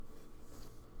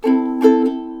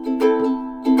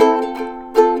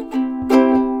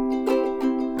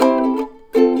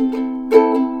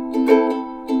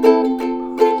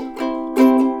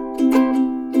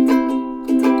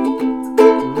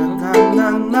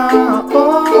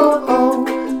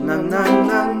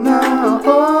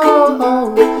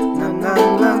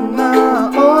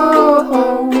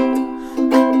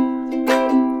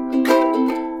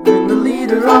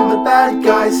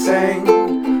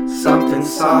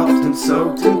often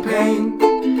soaked in pain.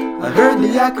 I heard the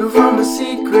echo from a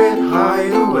secret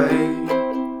hideaway.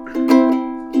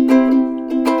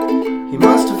 He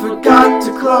must have forgot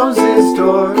to close his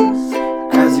doors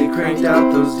as he cranked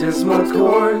out those dismal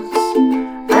chords,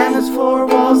 and his four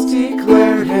walls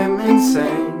declared him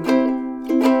insane.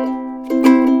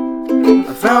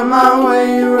 I found my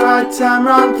way, right time,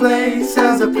 wrong place,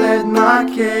 as I pled my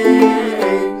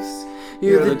case.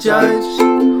 You're the judge,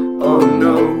 oh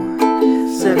no,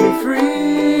 set me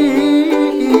free.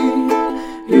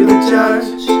 You're the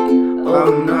judge,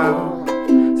 oh no,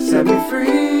 set me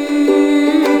free.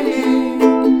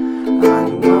 I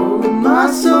know my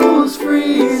soul's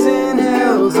freezing,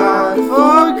 hell's hot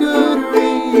for good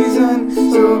reason,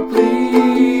 so please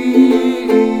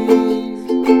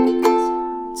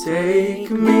take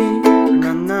me,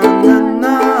 na na na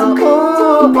na,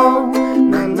 oh oh,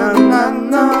 na na na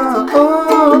na,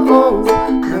 oh oh,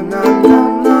 na na na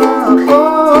na,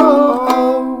 oh oh.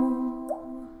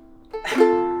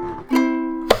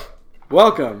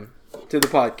 Welcome to the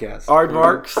podcast.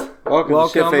 Aardvarks. Welcome to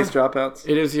Shit-Faced Dropouts.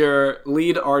 It is your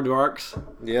lead Aardvarks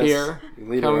here,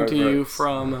 coming to you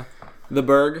from the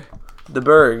Berg. The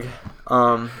Berg.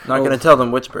 Not going to tell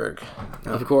them which Berg.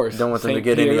 No, of course. Don't want them to St.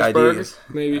 get any Petersburg, ideas.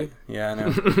 Maybe. Yeah, I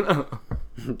know.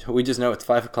 We just know it's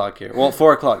 5 o'clock here. Well,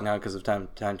 4 o'clock now because of time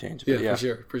change. But Yeah,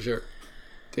 for sure.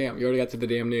 Damn, you already got to the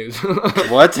damn news.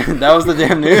 What? That was the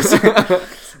damn news?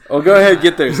 Oh, go ahead,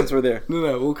 get there since we're there.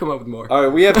 No, we'll come up with more. All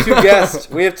right, we have two guests.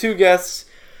 We have two guests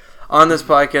on this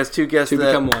podcast. Two guests to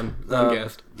that become one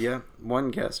guest. Yeah,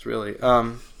 one guest really.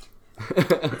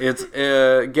 It's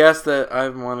a guest that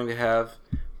I've wanted to have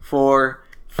for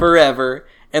forever,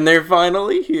 and they're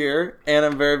finally here, and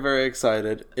I'm very, very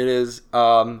excited. It is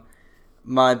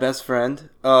my best friend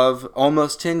of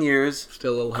almost 10 years,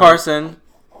 Still a little Carson,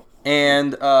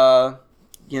 and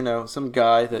some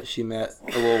guy that she met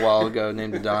a little while ago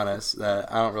named Adonis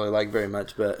that I don't really like very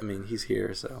much, but I mean he's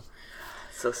here, so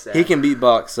sad. he can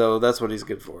beatbox, so that's what he's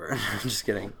good for. I'm just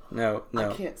kidding. No.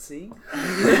 I can't sing.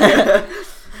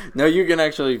 No, you can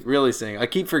actually really sing. I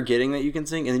keep forgetting that you can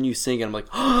sing, and then you sing, and I'm like,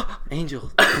 oh,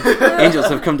 angels. Angels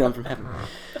have come down from heaven.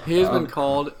 He has been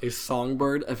called a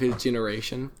songbird of his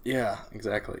generation. Yeah,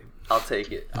 exactly. I'll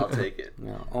take it.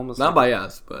 No, almost Not by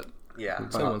us, but Yeah.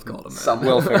 someone's called him that.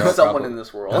 Someone, Ferrell, someone probably. in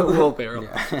this world. Will Ferrell.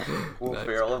 Yeah. Will Nice.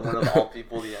 Ferrell, one of all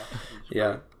people, yeah.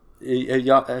 Yeah.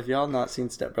 Have y'all not seen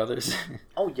Step Brothers?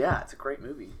 Oh, yeah, it's a great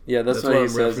movie. Yeah, that's That's what what he I'm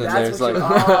says. And referencing. there's like,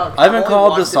 I've I've been only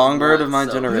called the watched it songbird of my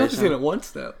once, so- You've only generation. seen it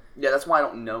once, though. Yeah, that's why I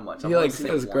don't know much. He like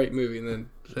says great movie and then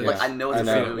says Like, I know it's I a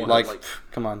know. great movie. Like, Like,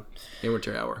 come on.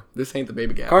 amateur hour. This ain't the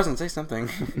baby gap. Carson, say something.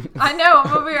 I know,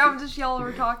 I'm over here, I'm just yelling,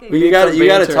 we're talking. you gotta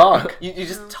banter. talk. you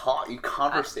just talk. You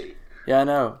conversate. Yeah, I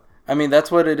know. I mean, that's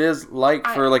what it is like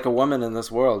for I- like a woman in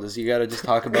this world, is you gotta just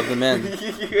talk above the men.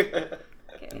 Okay,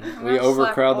 I'm We gonna slap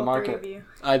overcrowd the all market. three of you.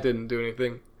 I didn't do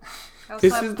anything. I'll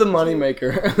This slap is the you money too. maker.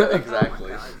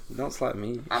 Exactly. Don't slap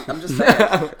me. I'm just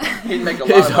saying. He'd make a lot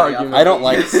His of money off argument. of I don't me.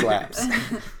 like slaps.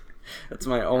 That's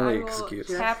my I only will excuse.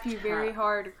 tap you very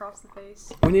hard across the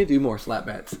face. We need to do more slap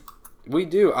bats. We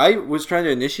do. I was trying to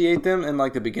initiate them in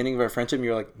like the beginning of our friendship, and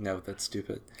you're like, no, that's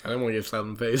stupid. I don't want to get slapped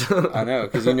in the face. I know,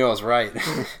 because you knew I was right.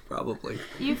 Probably.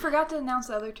 You forgot to announce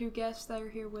the other two guests that are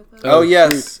here with us. Oh,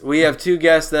 yes. We have two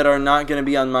guests that are not going to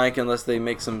be on mic unless they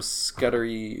make some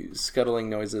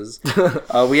scuttling noises.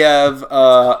 We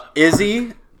have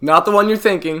Izzy, Not the one you're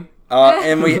thinking.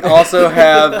 and we also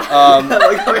have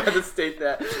Like how we had to state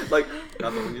that. Like,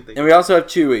 not the one you think. and we also have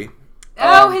Chewy.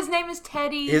 Oh, his name is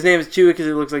Teddy. His name is Chewy because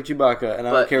he looks like Chewbacca, and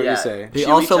I don't But, care what yeah. you say. He Chewy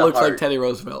also looks Chahart. like Teddy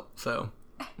Roosevelt. So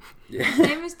His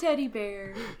name is Teddy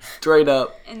Bear. straight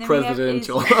up And then we have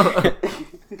presidential.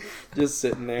 Just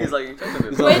sitting there. He's like, you're talking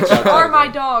He's about like- Which Chuck are Taylor. my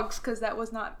dogs, because that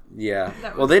was not Yeah.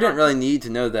 That Well, was they didn't not- really need to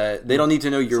know that. They don't need to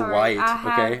know you're Sorry, white, I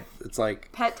have- okay? It's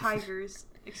like, pet tigers.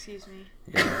 Excuse me.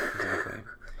 yeah, exactly.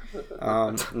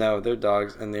 No, they're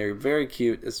dogs, and they're very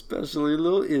cute, especially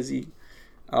little Izzy.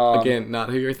 Again, not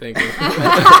who you're thinking.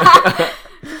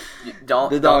 Don't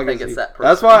The dog think is it's that person.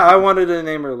 That's why I wanted to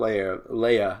name her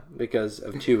Leia because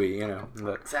of Chewy, you know.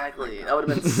 But Exactly. That would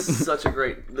have been such a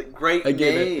great I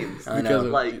get it. name. I know. Because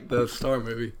of Like- the Star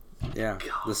movie. yeah,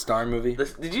 the Star movie.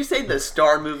 Did you say the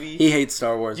Star movie? He hates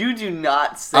Star Wars. You do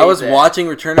not say I was that. watching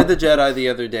Return of the Jedi the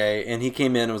other day, and he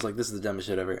came in and was like, "This is the dumbest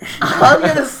shit ever." I'm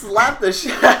gonna slap the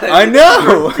shit out of you. I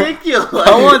know! It's ridiculous.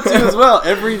 I want to as well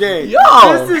every day.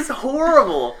 This is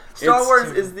horrible. Star It's Wars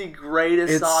so- is the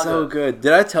greatest It's saga. so good.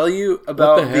 Did I tell you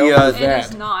about the hell the? is It that?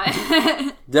 is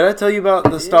not. Did I tell you about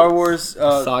the Star Wars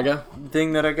Saga.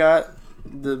 thing that I got?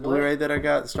 the Blu-ray that I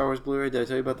got, Star Wars Blu-ray? Did I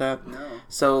tell you about that? No.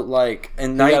 So, like,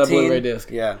 in got a Blu-ray disc.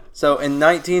 Yeah. So, in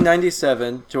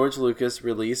 1997, George Lucas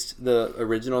released the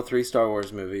original 3 Star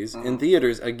Wars movies in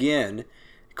theaters again,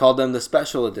 called them the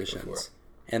special editions.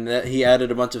 And that he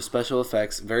added a bunch of special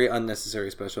effects, very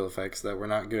unnecessary special effects that were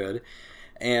not good.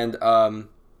 And,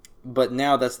 but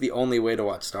now that's the only way to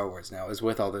watch Star Wars now, is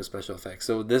with all those special effects.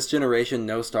 So this generation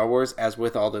knows Star Wars as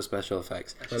with all those special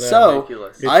effects. So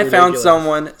ridiculous. I found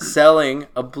someone selling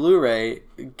a Blu-ray,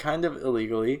 kind of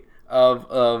illegally,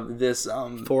 of this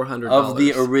 $400 of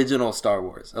the original Star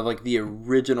Wars, of like the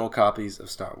original copies of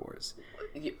Star Wars.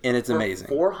 And it's amazing.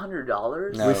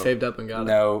 $400? No, we saved up and got it.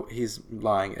 No, he's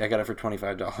lying. I got it for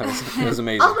 $25. It was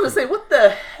amazing. I was gonna say, what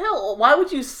the hell? Why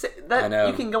would you say that? I know.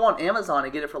 You can go on Amazon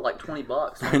and get it for like $20.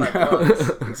 I know.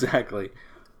 $25. Exactly.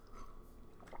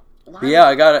 Why? But yeah,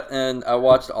 I got it, and I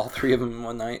watched all 3 of them in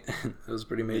one night. It was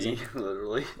pretty amazing.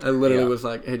 Literally. I literally Yeah. was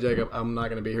like, "Hey Jacob, I'm not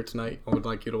gonna be here tonight. I would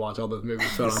like you to watch all those movies,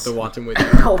 so I don't have to watch them with you."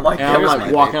 Oh my And I'm god.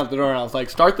 like walking out the door, and I was like,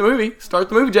 "Start the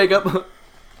movie, Jacob."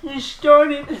 You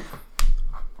started.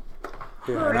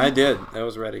 Yeah, and I did. I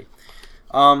was ready.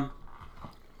 But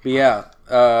yeah,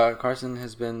 Carson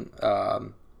has been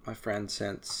my friend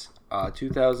since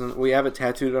 2000. We have it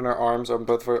tattooed on our arms, on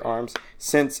both of our arms,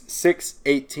 since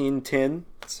 6/18/10.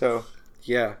 So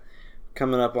yeah,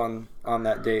 coming up on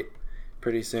that date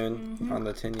pretty soon, on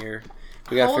the 10-year.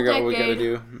 We gotta Whole figure out what we gotta decade.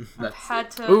 do. I've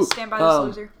had to Ooh, stand by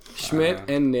this loser. Schmidt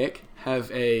and Nick have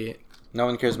a No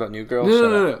one cares about New Girl.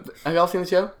 no. Have y'all seen the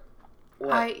show?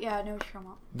 What? I know what you're talking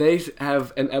about. They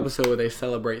have an episode where they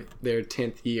celebrate their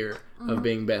 10th year of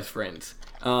being best friends.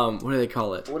 What do they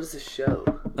call it? What is this show?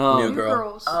 New New Girl.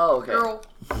 Girls. Oh, okay. Girl.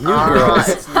 New Girls.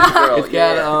 It's New Girl. It's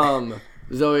got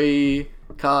Zoe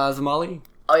Kazmali.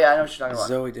 Oh yeah, I know what you're talking about.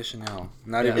 Zoe Deschanel.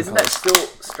 Not Yeah. even Isn't that close. still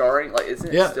starring? Like, isn't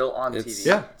it Yeah. still on It's TV?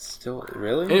 Yeah. still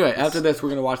really. Anyway, It's- after this, we're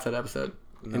gonna watch that episode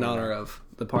in honor of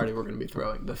the party we're gonna be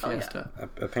throwing, the yeah. fiesta.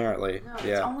 apparently, No, it's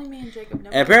yeah. only me and Jacob.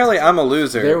 And apparently, I'm a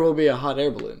loser. There will be a hot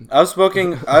air balloon. I've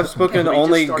spoken We just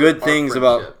only started good our things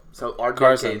friendship, about. So our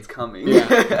Carson. decade's coming.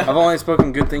 Yeah. I've only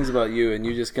spoken good things about you, and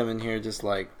you just come in here just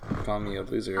like calling me a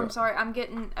loser. I'm sorry, I'm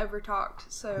getting overtalked,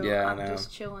 so Yeah, I I'm know.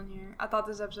 just chilling here. I thought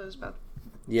this episode was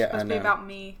Yeah, supposed I to be know. about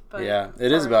me, but Yeah,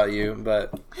 it is sorry. about you,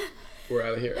 but We're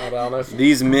out of here. I don't know. Do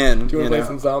these men, you you want to play know,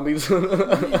 some zombies?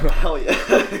 Hell yeah.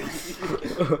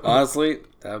 honestly,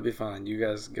 that would be fine. You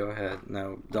guys go ahead.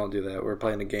 No, don't do that. We're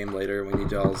playing a game later. We need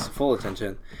y'all's full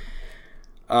attention.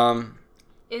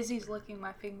 Izzy's licking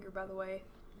my finger, by the way.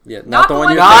 Yeah, Not not the the one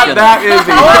one you're you thinking. That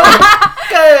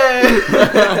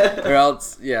is Or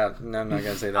else, yeah, no, I'm not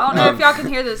gonna say that. I don't know if y'all can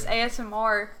hear this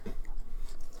ASMR.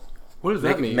 What does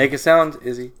that mean? Make a sound,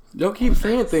 Izzy. Don't keep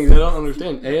saying things I don't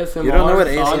understand. ASMR. You don't know what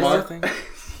sauna? ASMR thing?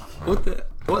 What the?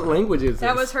 What language is this?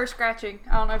 That was her scratching.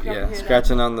 I don't know if y'all Yeah, can hear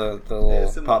scratching on the little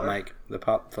ASMR. pop mic, the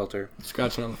pop filter.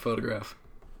 Scratching on the photograph.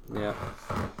 Yeah,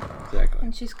 that. exactly.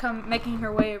 And she's making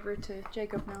her way over to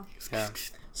Jacob now. Yeah.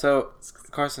 So,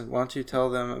 Carson, why don't you tell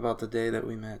them about the day that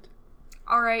we met?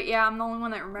 Alright, yeah, I'm the only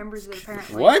one that remembers it,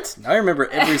 apparently. What? I remember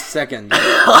every second.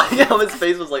 Yeah, his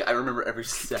face was like, I remember every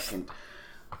second.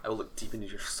 I will look deep into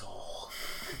your soul.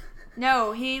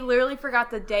 No, he literally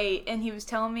forgot the date, and he was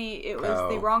telling me it was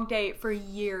the Oh. wrong date for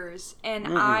years, and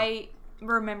I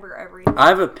remember everything. I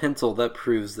have a pencil that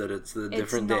proves that it's the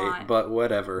different date, not. but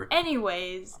whatever.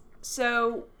 Anyways,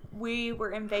 so we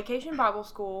were in Vacation Bible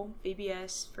School,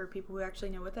 VBS, for people who actually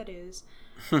know what that is,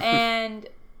 and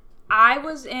I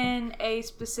was in a Those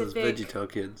specific... VeggieTale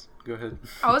kids. Go ahead.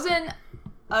 I was in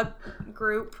a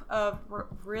group of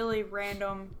really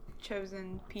random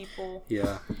chosen people,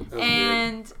 Yeah. that was weird.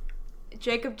 and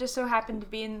Jacob just so happened to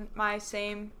be in my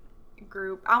same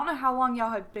group. I don't know how long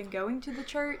y'all had been going to the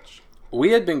church.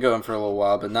 We had been going for a little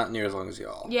while, but not near as long as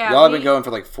y'all. Yeah, y'all had we- been going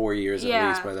for like 4 years at Yeah.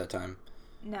 least by that time.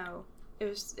 No, it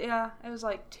was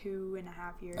like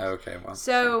 2.5 years. Okay, well.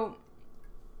 So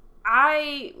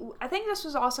I think this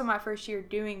was also my first year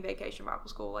doing Vacation Bible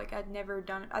School. Like, I'd never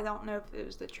done it. I don't know if it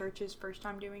was the church's first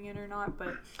time doing it or not,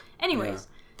 but anyways.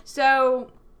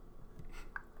 So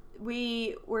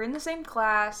we were in the same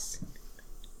class,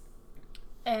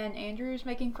 and Andrew's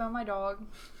making fun of my dog.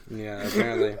 Yeah,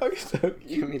 apparently.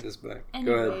 Give me this back.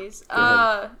 Anyways, Go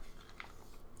ahead.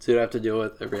 See what I have to deal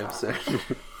with every episode.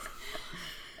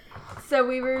 So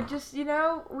we were just,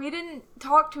 we didn't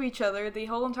talk to each other the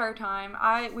whole entire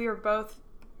time. We were both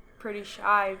pretty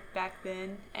shy back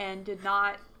then and did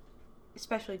not,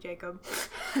 especially Jacob,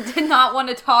 did not want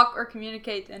to talk or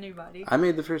communicate to anybody. I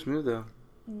made the first move, though.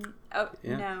 Oh,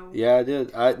 Yeah. no. Yeah, I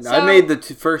did. I So, made the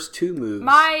first 2 moves.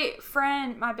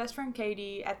 My best friend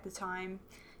Katie at the time,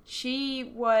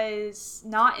 she was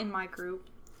not in my group.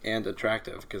 and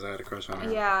attractive because I had a crush on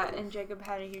her. Yeah, and Jacob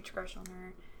had a huge crush on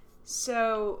her.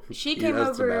 So she Yeah, came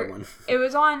that's a over. bad one. It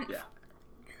was on Yeah.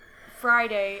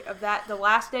 Friday of the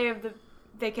last day of the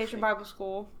Vacation Bible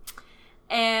School,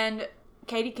 and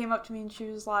Katie came up to me and she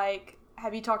was like,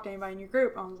 "Have you talked to anybody in your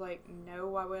group?" I was like, "No,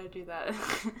 why would I do that?"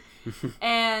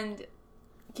 And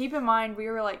keep in mind, we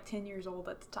were like 10 years old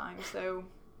at the time, so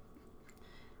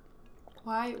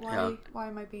why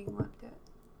am I being laughed at?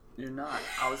 You're not.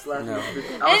 I was laughing. No. I was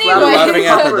Anyway. I'm laughing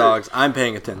at the cover. dogs. I'm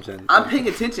paying attention. I'm paying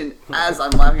attention as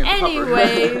I'm laughing at the cover.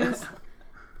 Anyways,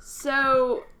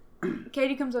 so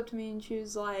Katie comes up to me and she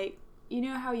was like, "You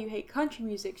know how you hate country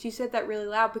music?" She said that really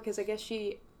loud because I guess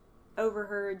she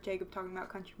overheard Jacob talking about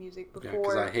country music Yeah, before.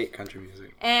 because I hate country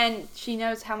music. And she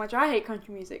knows how much I hate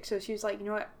country music. So she was like, "You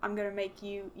know what? I'm going to make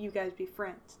you guys be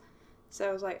friends." So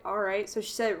I was like, "All right." So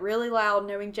she said it really loud,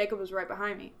 knowing Jacob was right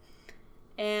behind me.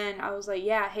 And I was like,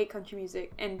 "Yeah, I hate country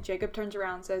music." And Jacob turns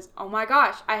around and says, "Oh my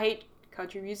gosh, I hate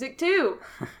country music too."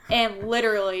 And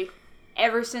literally,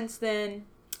 ever since then,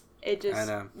 it just, I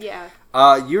know. yeah.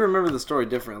 You remember the story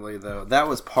differently, though. That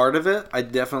was part of it. I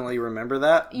definitely remember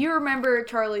that. You remember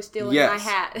Charlie stealing Yes, my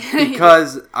hat.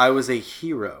 because I was a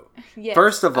hero. Yes,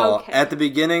 First of all, okay. at the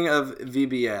beginning of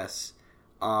VBS,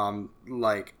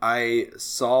 I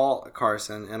saw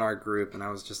Carson in our group, and I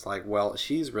was just like, well,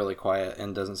 she's really quiet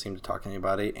and doesn't seem to talk to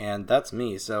anybody, and that's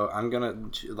me, so I'm gonna,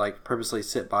 purposely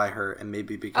sit by her and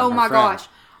maybe become Oh her my friend. gosh.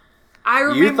 I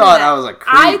remember You thought that. I was a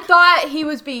creep. I thought he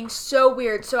was being so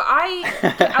weird. So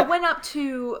I went up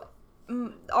to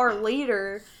our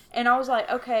leader and I was like,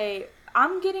 "Okay,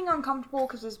 I'm getting uncomfortable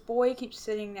because this boy keeps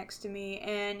sitting next to me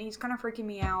and he's kind of freaking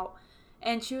me out."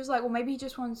 And she was like, "Well, maybe he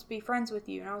just wants to be friends with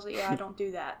you." And I was like, "Yeah, I don't do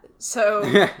that." So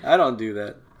I don't do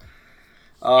that.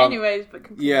 anyways, but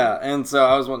continue. Yeah, and so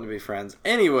I was wanting to be friends.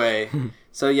 Anyway,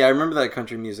 so yeah, I remember that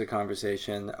country music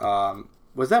conversation.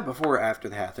 Was that before or after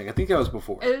the hat thing? I think that was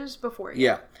before. It was before.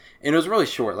 Yeah. And it was really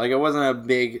short. Like, it wasn't a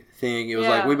big thing. It was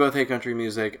like, Yeah. we both hate country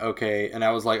music. Okay. And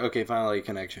I was like, okay, finally a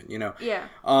connection, you know? Yeah.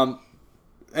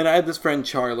 And I had this friend,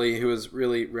 Charlie, who was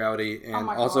really rowdy, and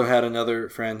my also gosh. had another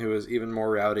friend who was even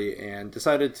more rowdy, and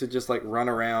decided to just, run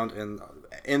around. And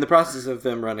in the process of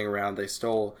them running around, they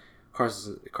stole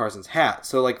Carson's hat.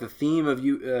 So, the theme of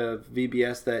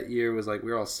VBS that year was, we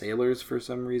were all sailors for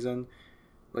some reason.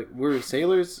 We were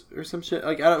sailors or some shit.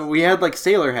 We had,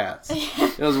 sailor hats.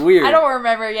 It was weird. I don't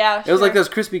remember. Yeah. It was like sure. those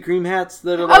Krispy Kreme hats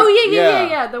that are Oh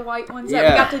yeah, the white ones that we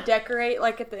Yeah. got to decorate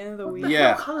at the end of the week.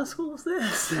 Yeah. What kind of school is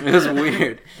this? It was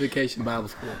weird. Vacation Bible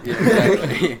School. Yeah,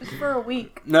 exactly. It's for a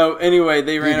week. No, anyway,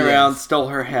 they ran VBS. around, stole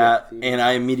her hat, and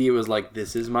I immediately was like,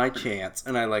 this is my chance.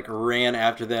 And I, ran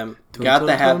after them, got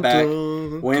the hat back,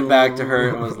 went back to her,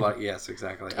 and was like, yes,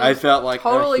 exactly. I felt like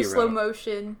Totally a hero. slow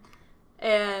motion,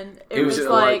 and it, It was was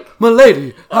like My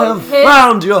lady, I have his-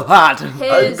 found your hat.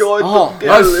 his Oh,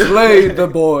 I slayed the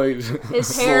boys.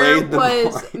 his hair slayed the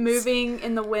was boys. moving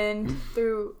in the wind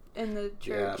through in the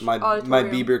Yeah, church my auditorium.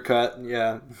 Bieber cut,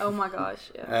 yeah. Oh my gosh!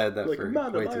 I Yeah. had that for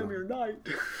way too long. knight.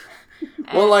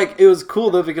 Well, it was cool,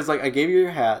 though, because, I gave you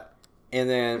your hat, and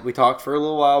then we talked for a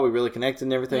little while, we really connected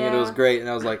and everything, and it was Yeah. great, and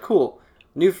I was like, cool,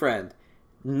 new friend.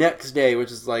 Next day,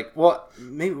 which is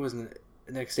maybe it wasn't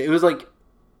the next day, it was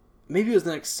maybe it was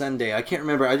the next Sunday, I can't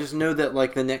remember, I just know that,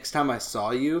 the next time I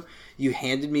saw you, you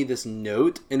handed me this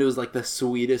note, and it was, the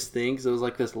sweetest thing, because it was,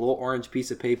 this little orange piece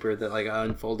of paper that, I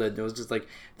unfolded, and it was just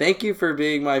thank you for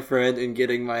being my friend and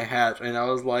getting my hat, and I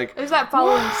was like, It was that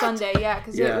following What? Sunday, yeah,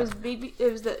 because Yeah.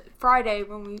 it was the Friday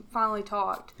when we finally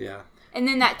talked, yeah, and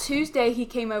then that Tuesday he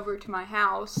came over to my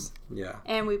house yeah.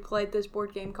 and we played this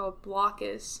board game called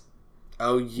Blockus.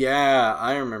 Oh yeah,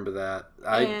 I remember that.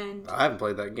 And I haven't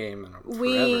played that game in forever.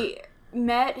 We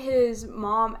met his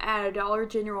mom at a Dollar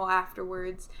General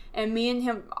afterwards, and me and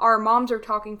him, our moms are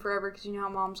talking forever because you know how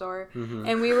moms are.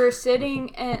 And we were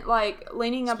sitting and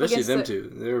leaning up Especially against them the,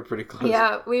 two. They were pretty close.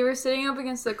 Yeah, we were sitting up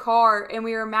against the car, and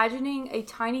we were imagining a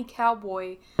tiny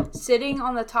cowboy sitting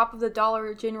on the top of the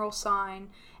Dollar General sign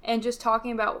and just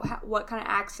talking about what kind of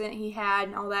accent he had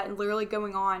and all that, and literally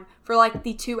going on for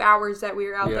the 2 hours that we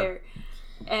were out Yeah. there.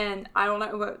 And I don't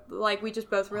know, but we just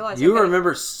both realized You okay,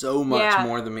 remember so much Yeah.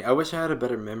 more than me. I wish I had a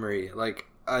better memory.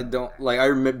 I don't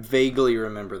vaguely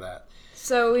remember that.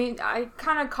 So I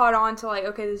kind of caught on to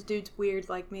okay, this dude's weird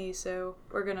like me, so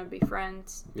we're gonna be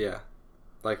friends. Yeah,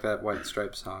 like that White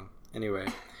Stripes song. Anyway,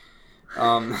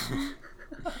 I'm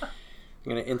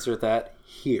gonna insert that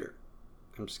here.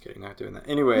 I'm just kidding, not doing that.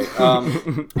 Anyway,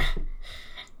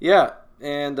 yeah,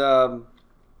 and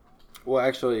well,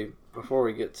 actually, before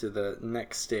we get to the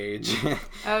next stage,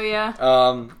 Oh yeah.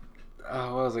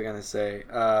 what was I gonna say?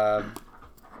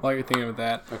 while you're thinking of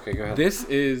that, Okay, go ahead. this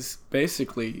is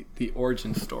basically the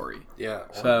origin story. Yeah.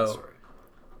 So- story.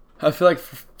 I feel like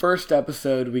first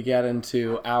episode we got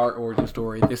into our origin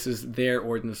story. This is their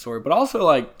origin story, but also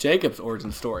like Jacob's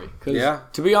origin story. 'Cause Yeah.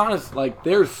 to be honest, like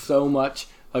there's so much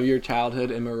of your childhood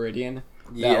in Meridian that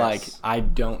Yes. like I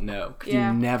don't know. 'Cause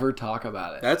Yeah. you never talk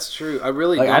about it. That's true. I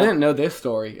really Like don't. I didn't know this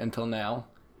story until now.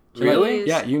 So, like, Really?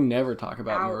 yeah, you never talk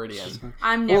about Ouch. Meridian.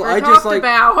 I'm never I talked just, like-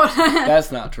 about.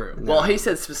 That's not true. Well, he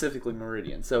said specifically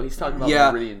Meridian, so he's talking about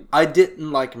Yeah, Meridian. I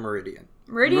didn't like Meridian.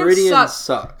 Meridian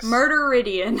sucks.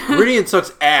 Murderidian. Meridian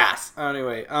sucks ass.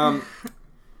 Anyway,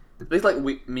 It's like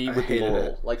me I with hated Laurel.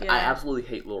 it. Like Yeah. I absolutely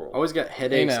hate Laurel. I always got You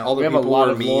headaches. know, All the we have a people lot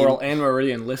were of mean. Laurel and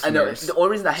Meridian I listeners. know. The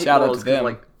only reason I hate Shout out Laurel to is because them.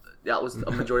 like that was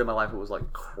a majority of my life. It was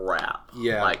like crap.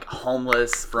 Yeah. Like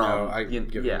homeless from. No, I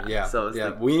give yeah. So it's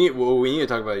like we need to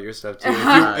talk about your stuff too.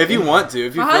 If you want to,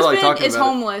 if you My feel like husband talking is about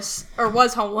homeless, or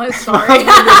was homeless. it. Sorry. My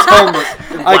husband is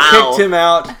homeless. I Wow. kicked him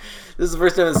out. This is the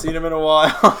first time I've seen him in a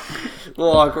while. A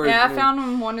little awkward. Yeah, I found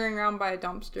him wandering around by a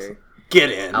dumpster. Get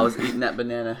in. I was eating that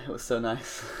banana. It was so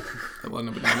nice. That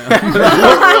wasn't a banana.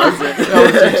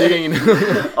 that was a gene.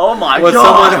 Oh my Was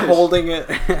god! someone holding it?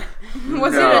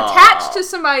 Was it No. attached to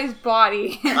somebody's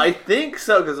body? I think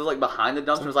so because it was like behind the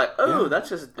dumpster. It was like, oh, that's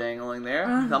just dangling there.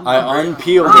 I'm I hungry.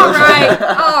 unpeeled All it. right,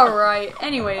 all right.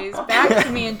 Anyways, back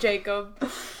to me and Jacob.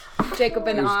 Jacob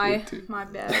and I. good too. My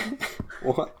bad.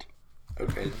 What?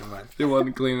 Okay, never mind. It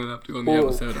wasn't clean enough to go in the Well,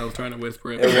 episode. I was trying to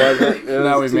whisper it. It wasn't. It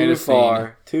Now was we've made too a scene.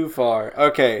 far. Too far.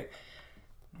 Okay.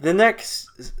 The next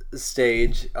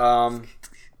stage.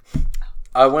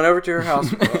 I went over to her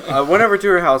house. I went over to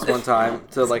her house one time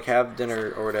to like have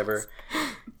dinner or whatever,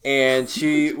 and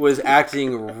she was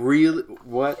acting really.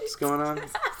 What's going on?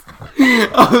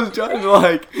 I was trying to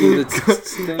like. The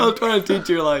thing? I was trying to teach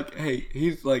her like, hey,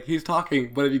 he's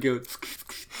talking, but if you go,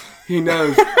 he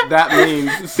knows that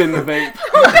means send the vape.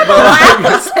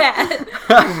 What's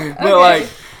that? But like,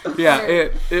 yeah,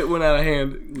 it went out of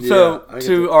hand. So I get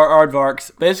to that. our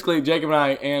aardvarks, basically Jacob and I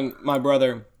and my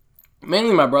brother,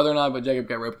 mainly my brother and I, but Jacob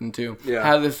got roped in too. Yeah.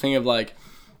 Had this thing of like,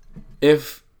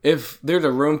 if there's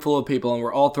a room full of people and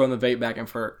we're all throwing the vape back and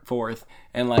forth,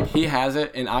 and like he has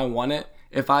it and I want it,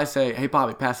 if I say, hey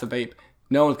Poppy, pass the vape,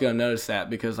 no one's gonna notice that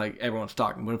because like everyone's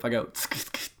talking. But if I go,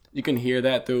 you can hear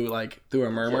that through a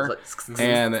murmur, Yeah, it's like,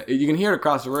 and you can hear it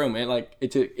across the room, and like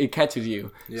it catches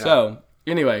you. Yeah. So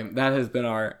anyway, that has been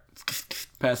our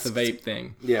pass the vape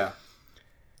thing. Yeah.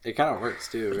 It kind of works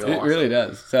too. Really. It really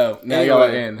does. So now y'all are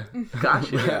Anyway. in.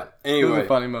 Gotcha. Yeah. It was Anyway. a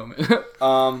funny moment.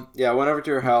 Yeah, I went over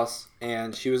to her house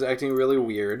and she was acting really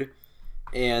weird,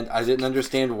 and I didn't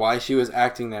understand why she was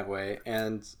acting that way.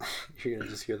 And you're gonna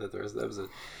just hear that the rest of the episode.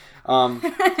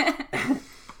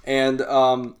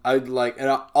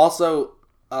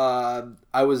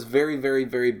 I was very, very,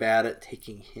 very bad at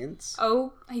taking hints.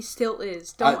 Oh, he still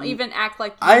is. Don't even act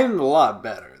like you. I'm a lot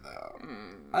better though.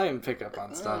 I can pick up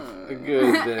on stuff a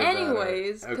good bit better.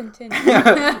 Anyways, Okay. continue.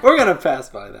 We're gonna pass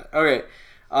by that. Okay.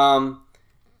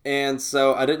 And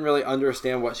so I didn't really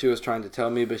understand what she was trying to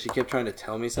tell me, but she kept trying to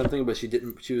tell me something, but she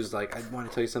didn't. She was like, "I want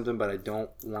to tell you something, but I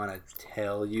don't want to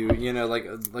tell you." You know,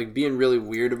 like being really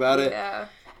weird about it. Yeah.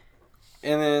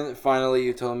 And then finally,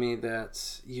 you told me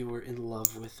that you were in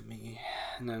love with me.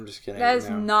 No, I'm just kidding. That is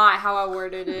no. not how I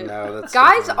worded it. No, that's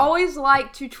Guys different. always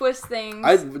like to twist things.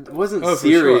 I wasn't Oh, for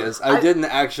serious. sure. I didn't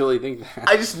actually think that.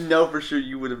 I just know for sure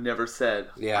you would have never said,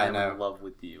 Yeah, I I'm know. in love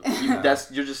with you. You're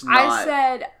just not. I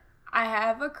said, I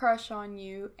have a crush on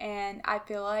you, and I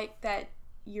feel like that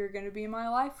you're going to be in my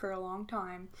life for a long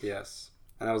time. Yes.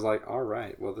 And I was like, all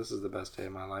right, well, this is the best day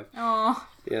of my life. Oh,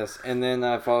 Yes. And then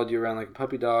I followed you around like a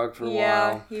puppy dog for a yeah,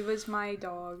 while. he was my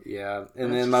dog. Yeah.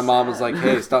 And That's then my mom was sad. like,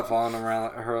 hey, stop following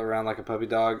her around like a puppy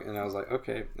dog. And I was like,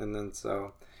 okay. And then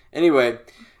so, anyway,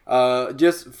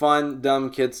 just fun, dumb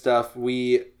kid stuff.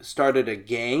 We started a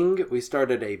gang. We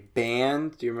started a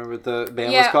band. Do you remember what the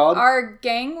band was called? Our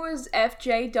gang was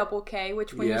FJ K,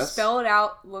 which when you Yes. spell it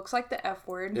out, looks like the F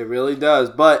word. It really does.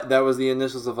 But that was the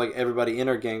initials of like everybody in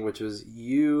our gang, which was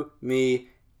you, me,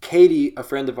 Katie, a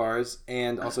friend of ours,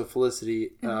 and also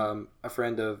Felicity, a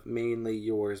friend of mainly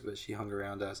yours, but she hung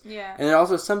around us. Yeah. And then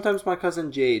also sometimes my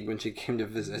cousin Jade when she came to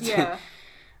visit. Yeah.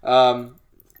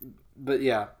 But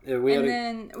yeah, we had. And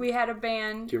then we had a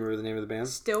band, Do you remember the name of the band?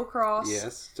 Still Cross.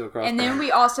 Yes, Still Cross. And then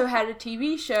we also had a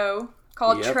TV show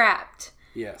called Yep. Trapped.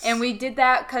 Yes. And we did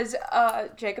that because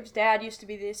Jacob's dad used to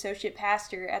be the associate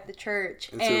pastor at the church.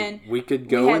 And so we could we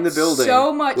go had in the building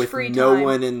so much with free no time.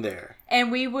 one in there. And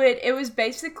we would, it was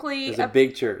basically... It was a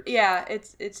big church. Yeah,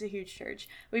 it's a huge church.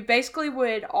 We basically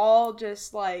would all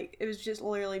just like, it was just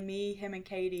literally me, him, and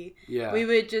Katie. Yeah. We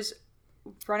would just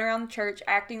run around the church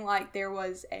acting like there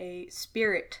was a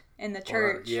spirit in the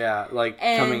church. Yeah, like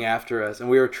And- coming after us, and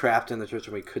we were trapped in the church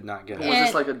and we could not get Was out. And-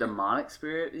 this like a demonic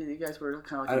spirit? You guys were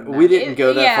kind of like. We didn't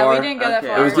go that far. Yeah, we didn't go that Okay,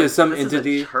 far. It was just some this is a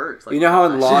entity. church. Like, You know how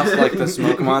in gosh. Lost, like the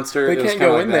smoke monster, We it was can't kinda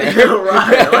go like in that. there.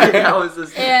 Right? Like how is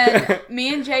this? And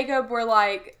me and Jacob were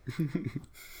like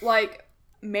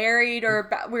married or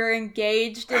we were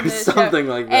engaged in this Something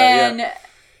like that, and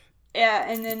yeah.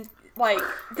 and then like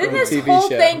then On a this TV whole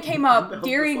show. thing came up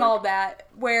during all that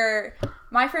where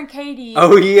my friend Katie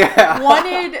Oh yeah.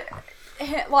 wanted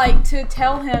like to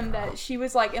tell him that she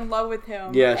was like in love with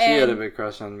him. Yeah, she had a And- big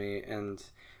crush on me, and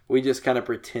we just kind of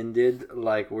pretended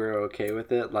like we're okay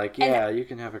with it. Like, yeah, you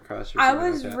can have a crush. Or I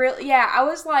something was like that. really, I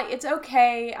was like, it's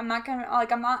okay. I'm not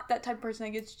that type of person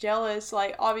that gets jealous.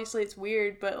 Like, obviously it's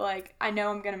weird, but like, I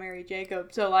know I'm gonna marry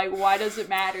Jacob, so like, why does it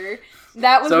matter?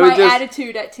 That was So my just-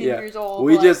 attitude at 10 years old.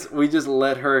 We like, just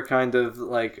let her kind of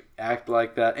like act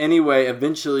like that. Anyway,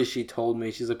 eventually she told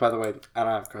me, she's like, by the way, I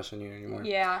don't have a crush on you anymore.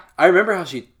 yeah. I remember how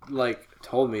she like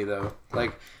told me though,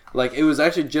 like it was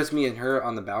actually just me and her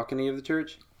on the balcony of the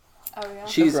church. Oh yeah.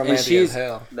 She's and Romantic she's as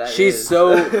hell. That she's is.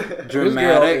 so This girl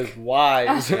dramatic. is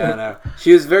wise. Yeah, I know.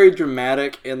 She was very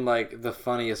dramatic in like the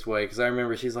funniest way because I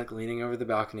remember she's like leaning over the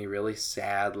balcony, really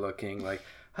sad looking, like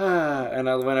and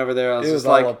I went over there. I was It just was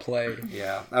all a like, play.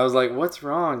 yeah, I was like, "What's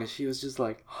wrong?" And she was just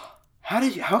like,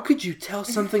 How could you tell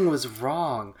something was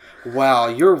wrong? Wow,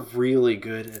 you're really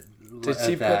good Did at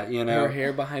she that, put you know? her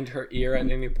hair behind her ear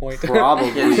at any point?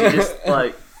 Probably. Yeah, she just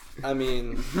like. I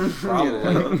mean,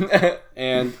 probably.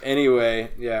 And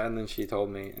anyway, yeah, and then she told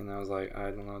me, and I was like,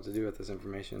 I don't know what to do with this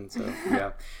information, so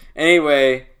yeah.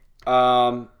 Anyway,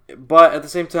 but at the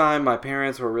same time, my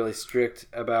parents were really strict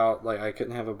about, like, I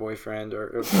couldn't have a boyfriend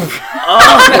or Oh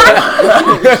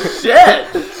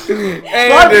shit!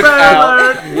 And it's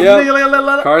out.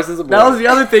 Yep. Carson's a boy. That was the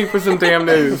other thing for some damn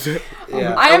news.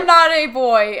 yeah. I am not a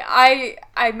boy. I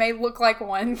may look like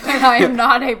one, but I am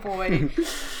not a boy.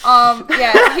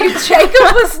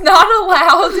 Jacob was not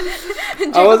allowed.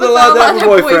 Jacob I wasn't allowed to have a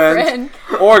boyfriend.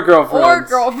 Or girlfriend. or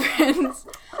girlfriends.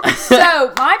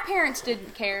 So my parents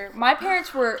didn't care. My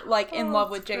parents were like in love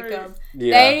with Jacob.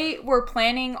 Yeah. They were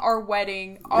planning our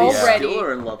wedding already. Still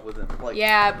are in love with him. Like,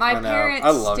 Yeah, my I know. parents I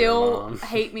love your still mom.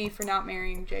 hate me for not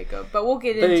marrying Jacob, but we'll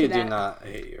get They into do that. not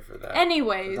hate you for that.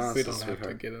 Anyways, Don't- We That's don't a have to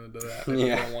sweetheart. get into that.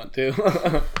 Yeah. I don't want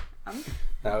to.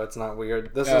 No, it's not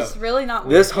weird. This No. is it's really not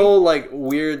this weird. whole like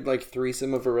weird like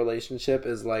threesome of a relationship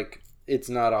is like it's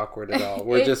not awkward at all.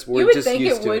 We're You just would used think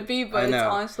it to would be, but I it's know.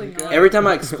 honestly not. Every time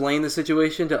I explain the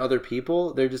situation to other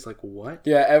people, they're just like, "What?"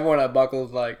 Yeah, everyone at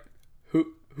Buckle's like,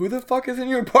 who the fuck is in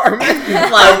your apartment?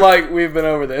 I'm like, we've been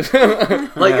over this.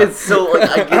 Like Yeah. it's so like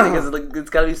I get it because like it's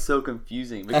gotta be so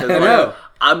confusing because I like, know.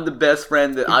 I'm the best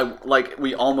friend that I like.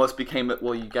 We almost became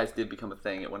well. You guys did become a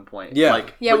thing at one point. Yeah.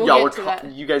 Like Yeah, but we'll y'all get were to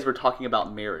that. you guys were talking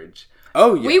about marriage.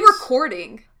 Oh, yes. We were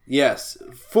courting. Yes,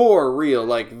 for real,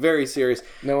 like very serious.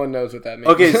 No one knows what that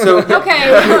means. Okay, so Okay.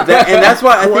 and that's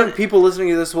why I think people listening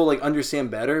to this will like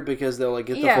understand better because they'll like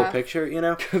get the full Yeah. picture, you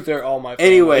know. they're all my family.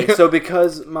 Anyway, so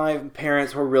because my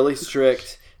parents were really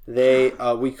strict, they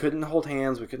we couldn't hold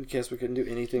hands, we couldn't kiss, we couldn't do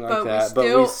anything like But we that.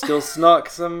 But we still snuck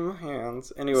some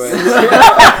hands. Anyway,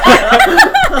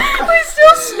 We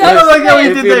still snuck like how we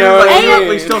If did you that. know Like, what I yeah, mean.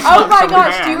 we still Oh snuck my some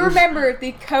gosh, hands. do you remember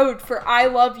the code for I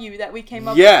love you that we came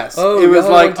up yes, Oh, it was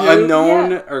y'all like went to-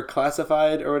 unknown Yeah. or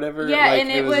classified or whatever. with? Yeah, like,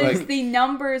 and it was like, the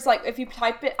numbers, like if you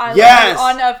type it I yes,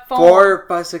 love you on a phone. 4,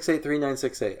 5, 6, 8, 3, 9,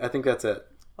 6, 8. I think that's it.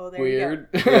 Oh, there Weird.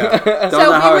 you go. Yeah. Don't know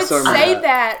So how I we would still remember say that.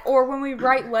 that, or when we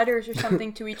write letters or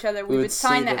something to each other, we would would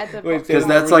sign say that at the Wait, Because What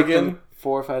that's were like we the again?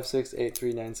 4, 5, 6, 8,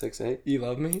 3, 9, 6, 8. You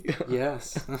love me?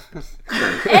 Yes.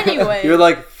 Anyway, You're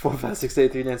like 4, 5, 6,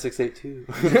 8, 3, 9, 6, 8, 2.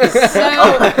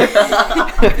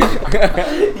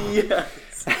 Yeah.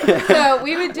 so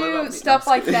we would What do about me? stuff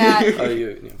I'm like just that. Oh,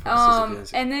 you.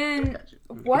 And then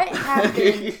what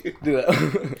happened? Do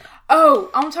that. Oh,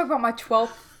 I'm talking about my 12th.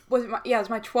 It was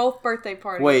my 12th birthday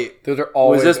party. Wait, Those are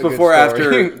always was this a good before or after?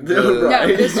 story. the- No,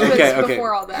 this was Okay.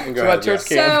 before all that. Go So my ahead, church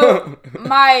yeah. camp. So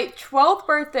my 12th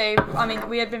birthday, I mean,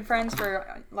 we had been friends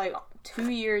for like 2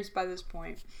 years by this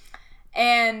point.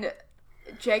 And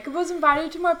Jacob was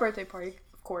invited to my birthday party,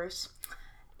 of course.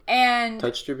 And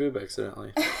Touched your boob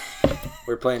accidentally.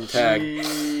 We're playing tag.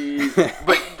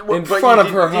 But In front of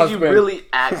her did husband. you really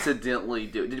accidentally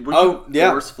do it? Were Oh, you yeah.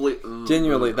 forcefully?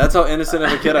 Genuinely, that's how innocent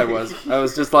of a kid I was. I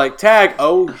was just like, tag,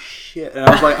 oh shit. And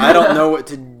I was like, I don't know what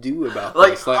to do about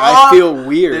Like, this. Like, I feel Then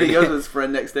weird. he goes to his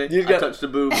friend next day. You I got- touched a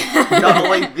boob. Not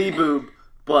only the boob,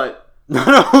 but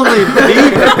Not only me,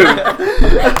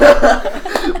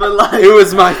 but like it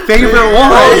was my favorite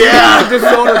one. yeah. I just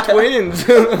saw the twins.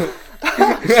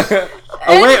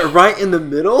 I went right in the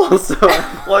middle, so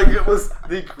Like, it was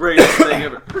the greatest thing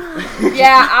ever.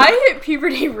 Yeah, I hit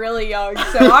puberty really young,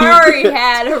 so I already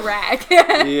had a rack.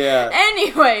 yeah,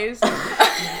 Anyways.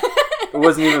 it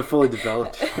wasn't even fully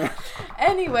developed.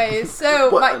 Anyways,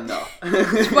 so But my enough.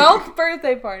 12th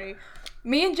birthday party,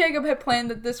 me and Jacob had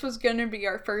planned that this was going to be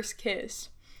our first kiss.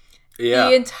 Yeah,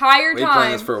 The entire we planned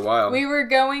time this for a while. we were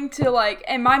going to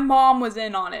and my mom was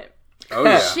in on it. Oh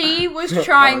yeah, She was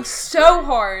trying so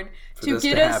hard to this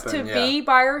get to us happen, to be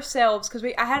by ourselves because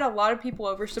I had a lot of people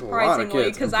over a lot of surprisingly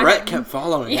kids. because And I Brett had, kept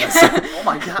following us. Oh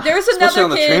my god. there was Especially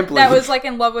on another the kid trampoline. that was like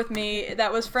in love with me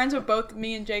that was friends with both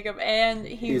me and Jacob, and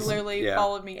he He's- literally yeah.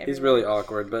 followed me everywhere. He's really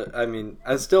awkward, but I mean,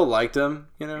 I still liked him.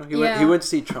 You know, he Yeah. went to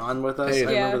see Tron with us. Hey,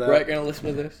 I Yeah. remember that. Brett gonna listen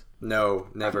to this? No,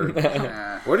 never.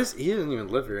 Nah. Where does he doesn't even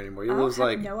live here anymore? He I lives have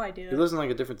like no idea. he lives in like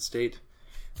a different state.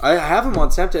 I have him on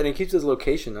Snapchat and he keeps his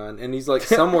location on, and he's like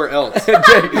somewhere else.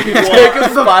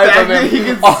 Jacob's spies on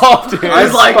him often. I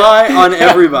He's like, spy on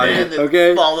everybody. Man that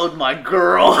Okay, followed my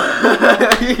girl.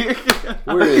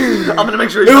 where is he? I'm gonna make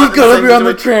sure It he's was not in gonna same be on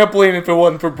the situation. trampoline if it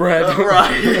wasn't for Brett.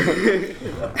 Right.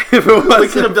 If it We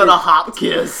wasn't could have done a hop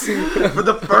kiss for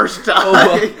the first time.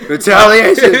 Oh,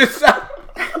 retaliation.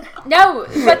 No,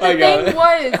 but the I got thing it.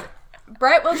 was,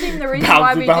 Brett wasn't even the reason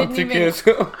why we didn't even kiss.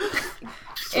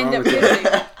 end up with you?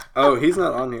 kissing. Oh, he's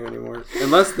not on here anymore.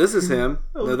 Unless this is him.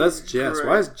 No, that's Jess. great.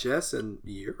 Why is Jess in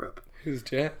Europe? Who's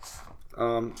Jess?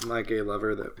 My gay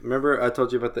lover. That remember I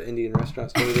told you about the Indian restaurant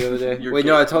story the other day. Your Wait,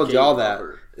 no, gay- I told gay y'all that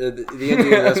lover. the Indian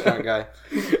restaurant guy.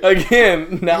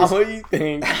 Again, not what you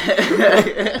think.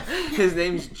 His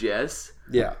name's Jess,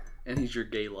 Yeah. and he's your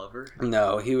gay lover.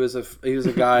 No, he was a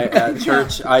guy at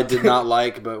church I did not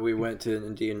like, but we went to an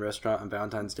Indian restaurant on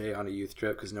Valentine's Day on a youth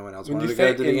trip because no one else When wanted you to go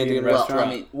say to the Indian well, restaurant. I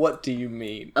mean- what do you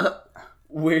mean?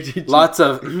 Where did you? Lots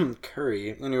of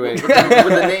curry. Anyway, With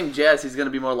the name Jess, he's gonna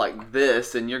be more like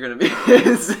this, and you're gonna be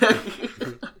his.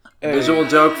 visual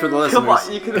joke for the listeners. Come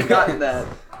on, you could have gotten that.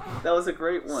 That was a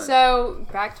great one. So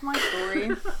back to my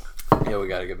story. Yeah, we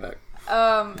gotta get back.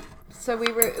 So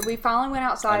we finally went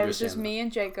outside. It was just Understand. me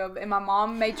and Jacob, and my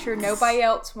mom made sure nobody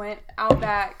else went out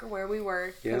back where we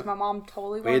were because Yeah. my mom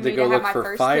totally We wanted had to me go to have look my for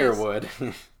first firewood.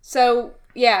 kiss. So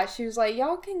yeah, she was like,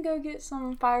 "Y'all can go get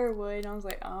some firewood." And I was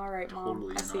like, "All right, mom,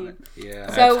 Totally I in see." on it. Yeah.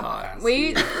 That's So hot.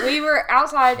 we were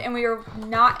outside and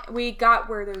we got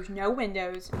where there was no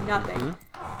windows, nothing.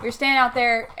 Mm-hmm. We were standing out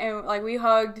there and like we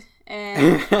hugged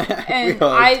and We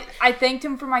hugged. I thanked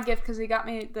him for my gift because he got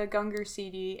me the Gungor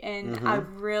CD and Mm-hmm. I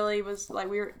really was like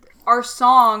our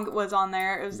song was on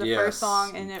there. It was the Yes. first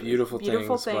song and it Beautiful was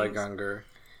Beautiful Things by Things. Gungor.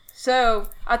 So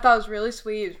I thought it was really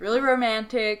sweet. It was really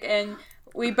romantic and.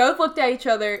 We both looked at each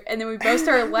other, and then we both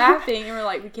started laughing, and we're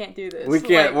like, "We can't do this. We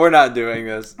can't. Like, We're not doing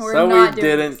this. we're So not we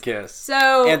doing didn't this. kiss.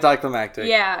 So Anticlimactic.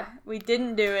 yeah, we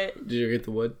didn't do it. Did you get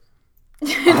the wood? Oh,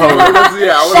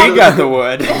 Yeah, I she would've- got the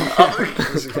wood.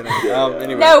 Just kidding.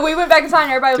 Anyway. No, we went back inside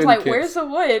and everybody was Didn't like, kiss. "Where's the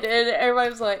wood?" And everybody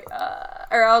was like,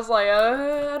 or I was like,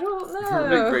 I don't It would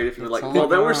be know. great if you were like, all well,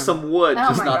 there was gone. some wood, Oh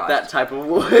just my not gosh. that type of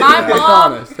wood. My That's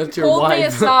mom honest. That's your pulled me wife.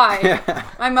 aside.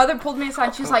 My mother pulled me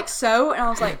aside. She was like, "So," and I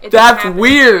was like, "It doesn't That's happen."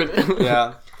 weird.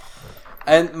 Yeah.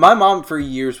 And my mom for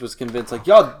years was convinced, like,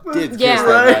 y'all did kiss Yeah.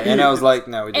 that night. And I was like,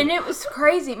 no, we And didn't. it was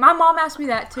crazy. My mom asked me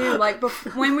that too. Like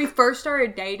when we first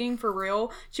started dating for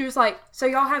real, she was like, "So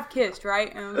y'all have kissed,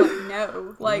 right?" And I was like,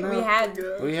 "No, like we No. had."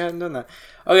 We hadn't done that.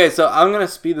 Okay, so I'm going to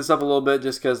speed this up a little bit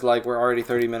just because, like, we're already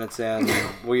 30 minutes in.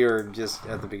 We are just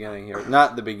at the beginning here.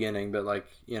 Not the beginning, but, like,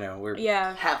 you know, we're...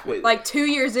 Yeah, Halfway. like 2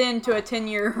 years into a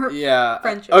 10-year. Yeah.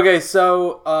 Friendship. Okay,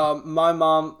 so my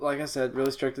mom, like I said,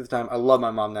 really strict at the time. I love my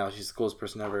mom now. She's the coolest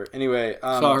person ever. Anyway,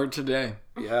 Saw her today.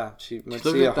 yeah, she went She to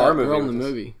looked see a like that horror movie. girl in the with us.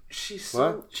 movie. She's What?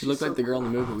 so. She looked like the girl in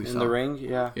the movie we saw. In the ring,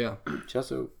 yeah. Yeah.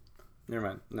 Chesso. Never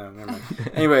mind. No, never mind.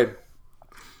 Anyway,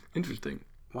 Interesting.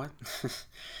 what?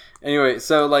 Anyway,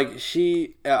 so like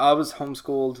I was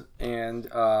homeschooled and We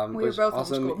were was both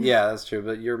also, homeschooled. yeah, that's true.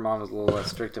 But your mom was a little less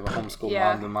strict of a homeschool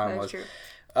Yeah, mom than mine that's was. true.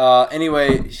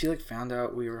 Anyway, she like found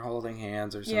out we were holding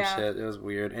hands or some Yeah. shit. It was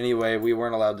weird. Anyway, we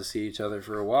weren't allowed to see each other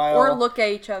for a while. Or look at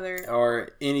each other. Or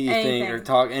anything, or Anything.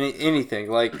 talk anything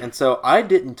like, and so I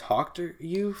didn't talk to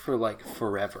you for like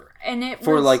forever, And it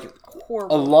for was like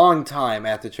horrible. a long time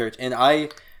at the church, and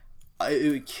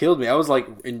it killed me. I was like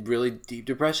in really deep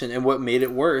depression, and what made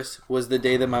it worse was the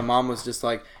day that my mom was just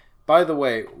like, "By the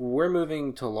way, we're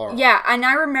moving to Laurel." Yeah, and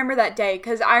I remember that day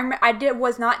because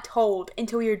was not told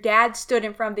until your dad stood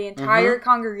in front of the entire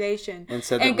congregation and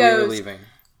said and that we were goes, leaving.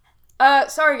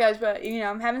 sorry guys, but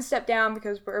I'm having to step down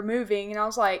because we're moving. And I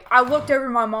was like, I looked over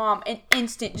at my mom and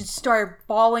instant just started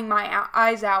bawling my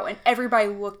eyes out, and everybody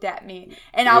looked at me.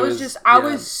 And I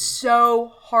was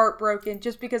so heartbroken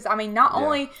just because, not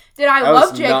only did I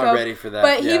love Jacob, not ready for that,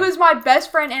 but he was my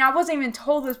best friend, and I wasn't even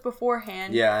told this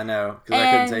beforehand. Yeah, I know, because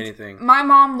I couldn't say anything. My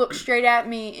mom looked straight at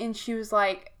me and she was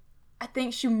like, I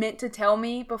think she meant to tell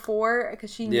me before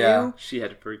because she knew. She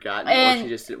had forgotten, and or she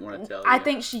just didn't want to tell you. I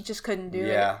think she just couldn't do it.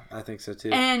 Yeah, I think so too.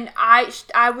 And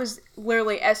I was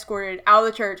literally escorted out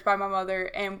of the church by my mother,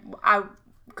 and I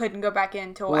couldn't go back in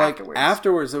until afterwards.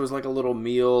 Afterwards, there was like a little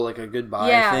meal, like a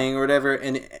goodbye thing or whatever.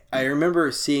 And I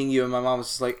remember seeing you, and my mom was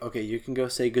just like, "Okay, you can go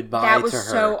say goodbye to her." That was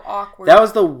so awkward. That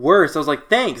was the worst. I was like,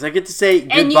 "Thanks, I get to say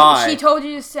goodbye." And she told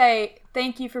you to say,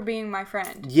 "Thank you for being my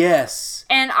friend." Yes.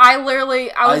 And I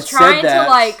was trying to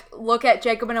like look at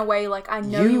Jacob in a way like, I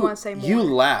know you want to say more. You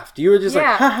laughed. You were just like,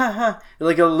 ha ha ha,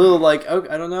 like a little like, oh,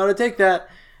 I don't know how to take that.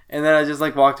 And then I just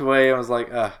like walked away and was like,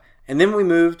 ugh. And then we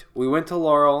moved. We went to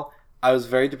Laurel. I was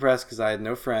very depressed because I had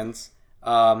no friends.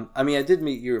 I did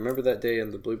meet you. Remember that day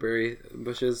in the blueberry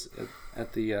bushes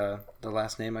at the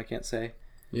last name I can't say?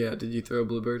 Yeah, did you throw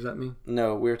bluebirds at me?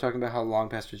 No, we were talking about how long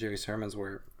Pastor Jerry's sermons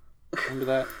were. Remember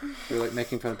that? We were like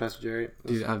making fun of Pastor Jerry.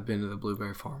 Dude, I've been to the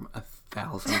blueberry farm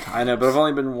 1,000 times. I know, but I've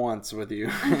only been once with you.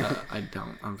 I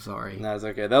don't. I'm sorry. No, it's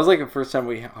okay. That was like the first time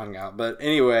we hung out. But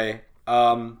anyway,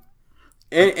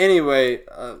 eventually,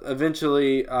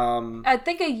 I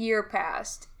think a year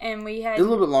passed, and we had a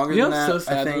little bit longer than that. So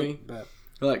sad I to think, me.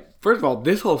 Like, first of all,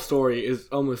 this whole story is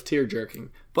almost tear jerking.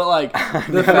 But like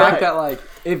the fact that like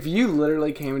if you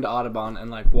literally came into Audubon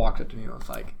and like walked up to me and was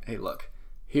like, "Hey, look,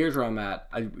 here's where I'm at.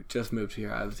 I just moved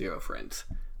here. I have 0 friends."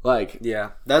 Like,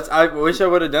 yeah, I wish I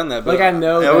would have done that. But like, I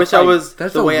know. I wish I was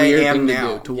that's the way I am thing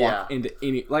now. to walk into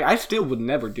any. Like, I still would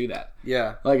never do that.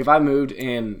 Yeah. Like, if I moved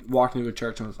and walked into a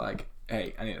church and was like,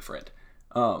 "Hey, I need a friend,"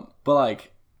 but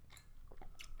like,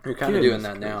 you're kind of doing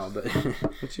that now, but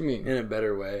what you mean? In a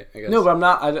better way, I guess. No, but I'm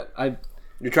not.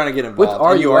 You're trying to get with involved.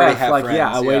 RUF, you already have like, friends.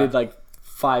 yeah, I waited like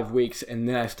 5 weeks, and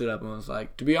then I stood up and was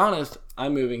like, to be honest,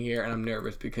 I'm moving here, and I'm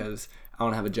nervous because I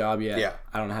don't have a job yet. Yeah.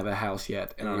 I don't have a house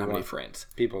yet, and I don't have any friends.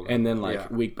 People. And then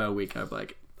like week by week, I'd be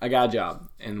like, I got a job,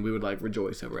 and we would like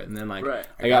rejoice over it. And then like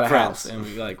I got a house, and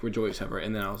we like rejoice over it.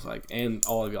 And then I was like, and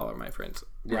all of y'all are my friends,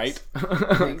 right?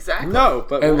 Exactly. No,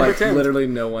 but and like pretend. literally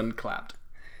no one clapped.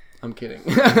 I'm kidding.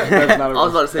 That's not I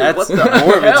was about to say, That's what the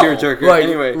more of a hell? tearjerker. like,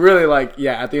 Anyway, really, like,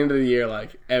 yeah, at the end of the year,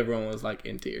 like, everyone was, like,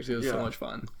 in tears. It was so much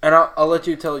fun. and I'll let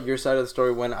you tell your side of the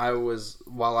story while I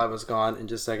was gone in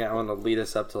just a second. I want to lead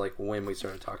us up to, like, when we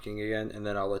started talking again, and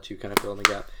then I'll let you kind of fill in the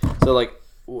gap. So, like,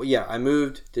 yeah, I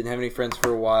moved, didn't have any friends for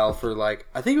a while for, like,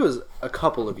 I think it was a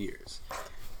couple of years.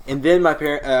 And then my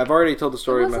parents, I've already told the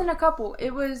story. It wasn't a couple.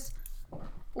 It was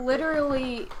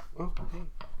literally,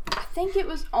 I think it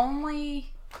was only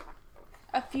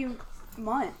a few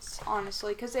months,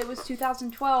 honestly, because it was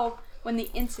 2012 when the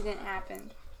incident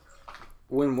happened.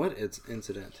 When what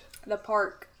incident? The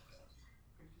park.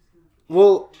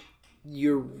 Well,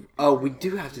 we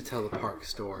do have to tell the park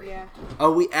story. Yeah.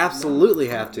 Oh, we absolutely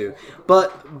have to.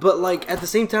 But like at the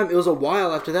same time, it was a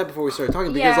while after that before we started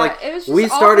talking because it was just we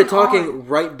off started and talking on.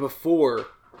 right before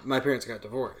my parents got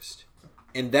divorced.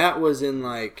 And that was in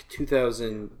like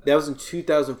 2000. That was in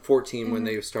 2014 when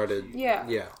they started. Yeah.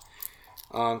 Yeah.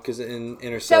 Because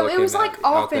Interstellar. So it was came like out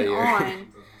off that and year.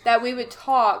 on that we would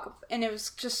talk, and it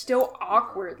was just still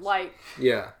awkward. Like,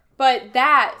 Yeah. but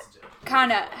that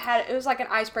kind of it was like an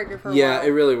icebreaker for a Yeah, while.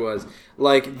 it really was.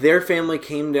 Like, their family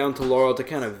came down to Laurel to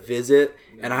kind of visit,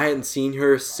 and I hadn't seen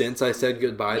her since I said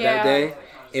goodbye that day.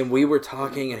 And we were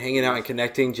talking and hanging out and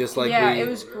connecting just like it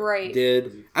was great.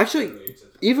 did. Actually,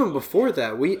 even before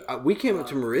that, we came up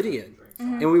to Meridian,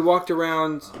 and we walked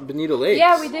around Bonita Lakes.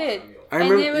 Yeah, we did. I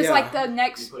remember, and it was yeah. like the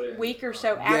next week or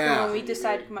so after Yeah. when we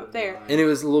decided to come up there. And it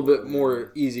was a little bit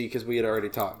more easy because we had already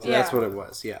talked. Yeah. That's what it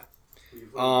was, yeah.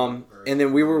 And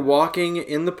then we were walking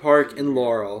in the park in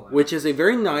Laurel, which is a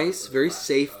very nice, very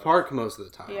safe park most of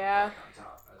the time. Yeah.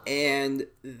 And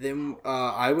then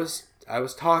I was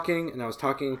talking, and I was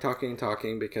talking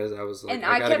because I was like, And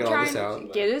I I gotta kept get all trying this to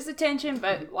out. get his attention,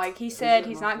 but like he said,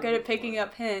 he's not good at picking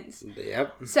up hints.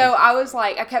 Yep. So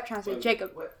I kept trying to say,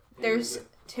 Jacob, there's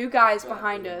 2 guys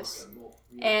behind us,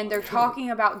 and they're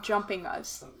talking about jumping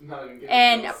us.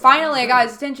 And finally I got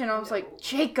his attention. I was like,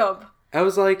 Jacob, I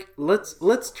was like, let's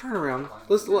turn around.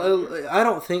 I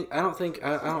don't think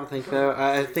that.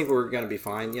 I think we're gonna be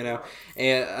fine, you know.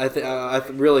 And I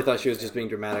really thought she was just being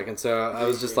dramatic, and so I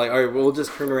was just like, all right, we'll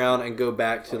just turn around and go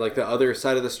back to like the other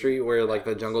side of the street where like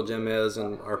the jungle gym is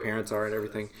and our parents are and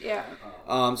everything. Yeah.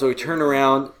 So we turn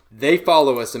around. They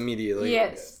follow us immediately.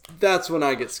 Yes. That's when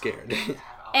I get scared.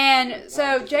 And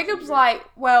so Jacob's like,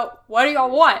 well, what do y'all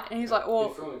want? And he's like,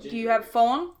 well, do you have a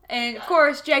phone? And of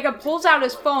course, Jacob pulls out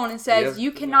his phone and says, Yep.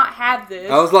 you cannot have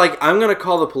this. I was like, I'm gonna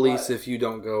call the police if you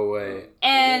don't go away.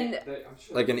 And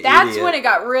Like an that's idiot. when it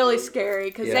got really scary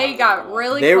because Yeah. they got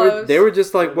really They close. were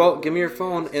just like, well, give me your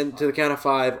phone and to the count of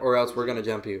 5 or else we're gonna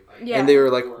jump you. Yeah. And they were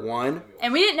like 1.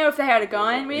 And we didn't know if they had a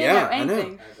gun. We didn't Yeah, know I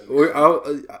anything.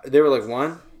 know. They were like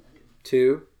 1,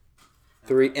 2,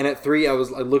 3, and at 3 I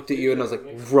looked at you and I was like,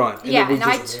 run. And Yeah, then we and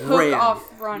I just took ran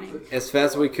off running. as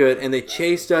fast as we could, and they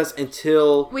chased us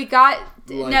until We got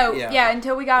Like,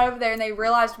 until we got over there and they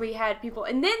realized we had people,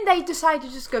 and then they decided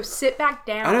to just go sit back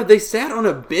down. I know they sat on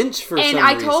a bench for and some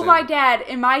I reason. told my dad,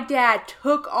 and my dad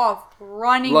took off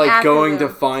running like after going them.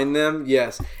 to find them.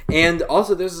 Yes, and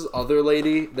also there's this other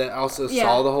lady that also Yeah,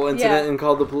 saw the whole incident yeah. and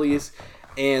called the police,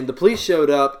 and the police showed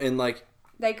up and like.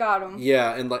 They got him.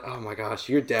 Yeah, and like, oh my gosh,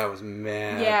 your dad was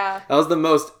mad. Yeah. That was the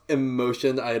most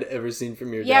emotion I had ever seen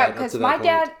from your Yeah, dad. because up to my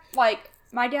that point. dad,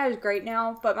 my dad is great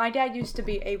now, but my dad used to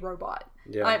be a robot.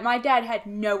 Yeah. Like, my dad had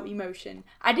no emotion.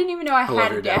 I didn't even know I love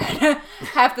had your a dad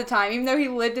half the time, even though he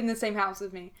lived in the same house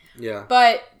as me. Yeah.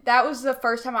 But that was the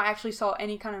first time I actually saw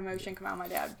any kind of emotion come out of my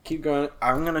dad. Keep going.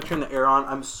 I'm going to turn the air on.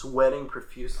 I'm sweating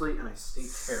profusely and I stink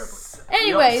terribly. You don't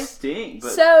Anyways, stink,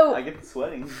 but so- I get the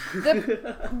sweating.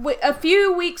 a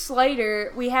few weeks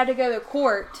later, we had to go to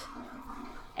court,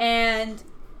 and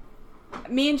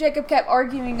me and Jacob kept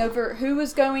arguing over who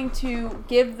was going to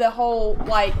give the whole,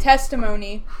 like,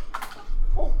 testimony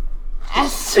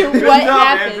as to what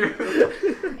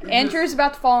happened. Andrew's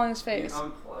about to fall on his face.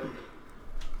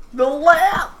 The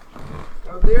lap.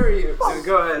 How dare you?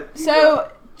 Go ahead.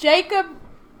 So, Jacob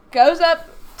goes up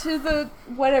to the,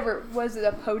 whatever, was it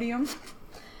a podium?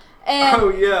 And Oh,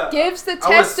 yeah. gives the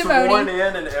I was sworn testimony.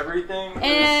 in and everything. It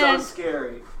And- was so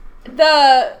scary.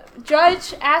 The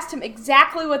judge asked him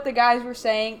exactly what the guys were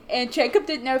saying, and Jacob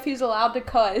didn't know if he was allowed to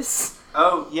cuss.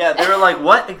 Oh, yeah. They were like,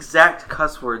 what exact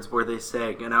cuss words were they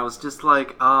saying? And I was just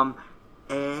like,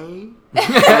 A?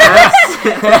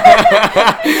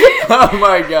 Oh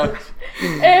my gosh.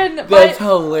 And That's but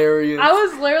hilarious. I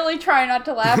was literally trying not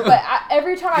to laugh, but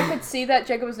every time I could see that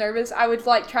Jacob was nervous, I would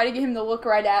like try to get him to look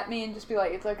right at me and just be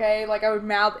like, "It's okay." Like I would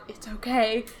mouth, "It's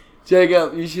okay."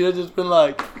 Jacob, you should have just been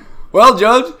like, well,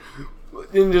 Judge,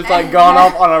 and just like gone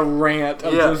off on a rant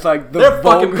of just like the They're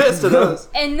fucking vulgar- pissed at us.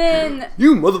 And then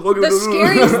You motherfucker. the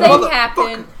scariest thing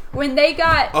happened when they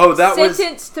got that was-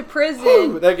 sentenced to Ooh,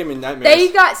 prison. that gave me nightmares.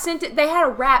 They got sentenced. They had a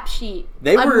rap sheet,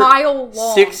 They a were mile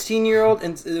long. 16-year-old,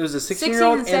 and it was a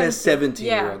 16-year-old 16 and a and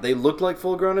 17-year-old. yeah. They looked like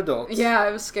full-grown adults. Yeah,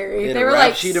 it was scary. They had They a were rap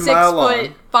like sheet a 6'5", mile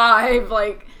long.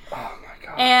 like, Oh my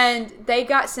god. and they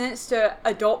got sentenced to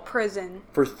adult prison,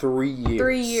 For 3 years.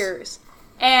 3 years,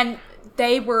 and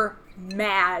they were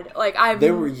mad. Like They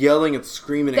were yelling and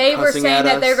screaming They and were cussing saying at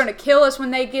that us. they were going to kill us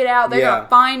when they get out. They're Yeah. going to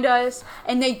find us.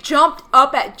 And they jumped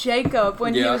up at Jacob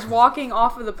when he Yeah. was walking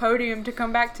off of the podium to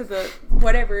come back to the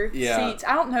whatever Yeah. seats.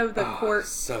 I don't know the Oh, court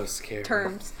so scary.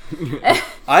 terms.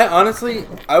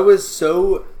 I was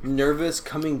so nervous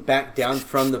coming back down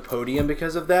from the podium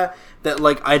because of that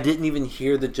like I didn't even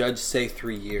hear the judge say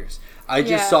 3 years. I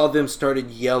just Yeah. saw them started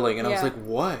yelling and I was Yeah. like,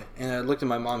 what? And I looked at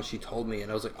my mom, she told me, and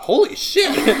I was like, holy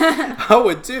shit. I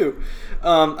would too.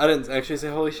 I didn't actually say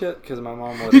holy shit because my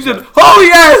mom was He said, oh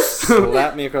yes!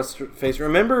 slapped me across the face.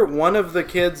 Remember one of the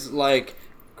kids like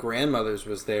grandmothers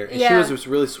was there and she Yeah. was this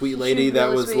really sweet lady was that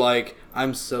really was sweet. like,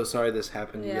 I'm so sorry this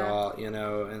happened to Yeah. y'all, you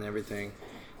know, and everything.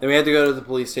 Then we had to go to the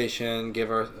police station,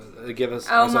 give us Oh my ourselves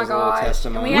a little gosh. And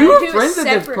testimony. we We had were to do friends it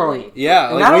at this separately. point. Yeah,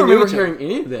 And like I don't we knew remember each other. hearing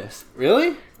any of this.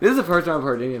 Really? This is the first time I've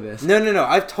heard any of this. No.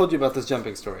 I've told you about this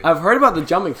jumping story. I've heard about the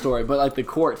jumping story, but like the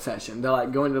court session, they're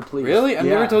like going to the police. Really? I've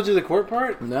Yeah. never told you the court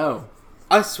part? No.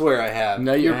 I swear I have.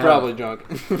 No, you You're haven't. probably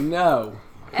drunk. No.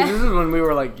 'Cause this is when we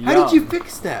were like young. How did you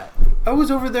fix that? I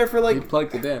was over there for You like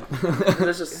plugged it in.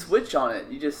 There's a switch on it.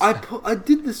 You just. I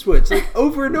did the switch like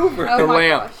over and over. Oh the my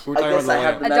lamp. gosh. We're I talking guess about I the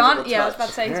have lamp. the Adon, magical yeah, I was about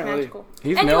to say he's Apparently. magical.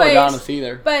 He's Anyways, no Adonis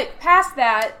either. But past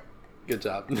that, Good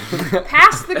job.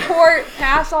 past the court,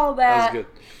 past all That that, was good.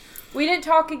 we didn't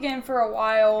talk again for a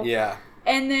while. Yeah.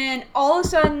 And then all of a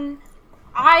sudden,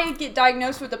 I get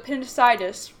diagnosed with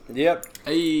appendicitis. Yep.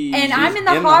 Hey. And I'm in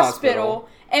the hospital,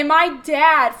 and my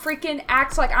dad freaking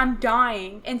acts like I'm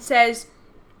dying and says,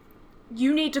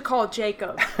 you need to call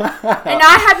Jacob. And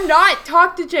I had not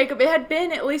talked to Jacob. It had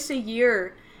been at least a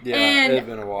year. Yeah, and it had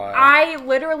been a while. I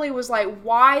literally was like,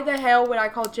 why the hell would I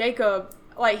call Jacob?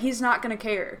 Like, he's not going to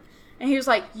care. And he was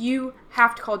like, you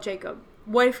have to call Jacob.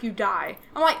 What if you die?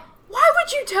 I'm like, why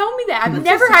would you tell me that? I've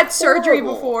never had surgery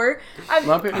horrible. before.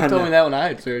 My parents told me that when I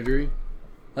had surgery.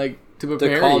 Like, to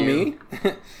prepare to call you. me?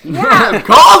 Yeah.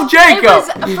 Call It Jacob! was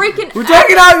a freaking... We're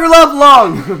taking out your left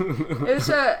lung! It was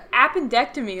a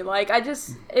appendectomy. Like,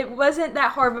 it wasn't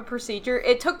that hard of a procedure.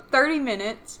 It took 30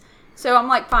 minutes. So I'm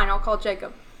like, fine, I'll call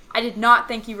Jacob. I did not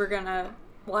think you were gonna,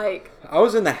 like... I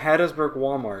was in the Hattiesburg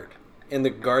Walmart in the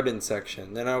garden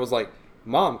section. Then I was like,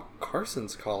 Mom,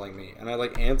 Carson's calling me. And I,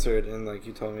 like, answered, and, like,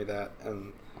 you told me that.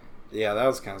 And, yeah, that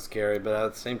was kind of scary. But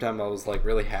at the same time, I was, like,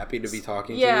 really happy to be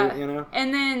talking to you, you know?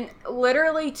 And then,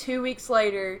 literally 2 weeks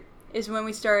later is when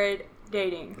we started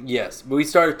dating. Yes, but we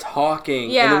started talking,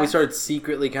 and Yeah. then we started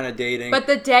secretly kind of dating. But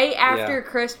the day after Yeah.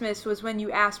 Christmas was when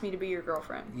you asked me to be your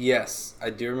girlfriend. Yes, I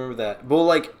do remember that. But,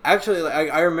 like, actually, like,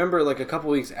 I remember, like, a couple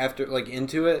weeks after, like,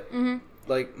 into it,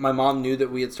 like, my mom knew that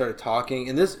we had started talking,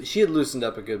 and she had loosened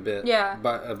up a good bit Yeah.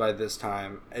 by this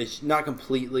time. Not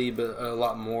completely, but a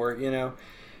lot more, you know?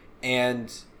 And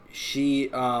she,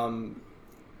 like,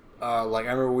 I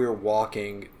remember we were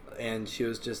walking, and she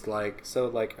was just like, so,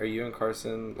 like, are you and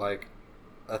Carson, like,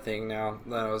 a thing now?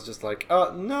 And I was just like,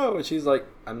 oh, no. And she's like,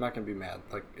 I'm not going to be mad.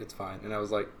 Like, it's fine. And I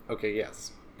was like, okay,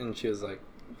 yes. And she was like,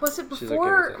 Was it She's okay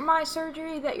before with it. my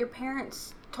surgery that your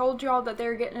parents told y'all that they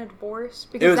were getting a divorce?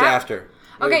 it was after.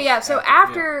 It Okay, was yeah, so yeah.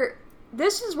 after...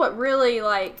 This is what really,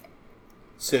 like...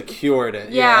 Secured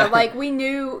it. Yeah, like, we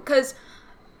knew... Because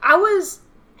I was...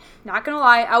 Not gonna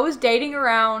lie, I was dating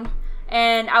around,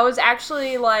 and I was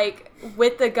actually, like,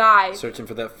 with the guy. Searching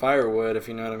for that firewood, if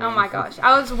you know what I mean. Oh my gosh.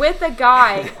 I was with the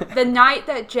guy the night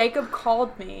that Jacob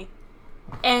called me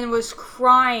and was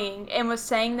crying and was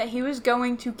saying that he was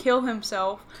going to kill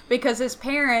himself because his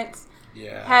parents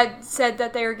Yeah. had said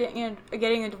that they were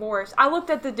getting a divorce. I looked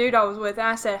at the dude I was with and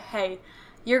I said, hey,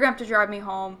 you're going to have to drive me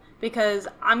home because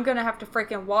I'm going to have to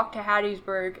freaking walk to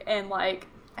Hattiesburg and, like,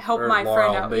 help Or my Laurel,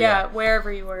 friend out. but Yeah, yeah.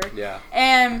 wherever you were. Yeah.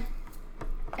 And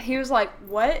he was like,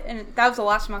 what? And that was the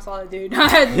last time I saw the dude.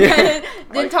 I didn't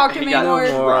Like, talk to him he got anymore.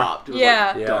 dropped. It was Yeah.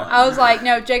 like, Yeah. done. I was like,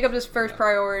 no, Jacob is first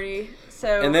priority.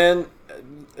 So And then,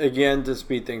 again, to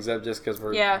speed things up, just because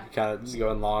we're Yeah. kind of just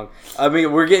going long. I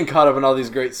mean, we're getting caught up in all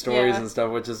these great stories Yeah. and stuff,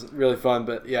 which is really fun.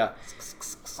 But yeah.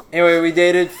 Anyway, we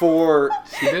dated for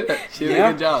She did it. She did Yeah.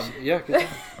 a good job. yeah. Good job.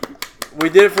 We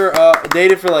did it for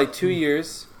dated for like 2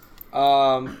 years,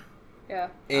 yeah.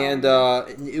 and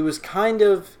it was kind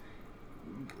of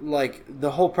like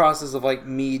the whole process of like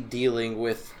me dealing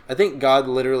with. I think God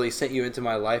literally sent you into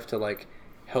my life to like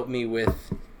help me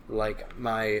with like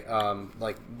my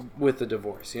like with the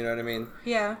divorce. You know what I mean?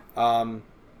 Yeah.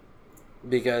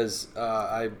 Because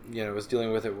I was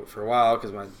dealing with it for a while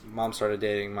because my mom started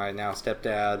dating my now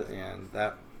stepdad, and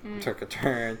that took a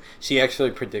turn. She actually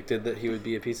predicted that he would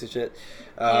be a piece of shit.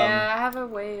 Yeah, I have a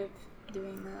way of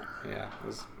doing that. Yeah, it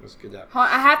was good. Job. I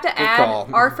have to add, call.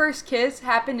 our first kiss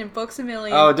happened in Books A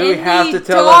Million. Oh, do we in have the to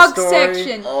tell that dog story?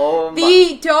 section. Oh my.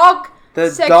 The dog The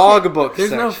section. dog book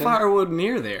There's no section. firewood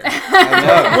near there. I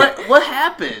know. What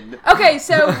happened? Okay,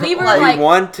 so we were Like, like, we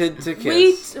wanted to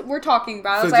kiss. were talking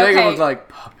about it. I So was like, Jacob okay. was like,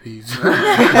 puppies. no,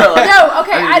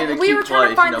 okay, I mean, we they were keep trying to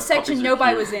life, find you know, the section puppies are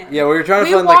nobody cute. was in. Yeah, we were trying to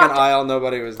We find like an walked aisle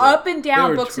nobody was there. Up and They down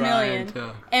were Books A trying Million.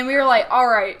 to- And we were like, all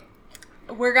right,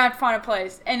 we're going to find a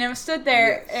place. And I stood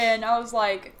there, Yes. and I was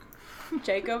like,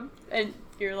 Jacob? And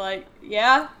you're like,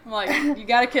 yeah? I'm like, you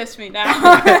got to kiss me now.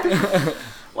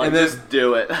 Like, And then- just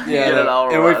do it. Yeah, Get it all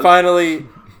and we right. finally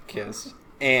kissed.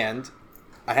 And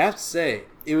I have to say,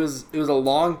 it was a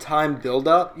long time build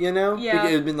up, you know? Yeah. Because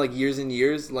it had been like years and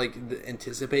years, like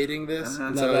anticipating this, Uh-huh.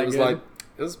 and Not so that it was good. like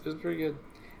it was pretty good.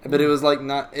 But it was like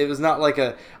not. It was not like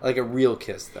a real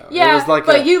kiss though. yeah, it was like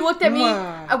but a, you looked at me.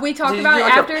 Mwah. We talked Did you about do, it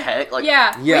like, a after. peck? Like-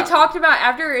 yeah, Yeah. we talked about it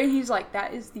after, and he's like,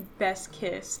 that is the best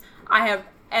kiss I have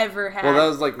ever had. Well, that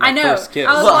was like my I know. first kiss.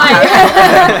 I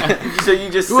was like, So you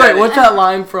just Wait, said what's it. that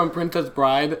line from Princess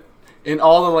Bride? In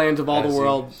all the lands of all the As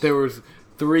world, there was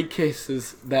 3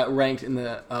 kisses that ranked in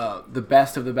the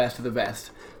best of the best of the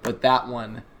best, but that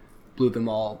one blew them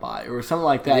all by, or something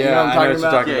like that. Yeah, you know what I'm I know talking what you're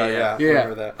about? talking about. Yeah, Yeah, I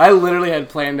remember that. I literally had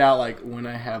planned out like when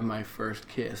I have my first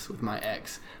kiss with my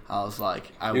ex. I was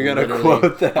like, You're gonna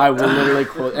quote that. I will literally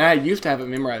quote. And I used to have it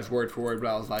memorized word for word, but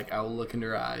I was like, I will look into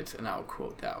her eyes and I will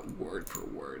quote that word for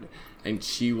word, and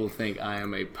she will think I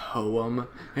am a poem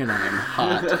and I am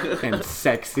hot and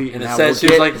sexy, And and it I says will she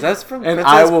was get, like, "That's from and Princess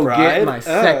I will Bride?" get my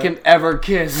second ever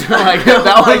kiss. Like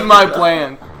that was my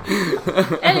plan.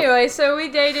 Anyway, so we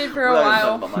dated for a We're not even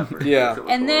while. talking about my birthday, Yeah. so it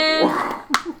was And then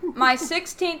horrible. my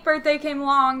 16th birthday came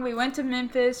along. We went to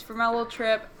Memphis for my little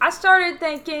trip. I started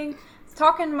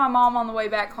talking to my mom on the way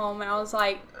back home, and I was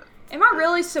like, am I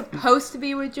really supposed to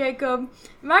be with Jacob?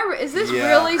 Is this Yeah.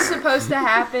 really supposed to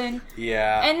happen?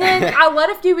 Yeah. And then I let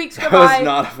a few weeks go That was by.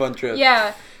 not a fun trip.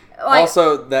 Yeah. Like,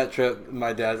 Also, that trip,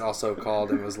 my dad also called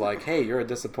and was like, "Hey, you're a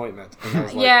disappointment." And I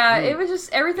was like, yeah, it was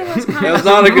just, everything was kind It of. was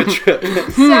not a good trip.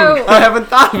 So, I haven't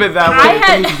thought of it that I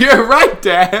way. had- You're right,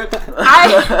 Dad.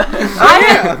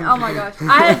 oh my gosh.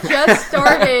 I had just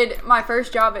started my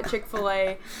first job at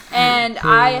Chick-fil-A, and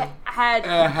I had,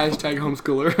 Hashtag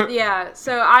homeschooler. yeah,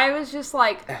 so I was just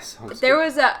like, That sounds there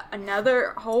good. was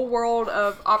another whole world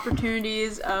of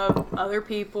opportunities of other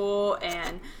people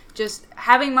and just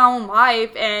having my own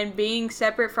life and being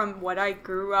separate from what I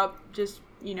grew up just,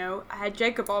 I had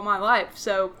Jacob all my life,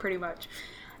 so pretty much.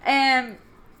 And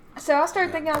so I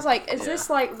started thinking, I was like, is this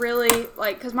like really,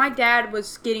 like, because my dad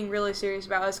was getting really serious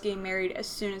about us getting married as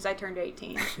soon as I turned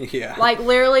 18. Yeah. Like,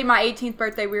 literally my 18th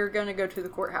birthday, we were going to go to the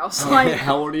courthouse. Like,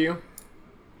 How old are you?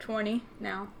 20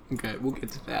 now. Okay, we'll get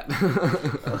to that.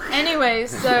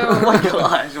 Anyways, Oh so... my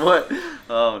gosh, what?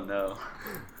 Oh no.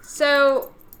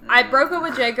 So, I broke up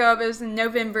with Jacob. It was in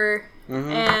November,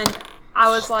 and I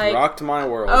was like, rocked my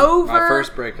world. over my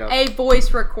first breakup. a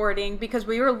voice recording because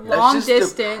we were long That's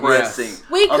just distance. depressing. Yes.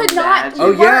 We could not. Imagine- We Oh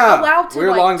weren't yeah, allowed to. we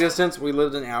were like, long distance. We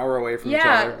lived an hour away from each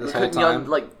Yeah. other this whole Couldn't y'all, time.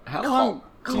 like, How call- long?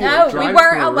 No, we Drive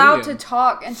weren't from allowed to Oregon.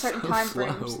 talk in certain time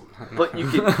frames. Slow. But you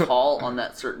could call on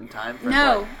that certain time frame.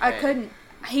 No, like, I hey, couldn't.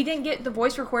 He didn't get the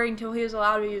voice recording until he was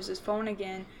allowed to use his phone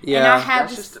again. And Yeah. I had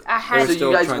That's this. just. I They had. were So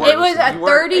still you guys trying weren't, to It was at you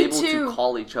weren't able 32. to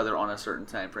call each other on a certain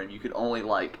time frame. You could only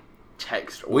like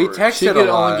text. We or texted She a could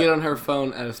lot. only get on her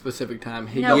phone at a specific time.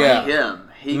 He No, got Yeah. him.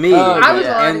 He Me, could- I was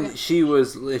yeah. allowed-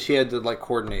 and she had to like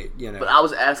coordinate. But I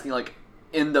was asking, like,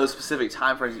 in those specific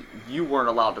time frames, you weren't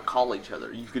allowed to call each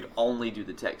other. You could only do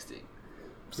the texting.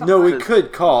 No, we like-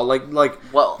 could call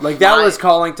Well, like that my- was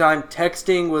calling time.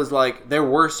 Texting was like there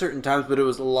were certain times, but it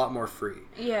was a lot more free.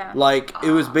 Yeah. Like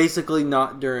it was basically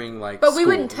not during like. But we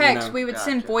school, wouldn't text. You know? We would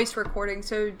send Gotcha. voice recordings,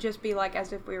 so it would just be like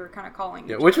as if we were kind of calling.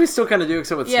 Yeah, each which we still kind of do,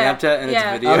 except with Yeah, Snapchat and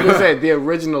yeah. its I was video. gonna say the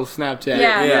original Snapchat.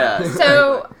 Yeah. Yeah.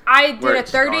 So I did Where a it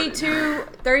started.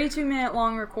 32 minute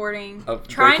long recording Of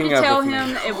trying to breaking up tell with me.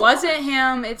 him it wasn't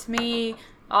him, it's me,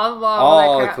 blah blah blah.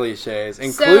 All that the crap. cliches,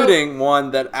 including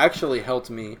one that actually helped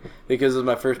me because it was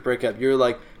my first breakup. You're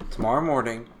like, tomorrow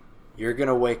morning, you're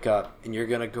gonna wake up and you're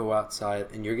gonna go outside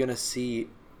and you're gonna see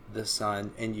the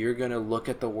sun and you're gonna look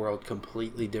at the world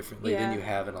completely differently than Yeah. you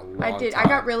have in a long I did. time. I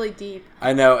got really deep.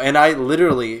 I know, and I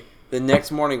literally the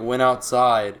next morning went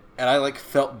outside and I like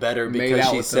felt better Made because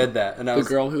out she with said that, and I The was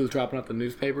girl who was dropping out the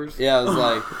newspapers. yeah, I was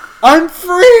like, I'm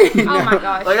free. Oh my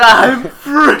gosh. Like, I'm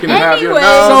free. Can I have your Anyway.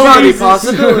 So many Jesus.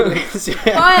 possibilities. Yeah.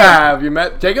 But Have you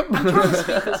met Jacob?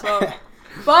 as well.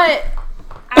 But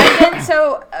I then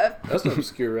so That's an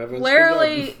obscure reference.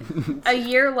 literally a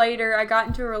year later, I got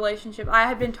into a relationship. I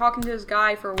had been talking to this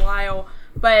guy for a while,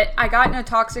 but I got in a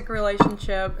toxic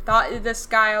relationship. Thought this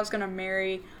guy I was gonna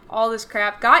marry, all this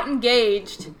crap. Got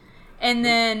engaged, and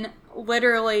then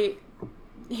literally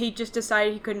he just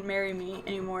decided he couldn't marry me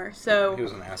anymore. So He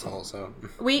was an asshole. So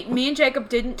me and Jacob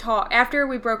didn't talk after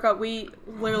we broke up. We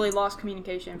literally lost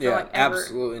communication for yeah, like ever.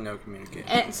 absolutely no communication.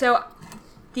 And so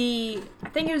I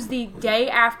think it was the day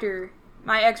after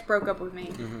my ex broke up with me,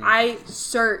 Mm-hmm. I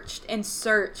searched and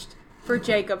searched for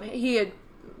Jacob. He had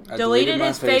I deleted my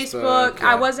his Facebook. yeah.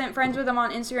 I wasn't friends with him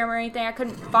on Instagram or anything. I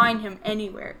couldn't find him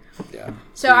anywhere. Yeah.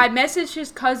 So I messaged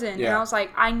his cousin and Yeah. I was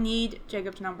like, I need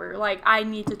Jacob's number. Like, I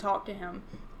need to talk to him.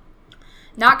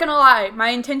 Not gonna lie, my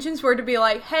intentions were to be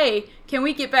like, hey, can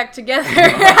we get back together?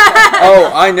 Oh,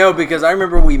 I know, because I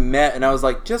remember we met and I was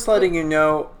like, just letting you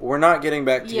know, we're not getting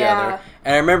back together. Yeah.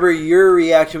 And I remember your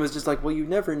reaction was just like, well, you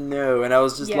never know. And I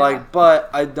was just Yeah. like, but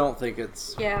I don't think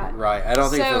it's Yeah. right. I don't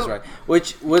think it So- feels right.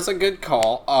 Which was a good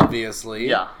call, obviously.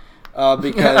 Yeah.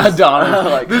 Because Adonis.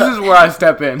 Like, this is where I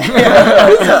step in. this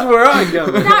is where I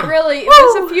come in. Not really. It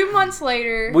was a few months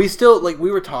later. We still, like, we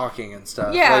were talking and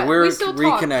stuff. Yeah, like, we were we still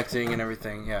talk. reconnecting and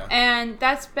everything, yeah. And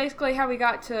that's basically how we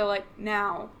got to like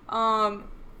now.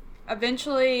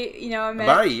 Eventually, I met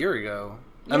About a year ago.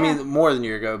 I Yeah. mean, more than a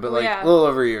year ago, but like Yeah. a little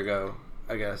over a year ago,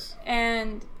 I guess.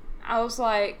 and I was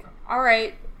like, all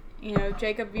right,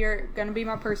 Jacob, you're gonna be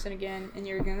my person again, and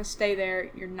you're gonna stay there.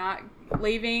 You're not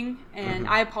leaving. And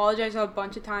I apologized a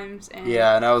bunch of times, and Mm-hmm.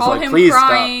 Yeah, and I was called like, him please stop.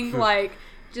 crying, like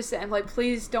just saying, like,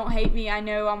 please don't hate me. I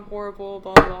know I'm horrible,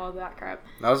 blah blah, blah that crap.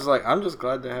 And I was like, I'm just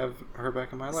glad to have her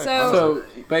back in my life. So- So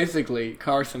basically,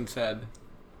 Carson said,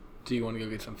 "Do you want to go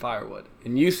get some firewood?"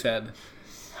 And you said,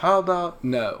 How about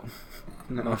No.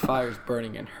 My fire's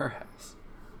burning in her house.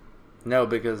 no?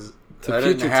 Because It's a I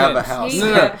didn't future have a tense. house. No,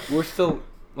 Yeah. we're still,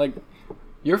 like,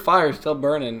 your fire's still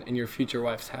burning in your future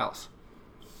wife's house.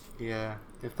 Yeah,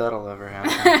 if that'll ever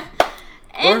happen. Or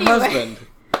Anyway. husband.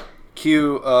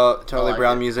 Cue Charlie like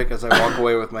Brown it. music as I walk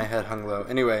away with my head hung low.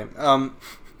 Anyway,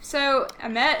 So I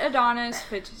met Adonis,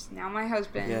 which is now my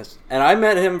husband. yes, and I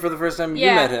met him for the first time. You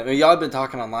Yeah. met him. I mean, y'all have been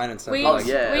talking online and stuff. We, Oh,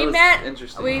 yeah, we it was met.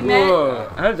 interesting. We met Whoa.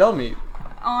 How did y'all meet?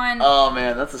 on Oh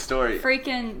man, that's a story.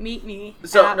 freaking Meet Me.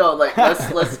 So app. no, like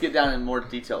let's get down in more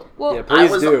detail. Well, Yeah,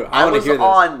 please do. I want to was hear this.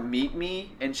 on Meet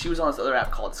Me, and she was on this other app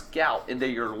called Scout, and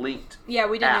they are linked yeah,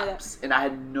 we didn't know that. apps, and I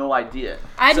had no idea.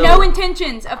 I had So- no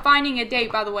intentions of finding a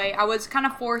date. By the way, I was kind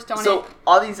of forced on So it.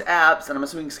 all these apps, and I'm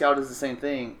assuming Scout is the same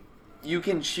thing. You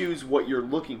can choose what you're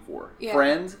looking for: Yeah.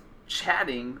 friends,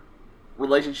 chatting,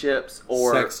 relationships,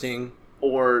 or Sexting,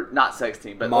 not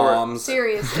sexting, but moms.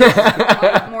 Serious,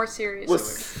 like, more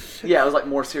serious. Yeah, it was like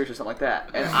more serious or something like that.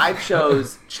 And I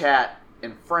chose chat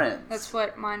and friends. That's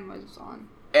what mine was on.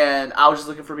 And I was just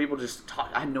looking for people to just talk.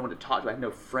 I had no one to talk to. I had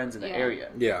no friends in the Yeah. area.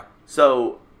 Yeah.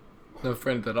 So No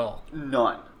friends at all.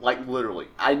 none. Like literally,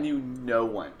 I knew no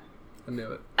one. I knew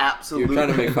it. You Absolutely. were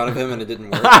trying to make fun of him and it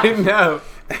didn't work. I know.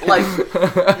 Like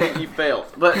you failed.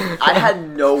 But I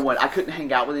had no one. I couldn't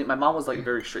hang out with him. My mom was like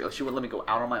very strict. Like she wouldn't let me go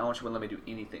out on my own. She wouldn't let me do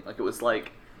anything. Like it was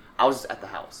like I was just at the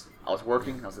house. I was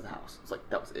working. I was at the house. It's like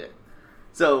that was it.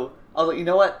 So I was like, you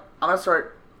know what? I'm gonna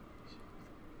start.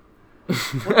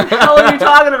 What the hell are you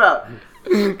talking about?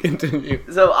 Continue.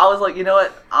 So I was like, you know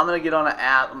what? I'm gonna get on an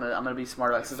app. I'm gonna be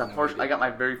smart about it. Since I got my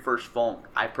very first phone,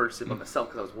 I purchased it by myself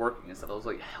because I was working and stuff. I was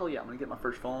like, hell yeah, I'm gonna get my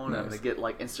first phone. I'm Nice. gonna get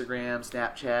like Instagram,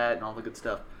 Snapchat, and all the good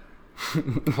stuff. All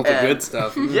the And- good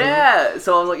stuff. Yeah.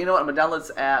 So I was like, you know what? I'm gonna download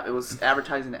this app. It was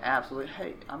advertising the app. So I was like,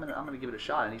 hey, I'm gonna give it a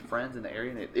shot. I need friends in the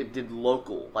area, and it did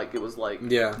local. Like it was like.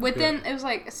 Yeah. Within it was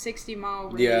like a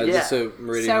 60-mile Yeah, radius. just so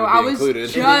Meridian So would be I was included.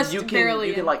 just- And then you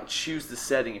barely can in. like choose the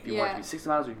setting if you want it Yeah. to be 60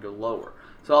 miles or you can go lower.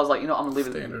 So I was like, you know, I'm gonna leave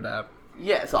it. Standard app.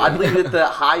 Yeah. So I'd leave it at the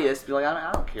highest. Be like,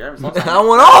 I don't care. As long as I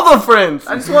want all the friends.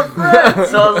 I just want friends.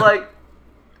 So I was like,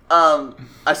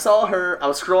 I saw her. I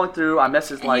was scrolling through. I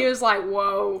messaged And like, he was like,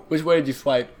 "Whoa." Which way did you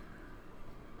swipe?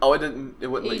 oh, it didn't. It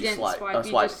wouldn't He let you didn't swipe. swipe, you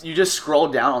Swipe. just- You just scroll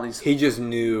down on these. He just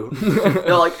knew.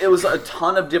 No, like it was a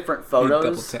ton of different photos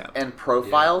double tap. and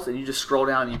profiles, and you just scroll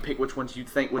down and you pick which ones you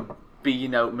think would be, you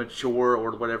know, mature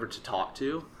or whatever to talk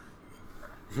to.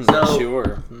 So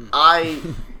Sure. I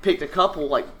picked a couple,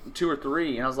 like 2 or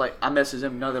 3, and I was like, I messaged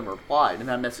them, none of them replied, and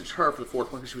then I messaged her for the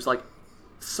 4th one because she was like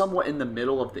somewhat in the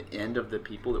middle of the end of the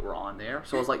people that were on there.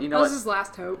 So I was like, you know That was what? his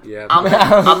last hope. Yeah. I'm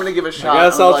gonna give it a shot. I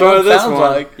guess I I'll was try like, this sounds one.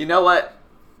 like You know what?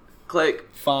 Click.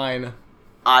 fine.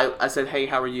 I said, hey,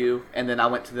 how are you? And then I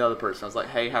went to the other person. I was like,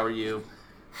 hey, how are you?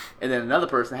 And then another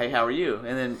person, hey, how are you?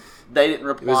 And then they didn't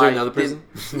reply. Was there another person?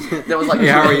 There was like Hey,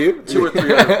 how are you? 2 or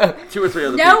 3 other, 2 or 3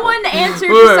 other No people. one answered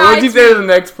Wait, what'd besides you say to the me.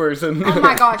 next person? Oh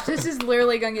my gosh, this is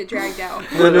literally gonna get dragged out.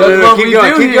 No, That's what keep we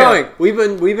going, do keep here.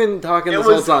 going. We've been talking It this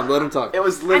was- whole time. Let him talk. It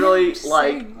was literally I'm saying,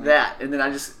 like that. And then I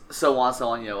just, so on, so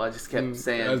on, you know, I just kept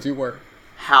saying, As you were.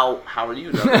 how are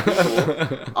you? That would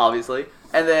be cool, obviously.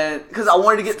 And then, because I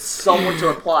wanted to get someone to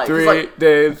reply. 'Cause, 3 like,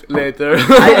 days later.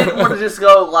 I didn't want to just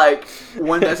go like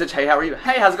one message, hey, how are you?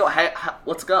 Hey, how's it going? Hey,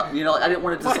 let's go. You know, like, I didn't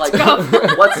want to just Let's like,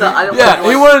 go. what's up? I didn't Yeah, want to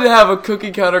he wanted to have a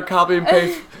cookie cutter copy and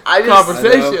paste I just-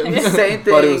 conversation. same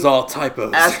thing. But it was all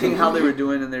typos. asking how they were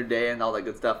doing in their day and all that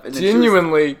good stuff. And then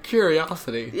Genuinely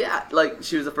curiosity. she was, yeah, like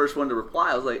she was the first one to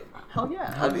reply. I was like, hell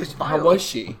yeah. I'd be How was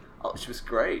she? Oh, she was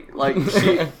great. Like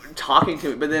she talking to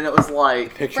me, but then it was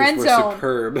like Pictures Friend were zone.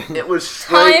 superb. it was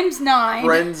straight Times 9.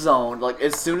 friend zone. Like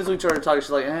as soon as we started talking, she's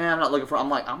like, I'm not looking for.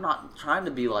 I'm like, I'm not trying to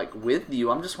be like with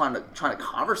you. I'm just trying to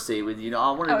conversate with you. You know,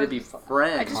 I wanted I to was be just-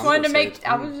 friends. I just wanted to make. Conversate.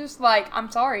 I was just like, I'm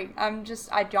sorry. I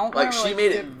don't. like want a she made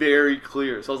it relationship. very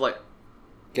clear. So I was like,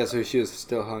 Guess who she was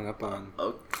still hung up on?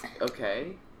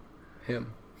 okay.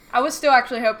 Him. I was still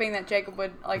actually hoping that Jacob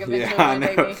would like eventually Yeah, I want to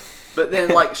date know. me. But then,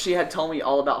 like, she had told me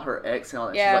all about her ex and all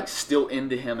that. Yeah. She's, like, still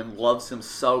into him and loves him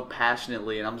so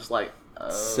passionately. And I'm just like, oh.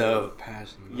 So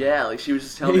passionate. Yeah, like, she was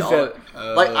just telling He me all said,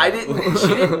 that. Like, I "Oh." she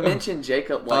didn't mention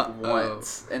Jacob, like, Uh-oh.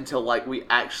 once until, like, we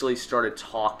actually started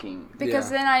talking. Because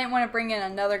Yeah. then I didn't want to bring in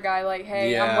another guy. Like,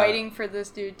 hey, Yeah. I'm waiting for this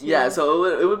dude to. Yeah, so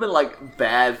it would have been, like,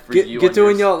 bad for you. Get on to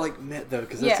when your- y'all like met though,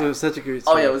 because that's Yeah. such a great.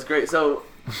 Oh, Story. yeah, it was great. So,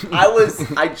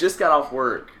 I just got off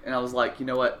work, and I was like, you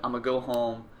know what, I'm going to go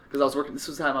home. Because I was working, this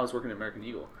was the time I was working at American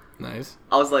Eagle. Nice.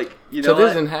 I was like, you know So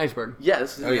this what? is in Hattiesburg. Yeah,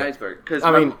 this is Oh, in yeah. Hattiesburg. Cause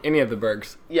I mean, any of the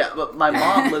burgs. yeah, but my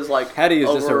mom lives like Hattie is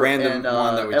just a over random in,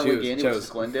 one that we Allegheny, which chose. is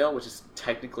Glendale, which is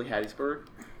technically Hattiesburg.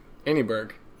 Any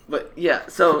burg. But yeah,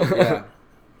 so Yeah.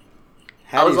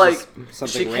 I was like, something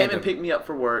she came random. and picked me up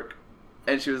for work,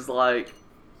 and she was like,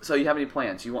 "So you have any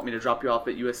plans? You want me to drop you off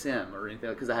at USM or anything?"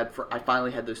 Because I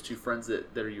finally had those two friends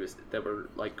that were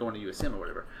like going to USM or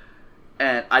whatever,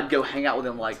 and I'd go hang out with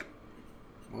them. Like,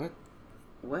 What?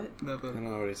 what? I don't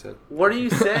know what he said. What are you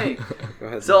saying? Go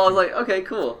ahead. So I was like, okay,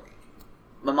 cool.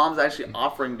 My mom's actually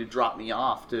offering to drop me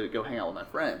off to go hang out with my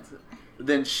friends.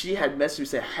 Then she had messaged me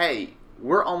saying, "Hey,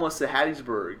 we're almost to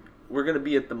Hattiesburg. We're gonna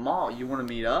be at the mall. You want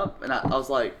to meet up?" And I was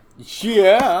like,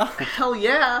 Yeah. "Hell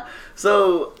yeah!"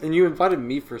 So And you invited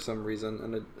me for some reason,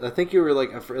 and I think you were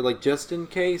like just in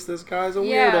case this guy's a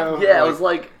Yeah. weirdo. yeah, it was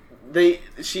like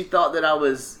she thought that I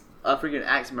was a freaking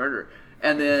axe murderer,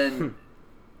 and then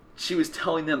she was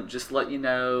telling them, "Just to let you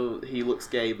know, he looks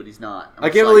gay, but he's not." I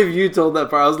can't believe you told that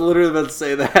part. I was literally about to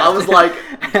say that. I was like,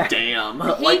 "Damn!"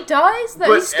 He Like, does, though.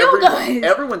 but He still does.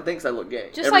 Everyone thinks I look gay.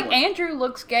 Just like Everyone. Andrew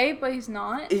looks gay, but he's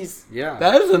not. He's yeah.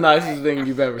 That is the nicest thing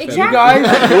you've ever said. Exactly. You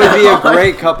guys would be a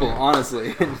great couple,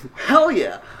 honestly. hell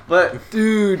yeah, but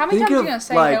Dude, How many think times of you gonna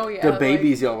say like hell yeah? The Like,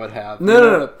 babies y'all would have.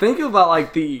 no. Think about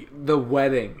like the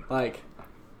wedding, like.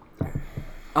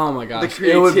 Oh my the gosh, it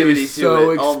creativity would be to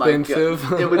so it. Oh my expensive.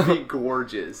 God. It would be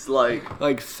gorgeous.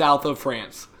 like south of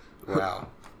France. Wow.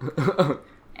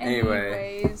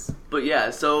 Anyways. But yeah,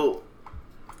 so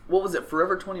what was it?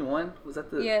 Forever 21? Was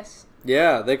that the? Yes.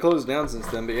 Yeah, they closed down since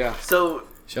then, but yeah. So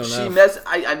Sure she enough.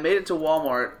 I made it to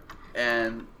Walmart,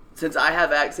 and since I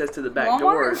have access to the back Walmart?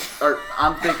 door, or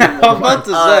I'm thinking Walmart, I'm about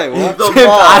to say, what? the Since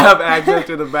mall, I have access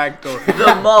to the back door.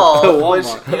 the mall, The which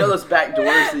Walmart. you know those back doors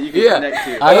that you can Yeah. connect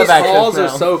to. I have Those access halls now. are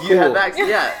so cool. You have access,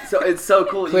 yeah. So it's so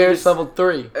cool. You Clearance just- level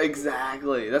 3.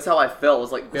 Exactly. That's how I felt. I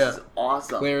was like, this Yeah. is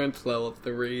awesome. Clearance level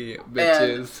 3,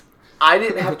 bitches. I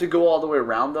didn't have to go all the way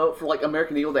around though. For like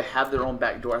American Eagle, they have their own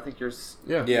back door. I think yours.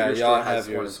 Yeah. Yeah, Your y'all store has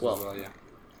have one yours as well. as well, yeah.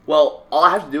 Well, all I